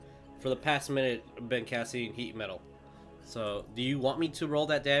I'm, for the past minute, been casting heat metal. So, do you want me to roll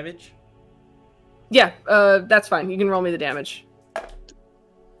that damage? Yeah, that's fine. You can roll me the damage.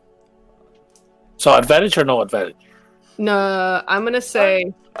 So advantage or no advantage? No, I'm gonna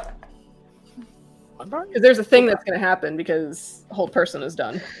say because there's a thing that's gonna happen because the whole person is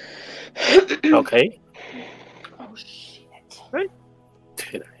done. Okay. Oh, shit.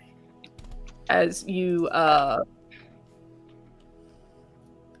 Did I? As you, I'm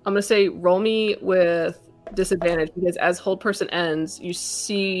gonna say roll me with disadvantage because as hold person ends, you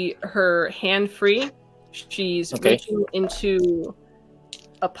see her hand free. She's reaching into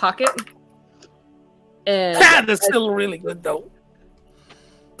a pocket. And That's still really good though.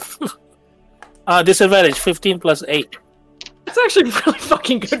 Disadvantage 15 plus 8. it's actually really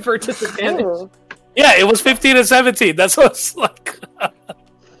fucking good for a disadvantage. Yeah, it was 15 and 17. That's what it's like.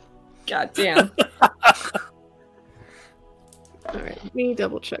 God damn. Alright, let me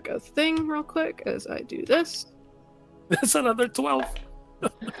double check a thing real quick as I do this. That's another 12.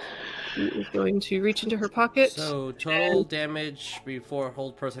 He is going to reach into her pocket. So, total damage before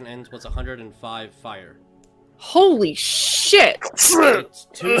hold person ends was 105 fire. Holy shit! It's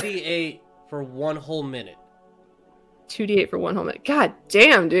 2d8 for one whole minute. 2d8 for one whole minute. God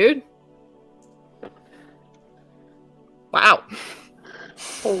damn, dude. Wow.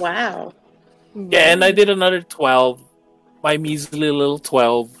 Oh, wow. Yeah, and I did another 12. My measly little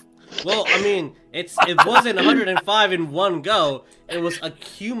 12. Well, I mean, it wasn't 105 in one go. It was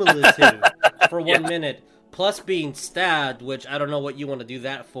accumulative for 1 minute. Plus being stabbed, which I don't know what you want to do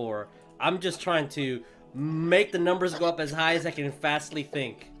that for. I'm just trying to make the numbers go up as high as I can fastly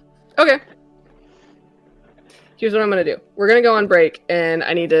think. Okay. Here's what I'm going to do. We're going to go on break, and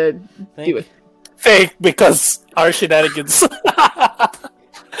I need to do it. Fake, because our shenanigans. I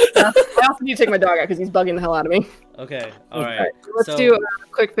also need to take my dog out because he's bugging the hell out of me. Okay, alright. Let's do a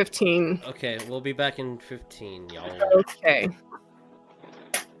quick 15. Okay, we'll be back in 15, y'all. Okay.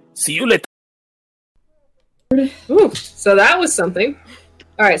 See you later. Ooh, so that was something.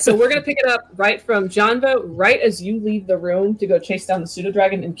 Alright, so we're going to pick it up right from Janvo, right as you leave the room to go chase down the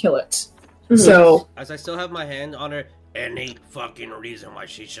pseudo-dragon and kill it. Mm-hmm. So, as I still have my hand on her, any fucking reason why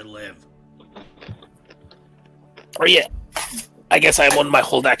she should live. Oh yeah. I guess I'm on my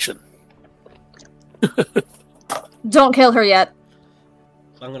hold action. Don't kill her yet.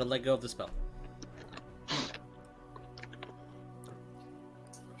 I'm gonna let go of the spell.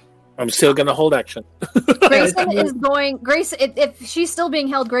 I'm still gonna hold action. Grayson is going. Grayson, if she's still being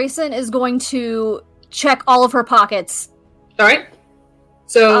held, Grayson is going to check all of her pockets. All right.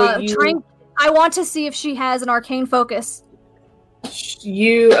 So I want to see if she has an arcane focus.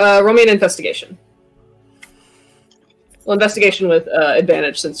 You roll me an investigation. Well, investigation with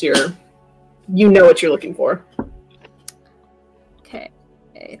advantage since you know what you're looking for. Okay,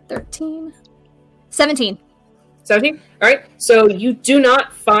 13. 17. 17? Alright, so you do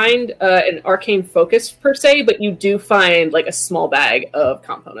not find an arcane focus per se, but you do find like a small bag of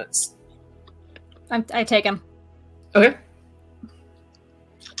components. I take him. Okay.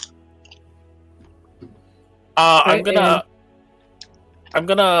 I'm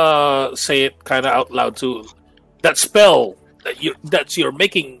gonna say it kind of out loud too. That spell that you're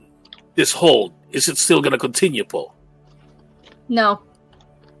making this hold, is it still gonna continue, Paul? No.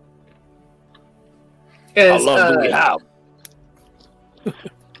 How long do we have?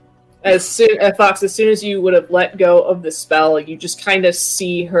 Fox, as soon as you would have let go of the spell, you just kind of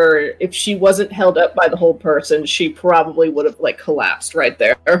see her. If she wasn't held up by the whole person, she probably would have like collapsed right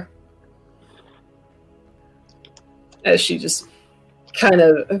there. As she just kind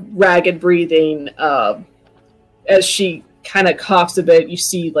of ragged breathing, as she kind of coughs a bit, you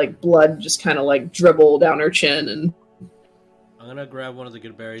see like blood just kind of like dribble down her chin. And I'm gonna grab one of the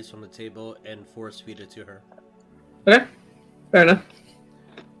good berries from the table and force feed it to her. Okay, fair enough.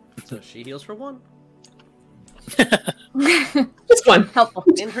 So she heals for 1. Just 1. Helpful.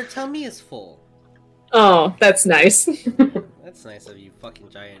 And her tummy is full. Oh, that's nice. That's nice of you, fucking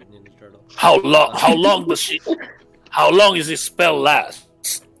giant ninja turtle. How long does this spell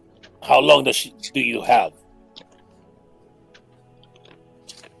last? How long do you have?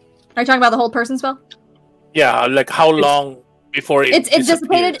 Are you talking about the hold person spell? Yeah, like how long before it's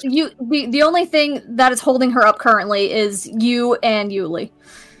dissipated? The only thing that is holding her up currently is you and Yuli.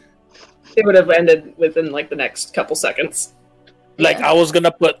 It would have ended within like the next couple seconds. Like yeah. I was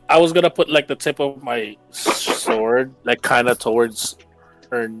gonna put like the tip of my sword like kind of towards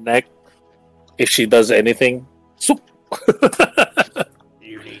her neck if she does anything.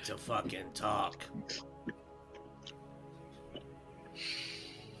 You need to fucking talk.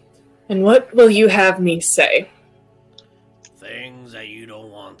 And what will you have me say? Things that you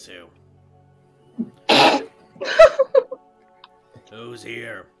don't want to. Who's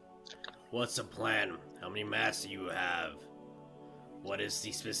here? What's the plan? How many masks do you have? What is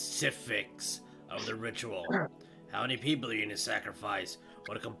the specifics of the ritual? How many people are you going to sacrifice?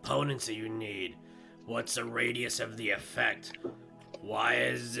 What components do you need? What's the radius of the effect? Why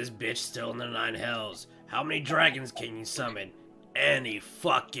is this bitch still in the 9 hells? How many dragons can you summon? Any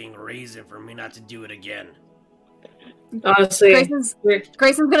fucking reason for me not to do it again. Honestly, Grayson's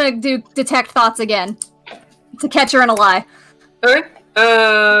gonna do detect thoughts again to catch her in a lie. Okay.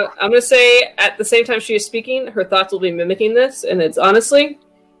 I'm gonna say at the same time she is speaking, her thoughts will be mimicking this, and it's honestly,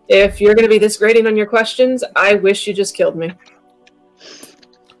 if you're gonna be this grating on your questions, I wish you just killed me.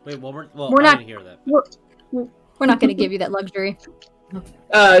 Wait, we're I not didn't hear that. We're not gonna give you that luxury.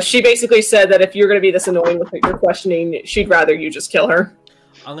 She basically said that if you're gonna be this annoying with your questioning, she'd rather you just kill her.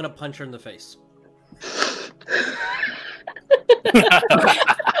 I'm gonna punch her in the face.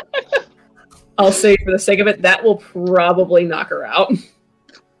 I'll say for the sake of it, that will probably knock her out.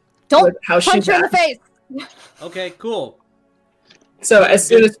 Don't punch her in the face! Okay, cool. So as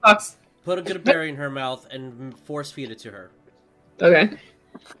soon as Fox... Put a good berry in her mouth and force feed it to her. Okay.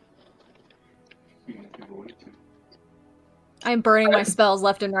 I'm burning my spells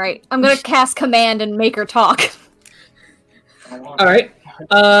left and right. I'm gonna cast command and make her talk. Alright.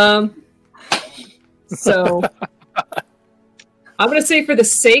 So I'm gonna say for the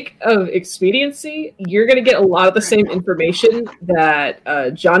sake of expediency, you're gonna get a lot of the same information that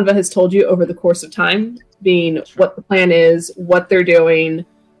Janva has told you over the course of time, being what the plan is, what they're doing,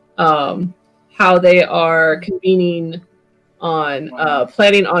 how they are convening on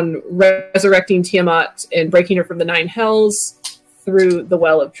planning on resurrecting Tiamat and breaking her from the 9 hells through the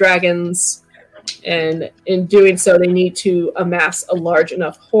Well of Dragons. And in doing so, they need to amass a large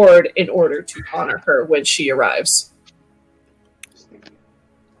enough hoard in order to honor her when she arrives.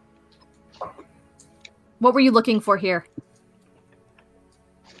 What were you looking for here?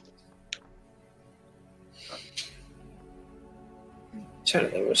 Trying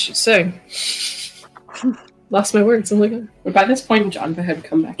to think what she'd say. Lost my words. Oh my god. But by this point, John had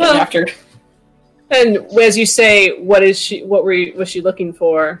come back in after. And as you say, was she looking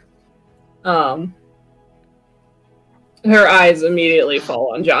for? Her eyes immediately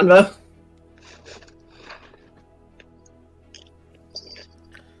fall on Janva.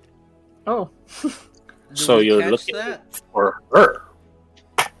 Oh. So you're looking for her.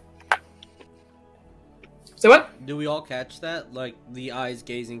 So what? Do we all catch that? Like the eyes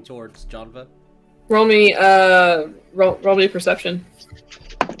gazing towards Janva? Roll me perception.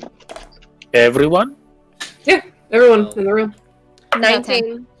 Everyone? Yeah, everyone in the room.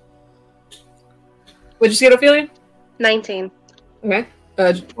 19. What'd you get, Ophelia? 19. Okay.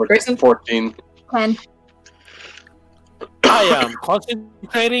 Grayson? 14. 10. I am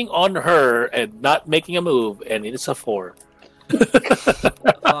concentrating on her and not making a move, and it's a 4.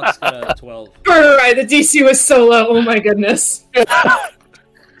 Fox got a 12. Right, the DC was so low. Oh my goodness.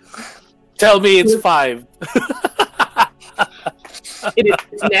 Tell me it's 5. It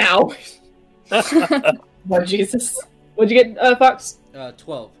is now. Oh, Jesus. What'd you get, Fox?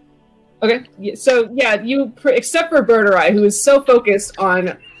 12. Okay. So, yeah, except for Bird Eye, who is so focused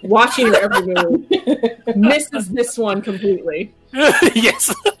on watching her every move, misses this one completely.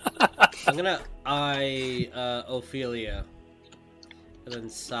 Yes. I'm gonna eye Ophelia and then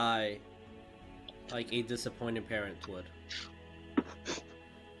sigh like a disappointed parent would.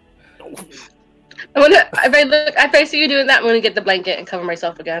 If I see you doing that, I'm gonna get the blanket and cover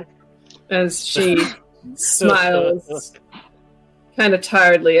myself again. As she smiles kind of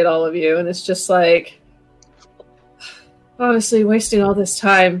tiredly at all of you, and it's just like, honestly, wasting all this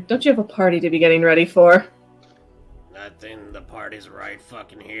time. Don't you have a party to be getting ready for? I think the party's right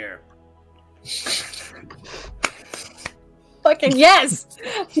fucking here. Fucking yes!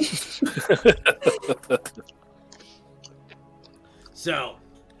 So,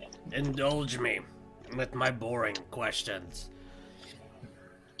 indulge me with my boring questions.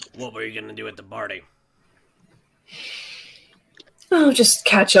 What were you gonna do at the party? Oh, just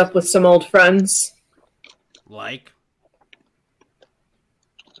catch up with some old friends. Like?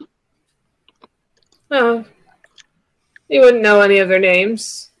 Oh, you wouldn't know any of their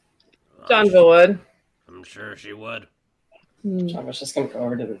names. Janva would. I'm sure she would. John was just gonna go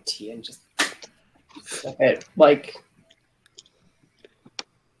over to the tea and just okay, like.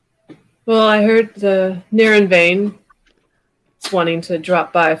 Well, I heard the Nirenvain is wanting to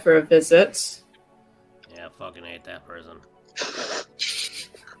drop by for a visit. Yeah, I fucking hate that person.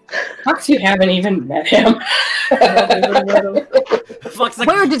 Fox, you haven't even met him. Fox, like,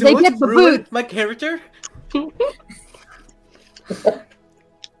 where did they get the boot? My character?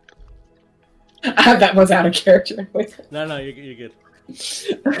 That was out of character. No, you're good.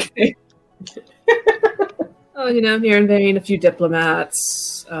 Okay. Oh, Nirenvain, a few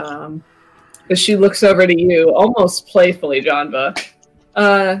diplomats. As she looks over to you, almost playfully, Janva.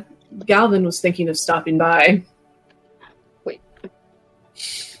 Galvin was thinking of stopping by. Wait.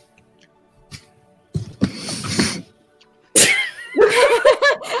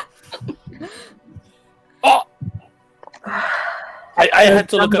 Oh! I had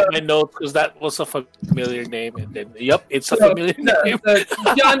to look at my notes because that was a familiar name, and then yep, it's a familiar name. So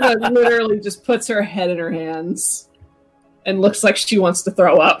Janva literally just puts her head in her hands and looks like she wants to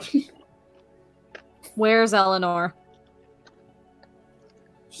throw up. Where's Eleanor?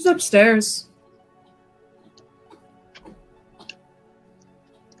 She's upstairs.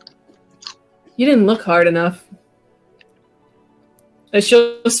 You didn't look hard enough. And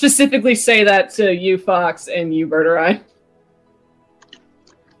she'll specifically say that to you, Fox, and you, Birderai.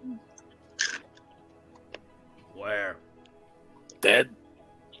 Where? Dead.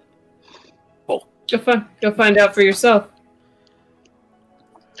 Oh. Go find out for yourself.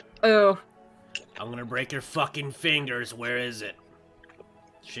 Oh. I'm gonna break your fucking fingers. Where is it?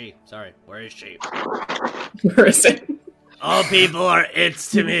 Where is she? Where is it? All people are it's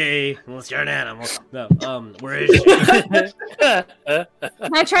to me, unless you're an animal. No, where is she? Can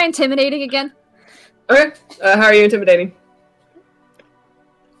I try intimidating again? Okay. How are you intimidating?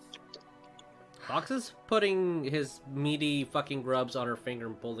 Fox is putting his meaty fucking grubs on her finger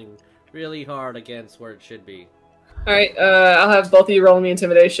and pulling really hard against where it should be. Alright, I'll have both of you roll me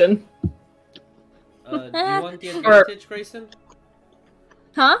intimidation. Do you want the advantage, Grayson?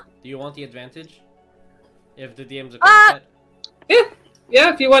 Huh? Do you want the advantage? If the DM's okay with that?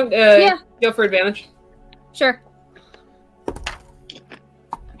 Yeah, if you want, go for advantage. Sure.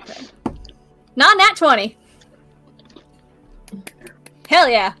 Okay. Not nat 20. Hell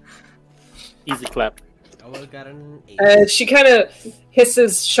yeah. Easy clap. I would have gotten an 8. She kind of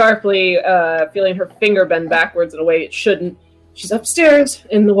hisses sharply, feeling her finger bend backwards in a way it shouldn't. She's upstairs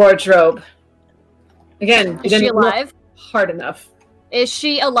in the wardrobe. Again, is she alive? Hard enough. Is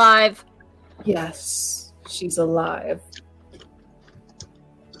she alive? Yes, she's alive.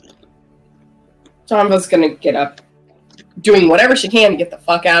 Jonva's gonna get up, doing whatever she can to get the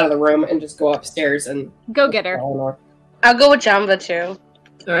fuck out of the room and just go upstairs and go get her. I'll go with Jamba too.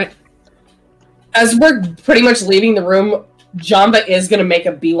 Alright. As we're pretty much leaving the room, Jamba is gonna make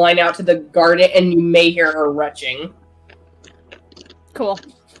a beeline out to the garden, and you may hear her retching. Cool.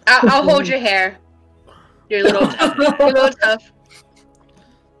 I'll hold your hair. You're a little tough. You're a little tough.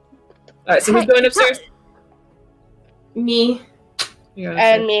 Alright, so who's going upstairs? Me.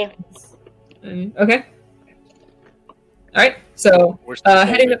 And me. Okay. Alright, so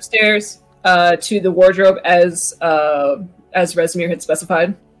heading upstairs to the wardrobe as Resimir had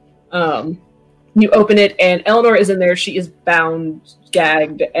specified. You open it, and Eleanor is in there. She is bound,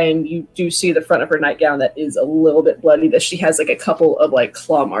 gagged, and you do see the front of her nightgown that is a little bit bloody, that she has like a couple of like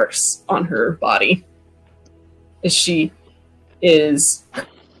claw marks on her body. As she is...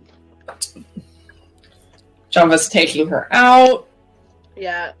 Jonva's taking her out.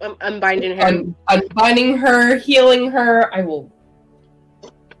 Yeah, I'm binding her. Unbinding her, healing her. I will...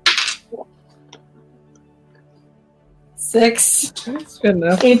 6. That's good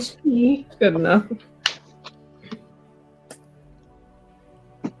enough. HP. Good enough.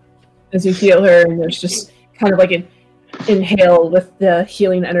 As you heal her, and there's just kind of like an inhale with the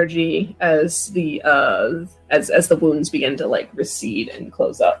healing energy as the as the wounds begin to like recede and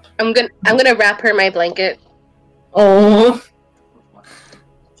close up. I'm gonna wrap her in my blanket. Oh.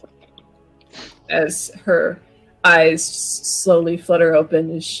 As her eyes slowly flutter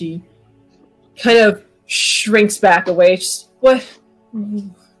open as she kind of shrinks back away. Just, what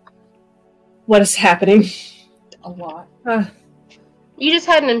is happening? A lot. You just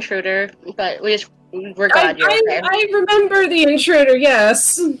had an intruder, but we're glad you're okay. I remember the intruder,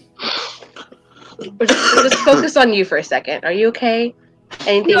 yes. We're just focus on you for a second. Are you okay?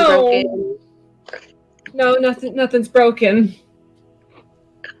 Anything broken? No, nothing's broken.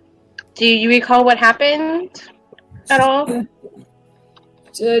 Do you recall what happened at all? I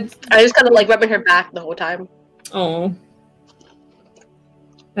just kind of like rubbing her back the whole time. Oh.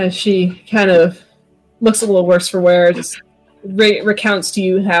 As she kind of looks a little worse for wear, just recounts to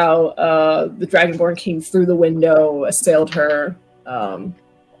you how the Dragonborn came through the window, assailed her,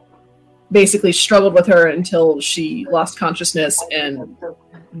 basically struggled with her until she lost consciousness, and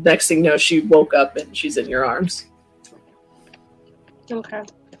next thing you know, she woke up and she's in your arms. Okay.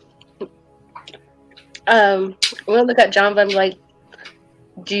 I'm gonna look at Jonva and be like,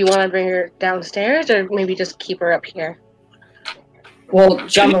 do you want to bring her downstairs, or maybe just keep her up here? Well,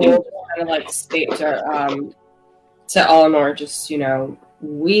 Jonva will kind of like state to Eleanor, just,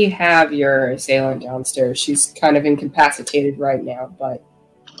 we have your assailant downstairs. She's kind of incapacitated right now, but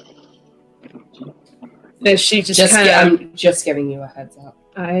she I'm just giving you a heads up.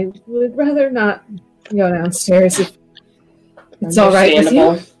 I would rather not go downstairs if it's all right with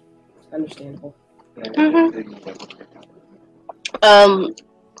you. Understandable. Mm-hmm.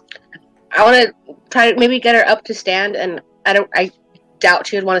 I want to try to maybe get her up to stand, and I doubt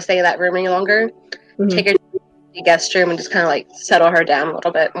she would want to stay in that room any longer. Mm-hmm. Take her to the guest room and just kind of like settle her down a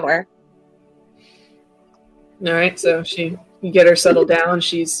little bit more. All right, so you get her settled down.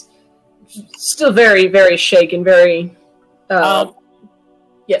 She's still very, very shaken, very...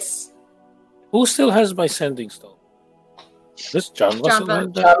 yes. Who still has my sending stone? This Jonva still has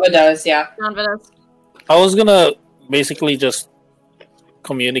that? Jonva does, yeah. Jonva does. I was gonna basically just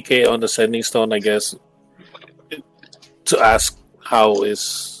communicate on the sending stone, I guess, to ask how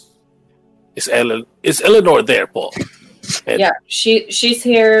is Eleanor there, Paul? And yeah, she's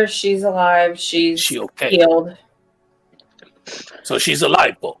here. She's alive. She's okay? Healed. So she's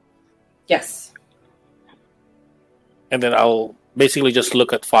alive, Paul. Yes. And then I'll basically just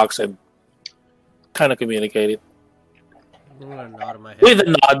look at Fox and kind of communicate it. I'm gonna nod in my head. With a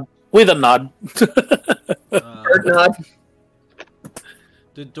nod. With a nod. Bird nod.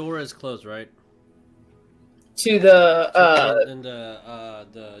 The door is closed, right? To the In the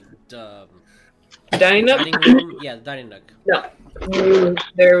dining nook? dining room. Yeah, the dining nook. No.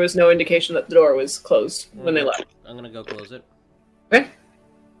 There was no indication that the door was closed when they left. I'm gonna go close it. Okay.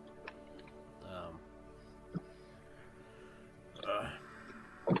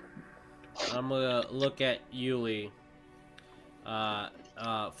 I'm gonna look at Yuli.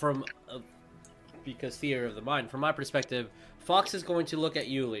 From because theater of the mind. From my perspective, Fox is going to look at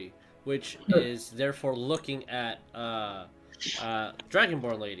Yuli, which is therefore looking at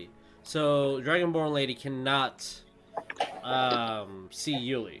Dragonborn Lady. So Dragonborn Lady cannot see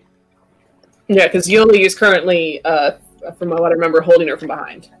Yuli. Yeah, because Yuli is currently, from what I remember, holding her from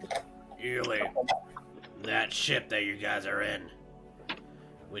behind. Yuli, that ship that you guys are in.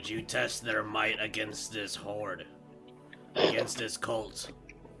 Would you test their might against this horde? Against this cult?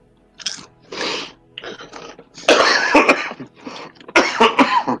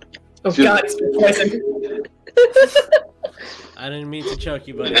 Oh god, he's been poisoned. I didn't mean to choke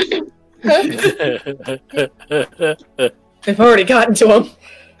you, buddy. I've already gotten to him.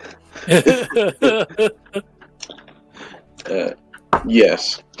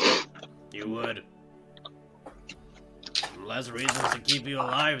 Yes. You would. Less reasons to keep you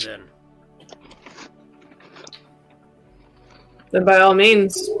alive, then. Then by all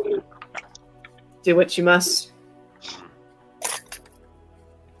means, do what you must.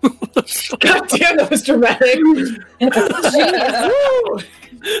 God damn, that was dramatic.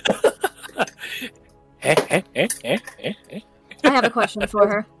 I have a question for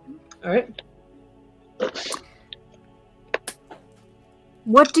her. Alright.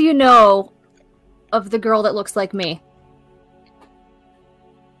 What do you know of the girl that looks like me?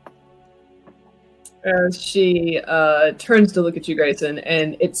 She turns to look at you, Grayson,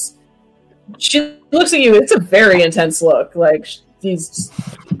 and she looks at you. It's a very intense look, like these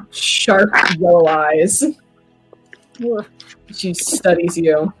sharp yellow eyes. She studies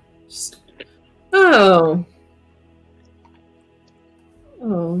you. Oh,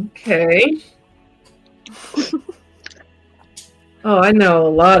 okay. Oh, I know a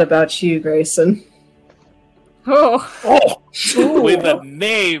lot about you, Grayson. Oh, with a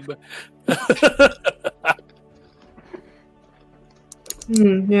name.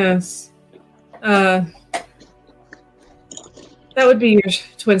 Yes. That would be your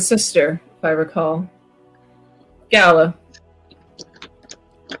twin sister, if I recall. Gala.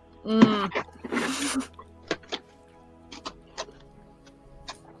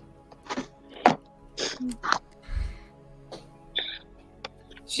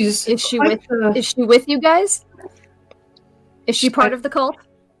 Is she with you guys? Is she part of the cult?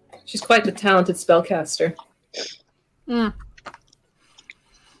 She's quite the talented spellcaster. In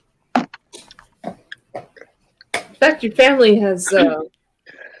fact, your family has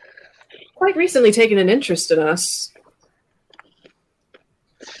quite recently taken an interest in us.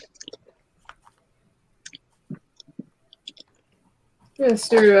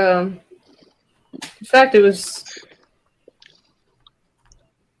 Yes, in fact, it was,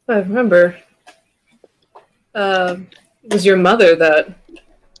 if I remember, it was your mother that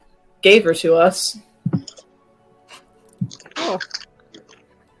gave her to us. Oh.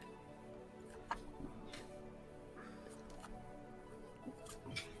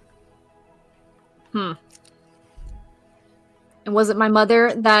 And was it my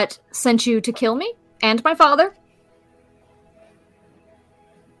mother that sent you to kill me? And my father?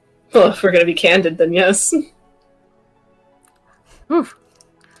 Well, if we're gonna be candid, then yes. Oof.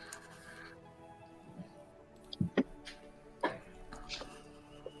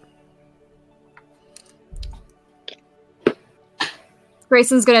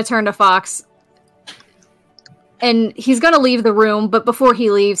 Grayson's gonna turn to Fox. And he's gonna leave the room, but before he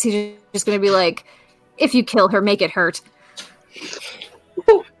leaves, he's just gonna be like, if you kill her, make it hurt.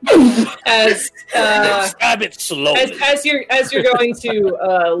 Stab it slowly. As you're going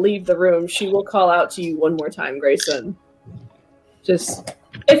to leave the room, she will call out to you one more time, Grayson. Just,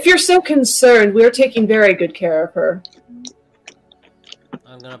 if you're so concerned, we're taking very good care of her.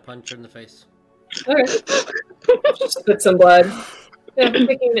 I'm gonna punch her in the face. Okay. Just spit some blood. Yeah, we're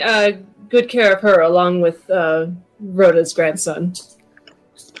taking good care of her along with Rhoda's grandson.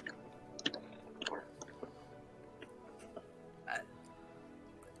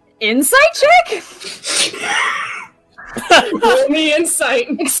 Insight check? Roll me insight.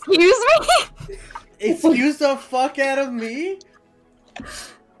 Excuse me? Excuse the fuck out of me?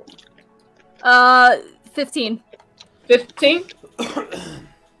 15. 15?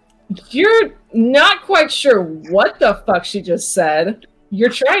 You're not quite sure what the fuck she just said. You're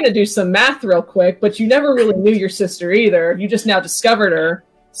trying to do some math real quick, but you never really knew your sister either. You just now discovered her.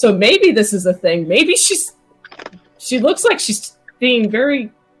 So maybe this is a thing. Maybe she looks like she's being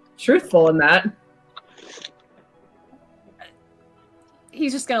very truthful in that.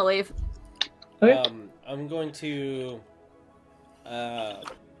 He's just gonna leave. Okay. I'm going to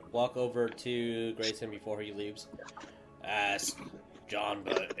walk over to Grayson before he leaves. Ask John,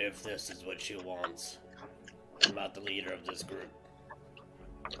 but if this is what she wants, I'm not the leader of this group.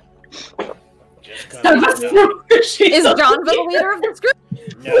 Just come Is John the leader of this group?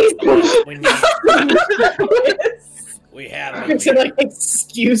 No, we have no leader. Like,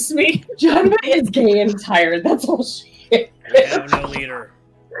 excuse me? John is gay and tired. That's all she is. We have no leader.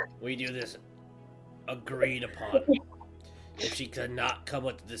 We do this agreed upon. If she could not come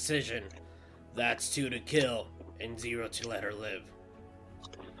with a decision, that's 2 to kill and 0 to let her live.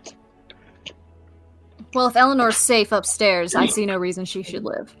 Well, if Eleanor's safe upstairs, I see no reason she should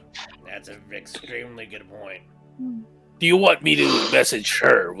live. That's an extremely good point. Do you want me to message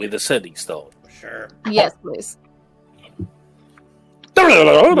her with the sending stone? Sure. Yes, please. Get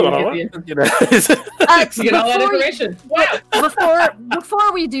all that information.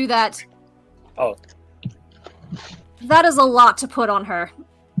 Before we do that, Oh. that is a lot to put on her.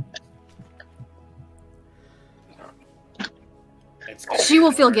 She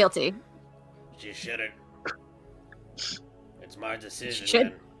will feel guilty. She shouldn't. It's my decision. She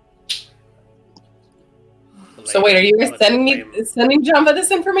should. So wait, are you guys sending Jamba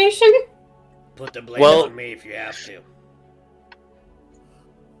this information? Put the blame on me if you have to.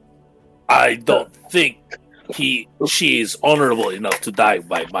 I don't think she is honorable enough to die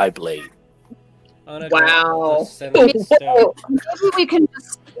by my blade. Wow. Maybe we can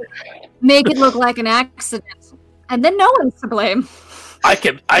just make it look like an accident, and then no one's to blame. I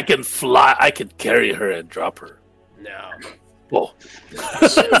can fly. I can carry her and drop her. No. Whoa.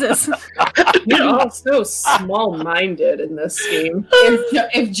 Jesus. You're all so small-minded in this game.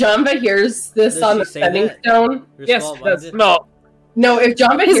 If Jamba hears this on the sending stone, yes, no. If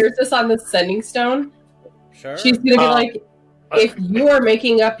Jamba hears this on the sending stone, sure. She's gonna be like, if you are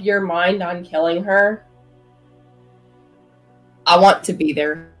making up your mind on killing her, I want to be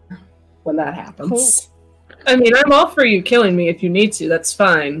there when that happens. Cool. I mean, I'm all for you killing me if you need to. That's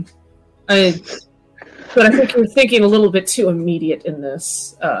fine. But I think you're thinking a little bit too immediate in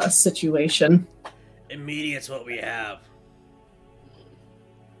this situation. Immediate's what we have.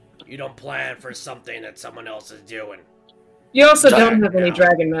 You don't plan for something that someone else is doing. You also don't have any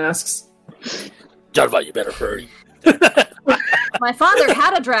dragon masks. Jarva, you better hurry. My father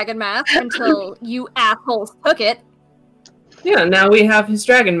had a dragon mask until you assholes took it. Yeah, now we have his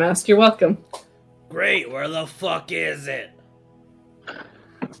dragon mask. You're welcome. Great, where the fuck is it?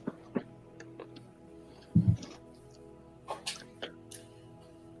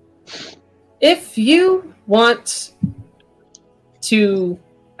 If you want to,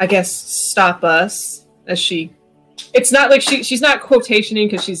 I guess, stop us, as she... It's not like she's not quotationing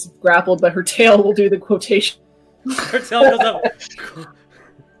because she's grappled, but her tail will do the quotation. Her tail goes up.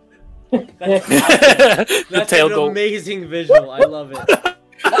 That's an amazing visual. I love it.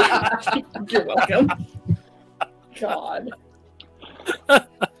 You're welcome. God.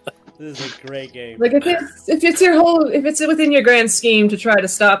 This is a great game. Like if it's within your grand scheme to try to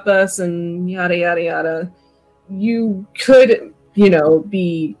stop us and yada yada yada, you could,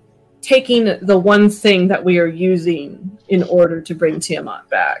 be taking the one thing that we are using in order to bring Tiamat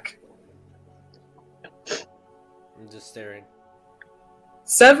back. I'm just staring.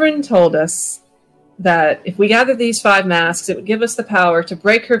 Severin told us that if we gather these 5 masks, it would give us the power to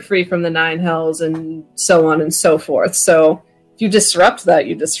break her free from the 9 hells and so on and so forth. So if you disrupt that,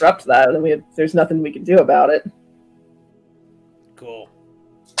 and there's nothing we can do about it. Cool.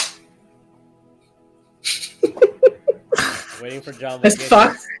 Waiting for John.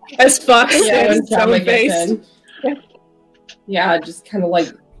 As Fox yeah, stone faced. Yeah, just kind of like,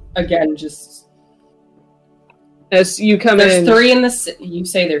 again, just as you come there's in. 3 in the. You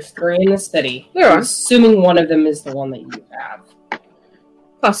say there's 3 in the city. There are. I'm assuming one of them is the one that you have.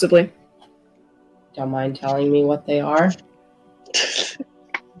 Possibly. Don't mind telling me what they are.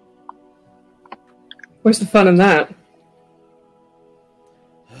 Where's the fun in that?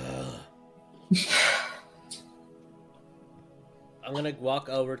 I'm gonna walk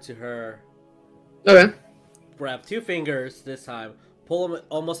over to her. Okay. Grab 2 fingers this time. Pull them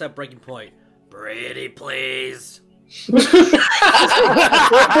almost at breaking point. Pretty please.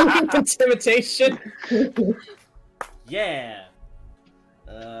 Intimidation. Yeah.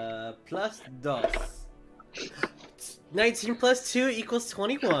 Plus dos. 19 plus 2 equals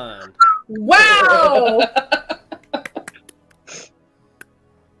 21. Wow!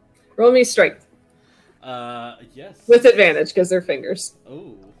 Roll me strength. Yes. With advantage, because they're fingers.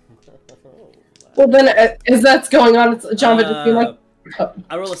 Oh. Well, then, as that's going on, it's John would just be like...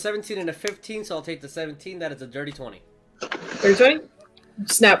 I roll a 17 and a 15, so I'll take the 17. That is a dirty 20. Dirty 20?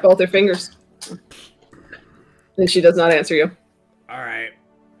 Snap both her fingers. And she does not answer you. Alright.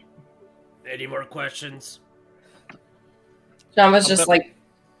 Any more questions? John was just like,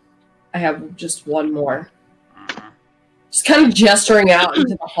 I have just one more. Just kind of gesturing out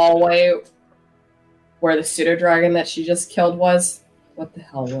into the hallway where the pseudo-dragon that she just killed was. What the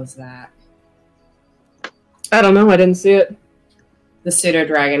hell was that? I don't know, I didn't see it. The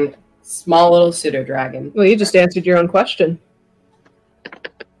pseudo-dragon. Small little pseudo-dragon. Well, you just answered your own question.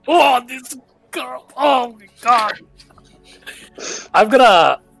 Oh, this girl! Oh my god! I'm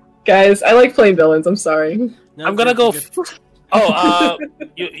gonna. Guys, I like playing villains. I'm sorry. No, I'm gonna go.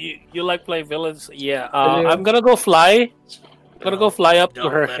 You like playing villains? Yeah. I'm gonna go fly. I'm gonna go fly up to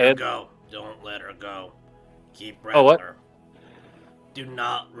her head. Don't let her go. Keep Oh, what? her. Do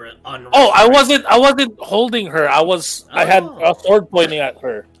not unrestrain. Oh, I wasn't holding her. I had a sword pointing at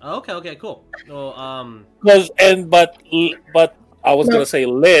her. Okay, cool. Well, But I was gonna say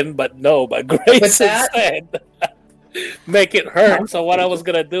Lynn, but no, but Grace said make it hurt. So what I was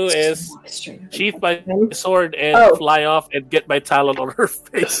gonna do is sheath my sword and fly off and get my talon on her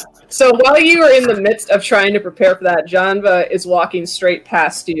face. So while you are in the midst of trying to prepare for that, Janva is walking straight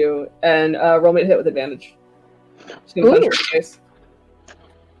past you, and roll me to hit with advantage. She's gonna punch her face.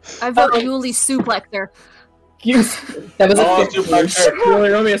 I vote Yuli suplex her. That was a 15. Really,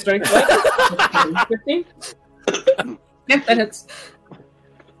 roll me a strength. 15? Yeah, that hits.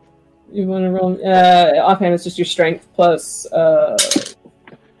 You want to roll? Offhand, it's just your strength plus 4.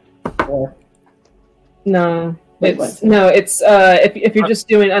 No, it's if you're just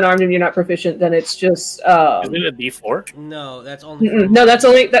doing unarmed and you're not proficient, then it's just. Is it a D4? No, that's only. No, that's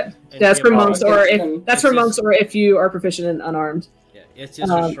only that's for monks, or if you are proficient in unarmed. Yeah, it's just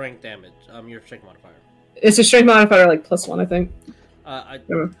your strength damage. Your strength modifier. It's a strength modifier like +1, I think. I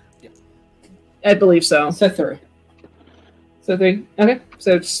believe so. So 3. So 3. Okay,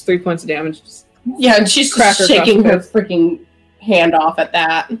 so it's 3 points of damage. Yeah, and she's just shaking her freaking hand off at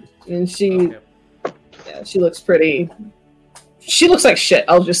that. And she looks pretty. She looks like shit.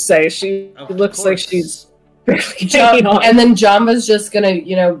 I'll just say she looks like she's barely hanging on. And then Jamba's just gonna,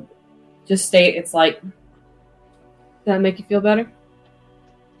 just state it's like. Does that make you feel better?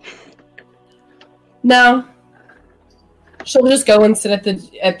 No. She'll just go and sit at the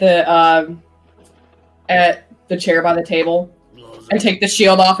chair by the table and take the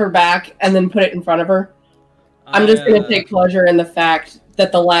shield off her back and then put it in front of her. I'm just going to take pleasure in the fact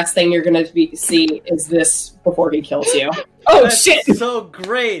that the last thing you're going to see is this before he kills you. Oh, that's shit! So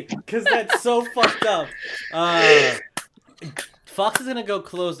great, because that's so fucked up. Fox is going to go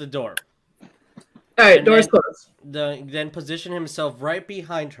close the door. Alright, door's closed. Then position himself right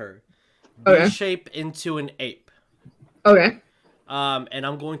behind her. Okay. Shape into an ape. Okay. And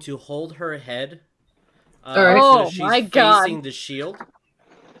I'm going to hold her head. Alright. So she's facing the shield.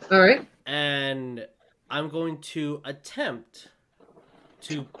 Alright. And I'm going to attempt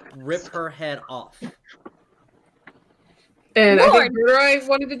to rip her head off. And I think Murderai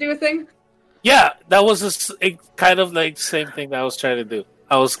wanted to do a thing? Yeah, that was a kind of like same thing that I was trying to do.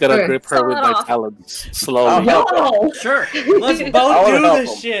 I was gonna grip her with my talons slowly. Oh, sure. Let's both do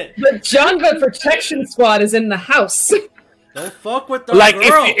this shit. The Janva Protection Squad is in the house. Don't fuck with the like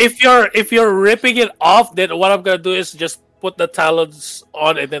girl. if you're ripping it off, then what I'm gonna do is just put the talons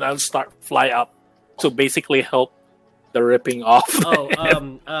on and then I'll start fly up to basically help the ripping off.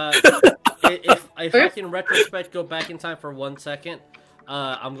 If I can retrospect go back in time for 1 second,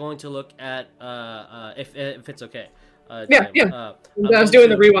 I'm going to look at if it's okay. I was doing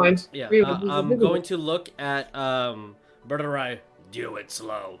the rewind. Yeah, I'm going to look at Murderai. Do it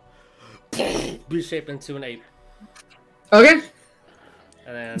slow. Be shaped into an ape. Okay.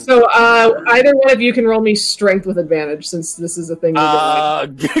 And then, so either one of you can roll me strength with advantage, since this is a thing. I'll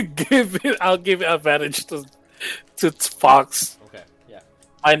give it advantage to Fox. Okay. Yeah.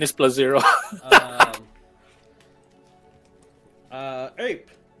 Minus +0. Ape.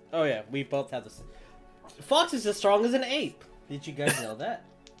 Oh yeah, we both have this. Fox is as strong as an ape. Did you guys know that?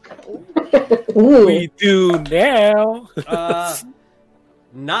 We do now.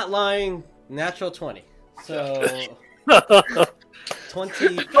 Not lying. Natural 20. So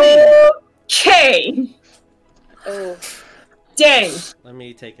 20. Okay. Oh, dang. Let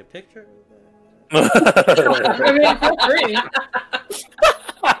me take a picture. I mean, feel free.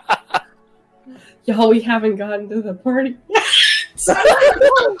 Y'all, we haven't gotten to the party.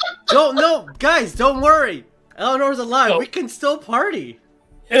 No, guys, don't worry. Eleanor's alive. No. We can still party.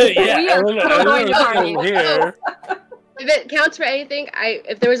 Yeah, We are totally Eleanor's still here. If it counts for anything,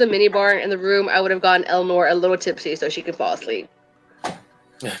 if there was a mini bar in the room, I would have gotten Eleanor a little tipsy so she could fall asleep.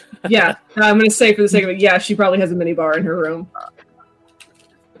 Yeah, I'm gonna say for the sake of it, yeah, she probably has a mini bar in her room.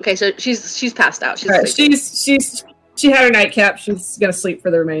 Okay, so she's passed out. Right, she had her nightcap. She's gonna sleep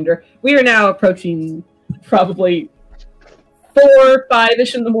for the remainder. We are now approaching probably 4,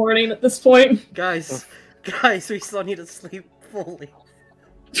 5-ish in the morning at this point. Guys, we still need to sleep fully.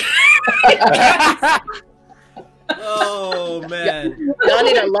 Oh, man. Y'all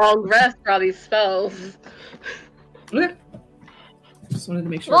need a long rest for all these spells. Okay. Just wanted to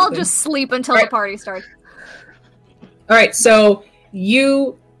make sure. We'll all just sleep until the party starts. All right, so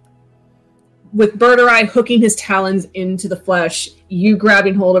you, with Birderai hooking his talons into the flesh, you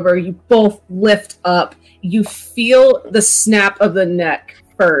grabbing hold of her, you both lift up. You feel the snap of the neck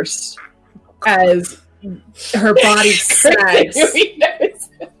first as her body sags.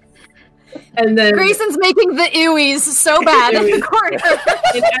 And then Grayson's making the ooies so bad in the corner.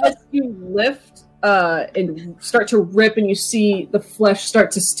 And as you lift and start to rip and you see the flesh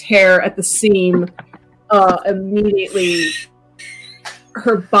start to tear at the seam, immediately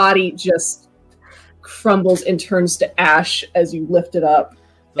her body just crumbles and turns to ash as you lift it up.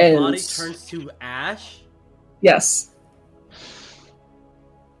 The body turns to ash? Yes.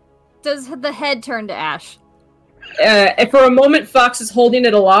 Does the head turn to ash? For a moment, Fox is holding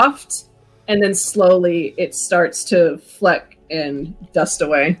it aloft, and then slowly it starts to fleck and dust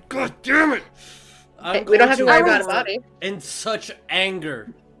away. God damn it! We don't have to worry about a body. In such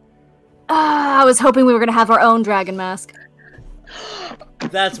anger. I was hoping we were going to have our own dragon mask.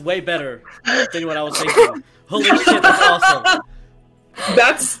 That's way better than what I was thinking. Holy shit, that's awesome.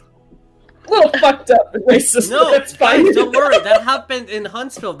 That's a little fucked up and racist. No, that's fine. guys, don't worry. That happened in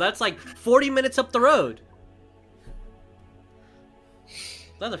Huntsville. That's like 40 minutes up the road.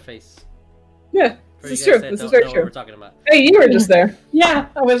 Leatherface. Yeah, this is true. This is very true. What we're talking about. Hey, you were just there. Yeah,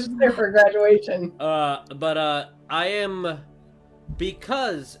 I was just there for graduation. But I am,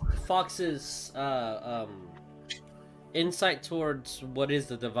 because Fox's insight towards what is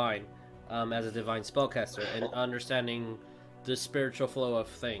the divine, as a divine spellcaster and understanding the spiritual flow of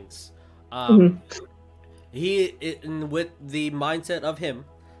things. With the mindset of him,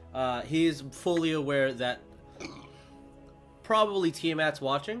 he is fully aware that probably Tiamat's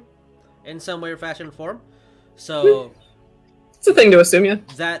watching in some way or fashion or form. So it's a thing to assume, yeah.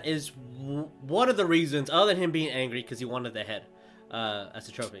 That is one of the reasons, other than him being angry because he wanted the head as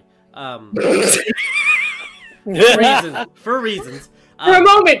a trophy. For reasons. For a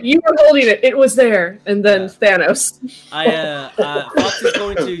moment, you were holding it. It was there, and then Thanos. Fox is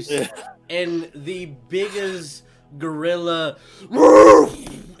going to, in the biggest gorilla,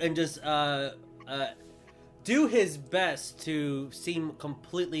 and just do his best to seem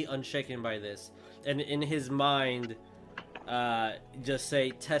completely unshaken by this, and in his mind, just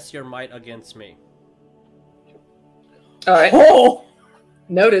say, "Test your might against me." All right. Oh,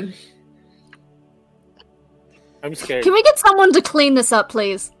 noted. I'm scared. Can we get someone to clean this up,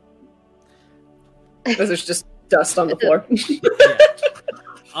 please? There's just dust on the floor. Yeah.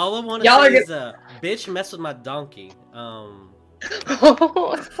 All I want to say is, bitch, mess with my donkey. Oh,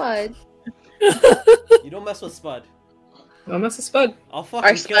 Spud. You don't mess with Spud. Don't mess with Spud. I'll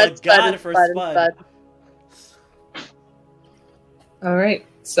fucking kill a god for Spud. All right,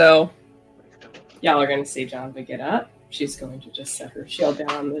 so y'all are going to see Jonva get up. She's going to just set her shield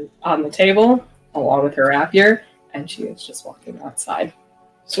down on the table, along with her rapier, and she is just walking outside.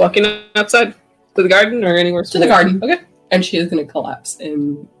 Just walking outside to the garden or anywhere? To the garden. Okay. And she is going to collapse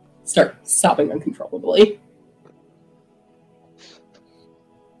and start sobbing uncontrollably.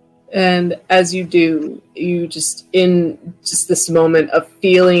 And as you do, you just, in just this moment of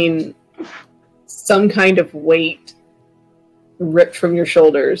feeling some kind of weight ripped from your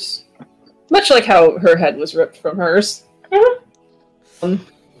shoulders, much like how her head was ripped from hers.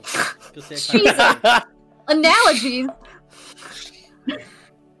 Jesus. Analogies.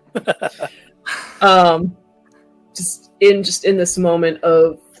 Just in this moment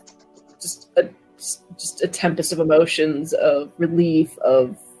of just a tempest of emotions, of relief,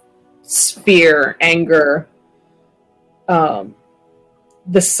 of fear, anger,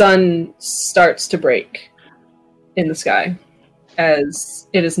 the sun starts to break in the sky as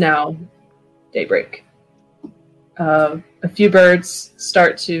it is now daybreak. A few birds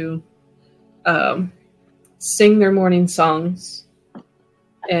start to sing their morning songs,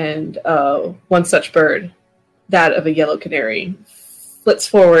 and one such bird, that of a yellow canary, flits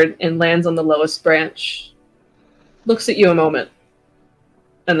forward and lands on the lowest branch, looks at you a moment,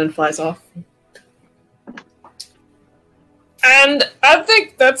 and then flies off. And I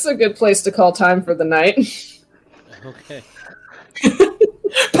think that's a good place to call time for the night. Okay.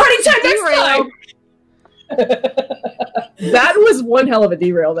 Party time next time! That was one hell of a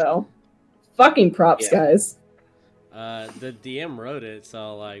derail, though. Fucking props, guys. The DM wrote it,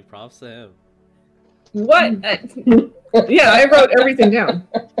 so like props to him. What? Yeah, I wrote everything down.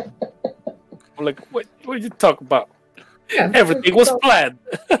 I'm like, what did you talk about? Yeah. Everything was planned.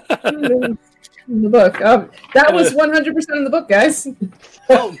 In the book. That was 100% in the book, guys.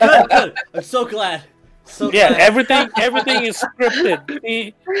 Oh, good. I'm so glad. Glad. Everything is scripted.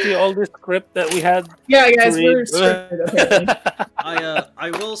 See all this script that we had. Yeah, guys, we're scripted. Okay.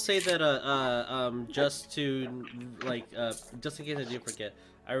 I will say that just to just in case I do forget,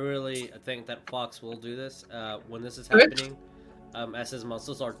 I really think that Fox will do this when this is happening. As his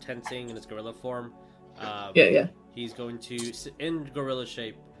muscles are tensing in his gorilla form. He's going to, in gorilla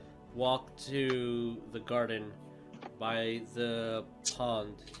shape, walk to the garden by the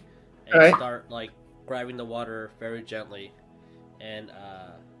pond and start grabbing the water very gently and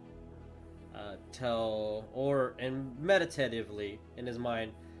meditatively in his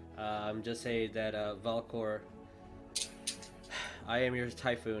mind just say that Valkor, I am your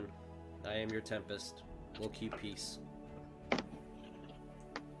typhoon, I am your tempest, we'll keep peace.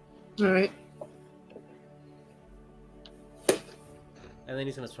 Alright. And then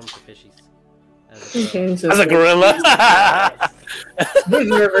he's gonna swim to fishies. As a gorilla.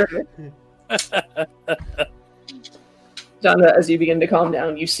 John, as you begin to calm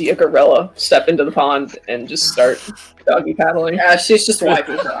down, you see a gorilla step into the pond and just start doggy paddling. Yeah, she's just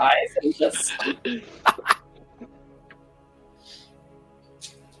wiping her eyes and just.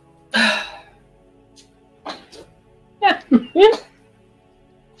 Yeah.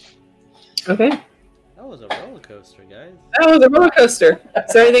 Okay. That was a roller coaster, guys. That was a roller coaster.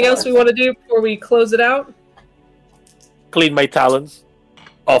 Is there anything else we want to do before we close it out? Clean my talons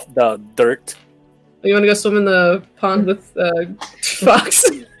off the dirt. You want to go swim in the pond with Fox?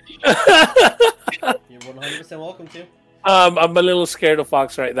 You're 100% welcome to. I'm a little scared of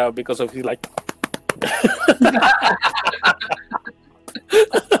Fox right now because of he like.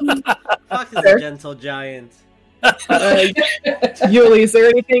 Fox is a gentle giant. Yuli, is there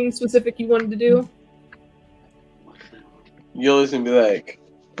anything specific you wanted to do? You'll listen and be like,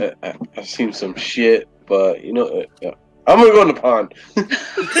 I've seen some shit, but you know, I'm gonna go in the pond.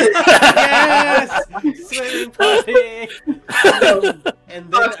 Yes! Swimming party!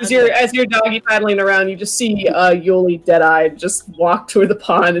 And then, as you're doggy paddling around, you just see Yuli dead-eyed just walk toward the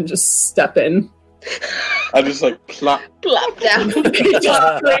pond and just step in. I just like plop down.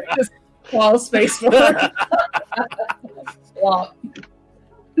 Just claw space for her. Plop.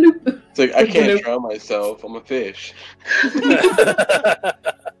 It's like, I can't drown myself. I'm a fish. The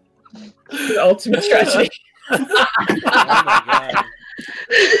ultimate tragedy. oh my god.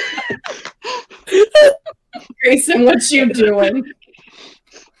 Grayson, what you doing?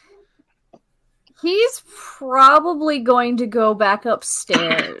 He's probably going to go back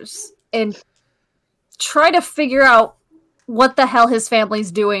upstairs and try to figure out what the hell his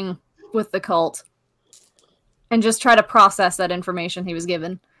family's doing with the cult. And just try to process that information he was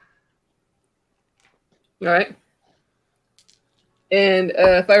given. Alright. And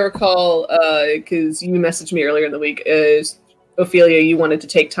if I recall, because you messaged me earlier in the week, Ophelia, you wanted to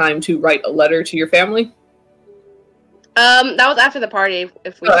take time to write a letter to your family? That was after the party.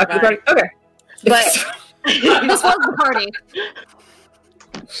 If we after the party? Okay. But This was the party.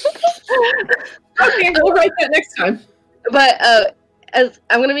 Okay, we'll write that next time. But as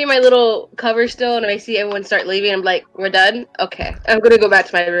I'm gonna be in my little cover still, and I see everyone start leaving, I'm like, we're done? Okay. I'm gonna go back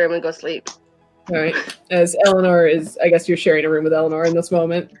to my room and go sleep. Alright. As Eleanor is, I guess you're sharing a room with Eleanor in this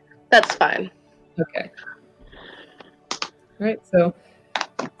moment. That's fine. Okay. Alright, so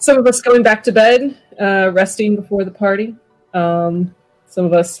some of us going back to bed, resting before the party. Some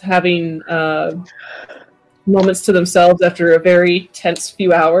of us having moments to themselves after a very tense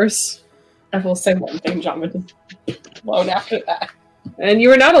few hours. I will say one thing, John would blown after that. And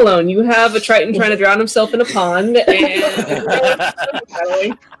you are not alone. You have a Triton trying to drown himself in a pond, and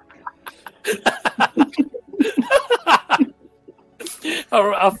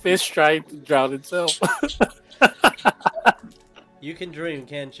a fish trying to drown itself. You can dream,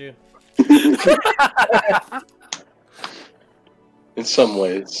 can't you? In some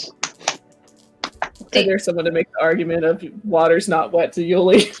ways. There's someone to make the argument of water's not wet to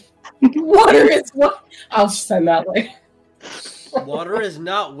Yuli. Water is wet. I'll send that way. Water is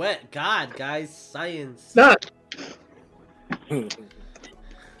not wet. God, guys, science. It's not.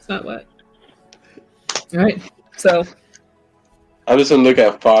 not wet. All right. So I'm just gonna look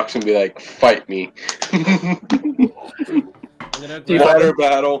at Fox and be like, "Fight me." Water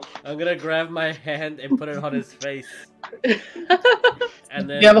battle. I'm gonna grab my hand and put it on his face. And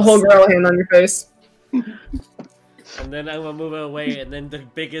then you have a whole girl hand on your face. And then I'm gonna move it away, and then the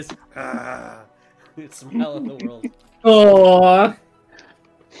biggest smile in the world. Aww.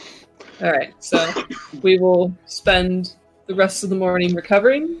 Alright, so we will spend the rest of the morning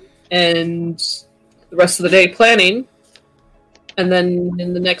recovering, and the rest of the day planning, and then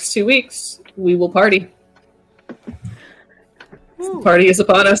in the next 2 weeks, we will party. The party is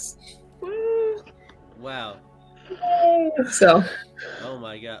upon us. Wow. So. Oh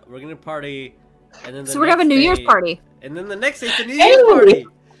my god, we're gonna party, and then so we're having a New Year's party. And then the next day, it's a New Year's party.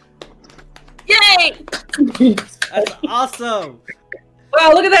 Yay! That's awesome.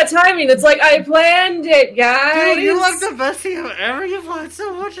 Wow, look at that timing. It's like I planned it, guys. Dude, you look the best thing ever. You planned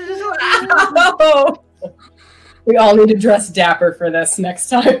so much. Wow. We all need to dress dapper for this next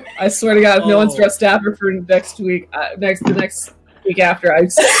time. I swear to God, if no one's dressed dapper for next week, the next week after,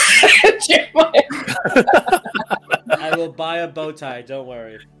 I will buy a bow tie. Don't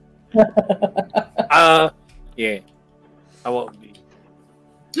worry. Yeah, I won't be.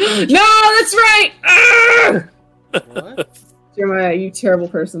 No, that's right. What? Jeremiah, you terrible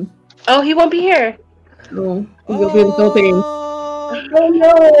person. Oh, he won't be here. No, he'll be in the Philippines. Oh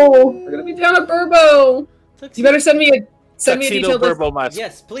no, we're gonna be down at Burbo. You better send me a detailed list. Mask.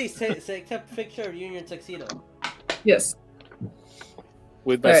 Yes, please take a picture of you in your tuxedo. Yes.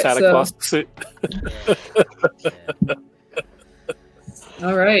 With my Santa Claus suit.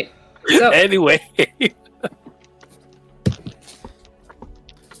 All right. So, anyway.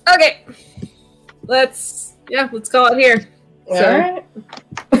 Okay. Let's call it here. Alright.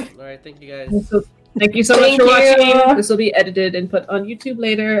 Alright, thank you guys. So, thank you so much for watching. This will be edited and put on YouTube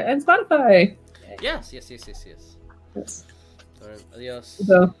later and Spotify. Yes. Alright, adios.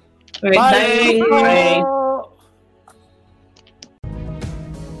 So, all right, Bye. bye.